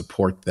subscribe,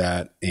 support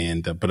that.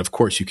 And, but of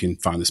course you can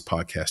find this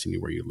podcast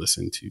anywhere you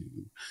listen to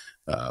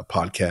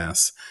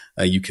podcasts.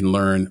 You can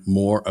learn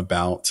more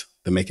about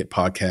the Make It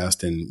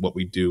podcast and what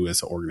we do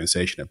as an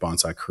organization at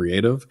Bonsai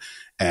Creative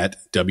at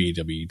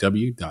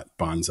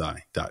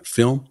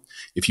www.bonsai.film.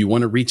 If you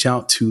want to reach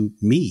out to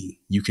me,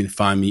 you can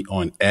find me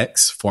on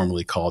X,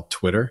 formerly called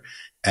Twitter,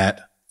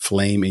 at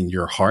Flame in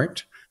Your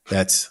Heart.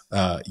 That's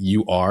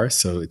UR,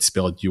 so it's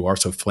spelled UR,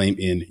 so Flame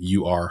in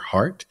UR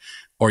Heart.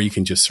 Or you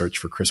can just search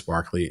for Chris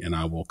Barkley and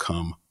I will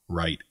come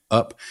right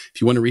up.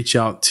 If you want to reach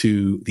out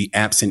to the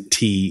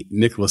absentee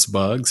Nicholas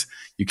Buggs,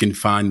 you can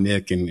find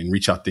Nick and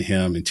reach out to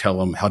him and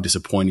tell him how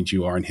disappointed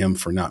you are in him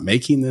for not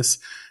making this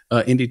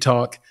Indie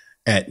Talk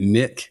at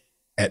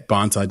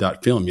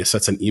nick@bonsai.film. Yes,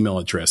 that's an email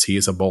address. He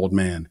is a bold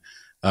man.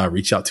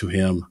 Reach out to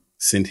him,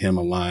 send him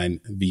a line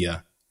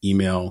via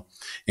email.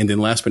 And then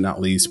last but not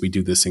least, we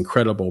do this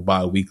incredible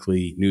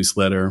bi-weekly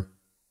newsletter.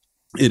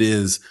 It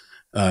is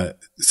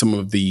some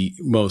of the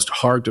most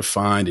hard to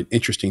find and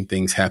interesting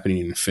things happening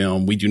in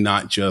film. We do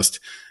not just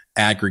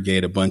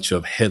aggregate a bunch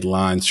of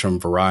headlines from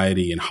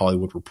Variety and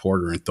Hollywood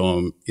Reporter and throw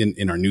them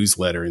in our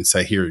newsletter and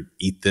say, here,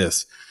 eat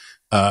this.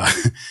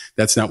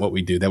 That's not what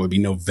we do. That would be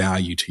no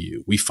value to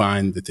you. We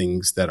find the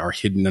things that are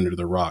hidden under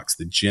the rocks,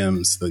 the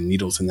gems, the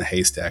needles in the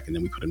haystack, and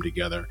then we put them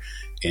together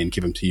and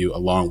give them to you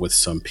along with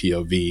some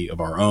POV of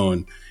our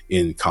own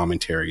in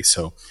commentary.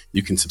 So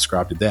you can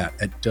subscribe to that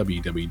at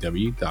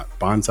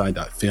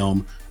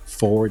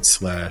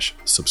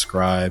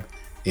www.bonsai.film/subscribe,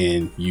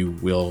 and you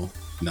will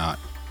not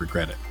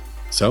regret it.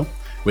 So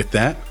with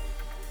that,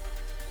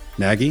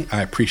 Maggie,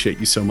 I appreciate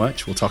you so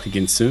much. We'll talk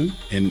again soon.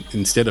 And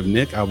instead of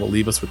Nick, I will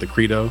leave us with the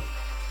credo: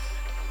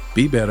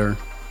 be better,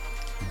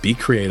 be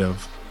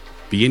creative,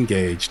 be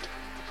engaged,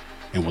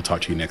 and we'll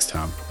talk to you next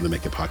time on the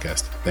Make It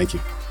podcast. Thank you.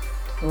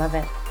 Love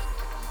it.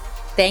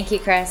 Thank you,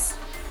 Chris.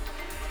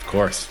 Of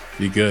course.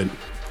 Be good.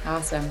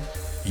 Awesome.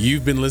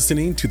 You've been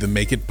listening to the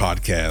Make It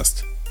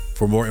podcast.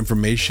 For more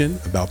information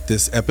about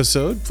this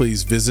episode,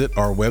 please visit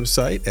our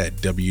website at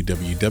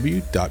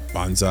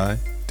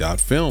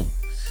www.bonsai.film.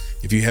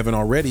 If you haven't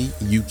already,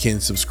 you can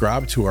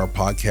subscribe to our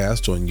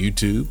podcast on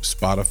YouTube,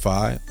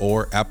 Spotify,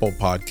 or Apple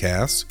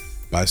Podcasts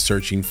by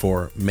searching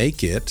for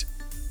Make It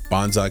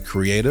Bonsai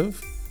Creative,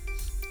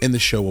 and the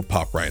show will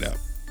pop right up.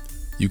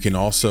 You can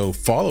also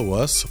follow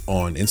us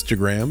on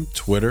Instagram,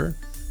 Twitter,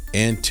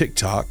 and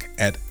TikTok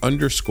at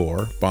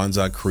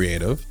 _Bonsai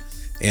Creative,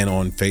 and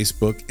on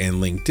Facebook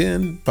and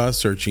LinkedIn by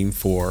searching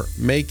for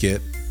Make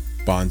It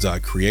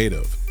Bonsai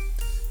Creative.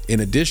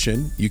 In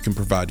addition, you can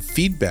provide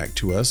feedback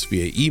to us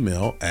via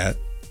email at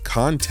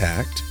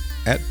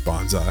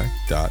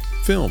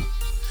contact@bonsai.film.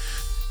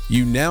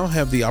 You now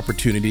have the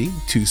opportunity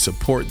to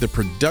support the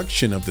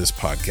production of this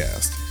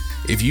podcast.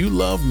 If you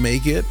love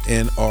Make It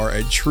and are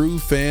a true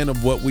fan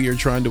of what we are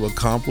trying to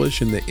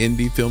accomplish in the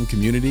indie film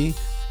community,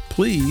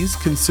 please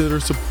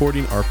consider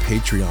supporting our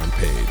Patreon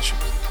page.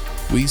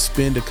 We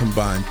spend a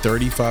combined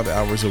 35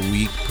 hours a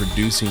week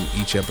producing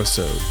each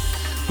episode.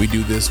 We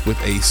do this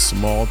with a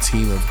small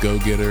team of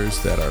go-getters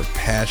that are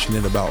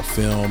passionate about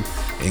film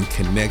and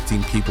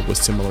connecting people with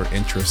similar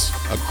interests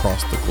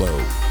across the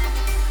globe.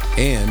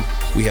 And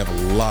we have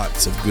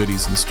lots of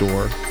goodies in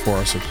store for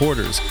our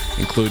supporters,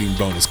 including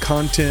bonus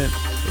content,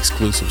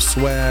 exclusive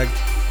swag,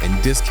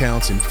 and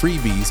discounts and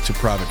freebies to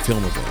private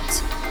film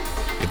events.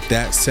 If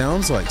that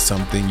sounds like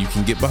something you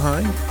can get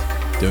behind,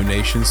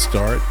 donations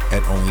start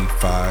at only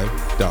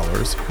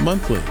 $5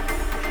 monthly.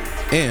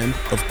 And,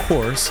 of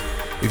course,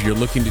 if you're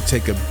looking to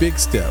take a big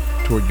step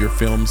toward your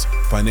film's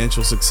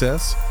financial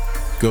success,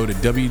 go to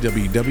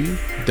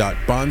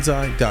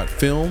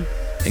www.bonsai.film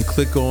and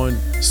click on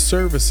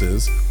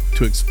Services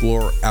to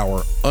explore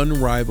our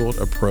unrivaled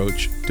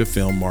approach to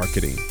film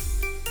marketing.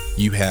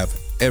 You have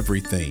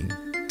everything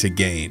to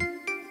gain.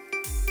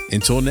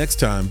 Until next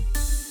time,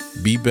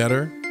 be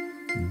better,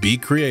 be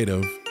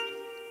creative,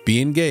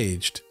 be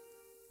engaged,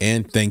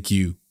 and thank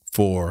you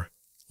for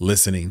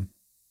listening.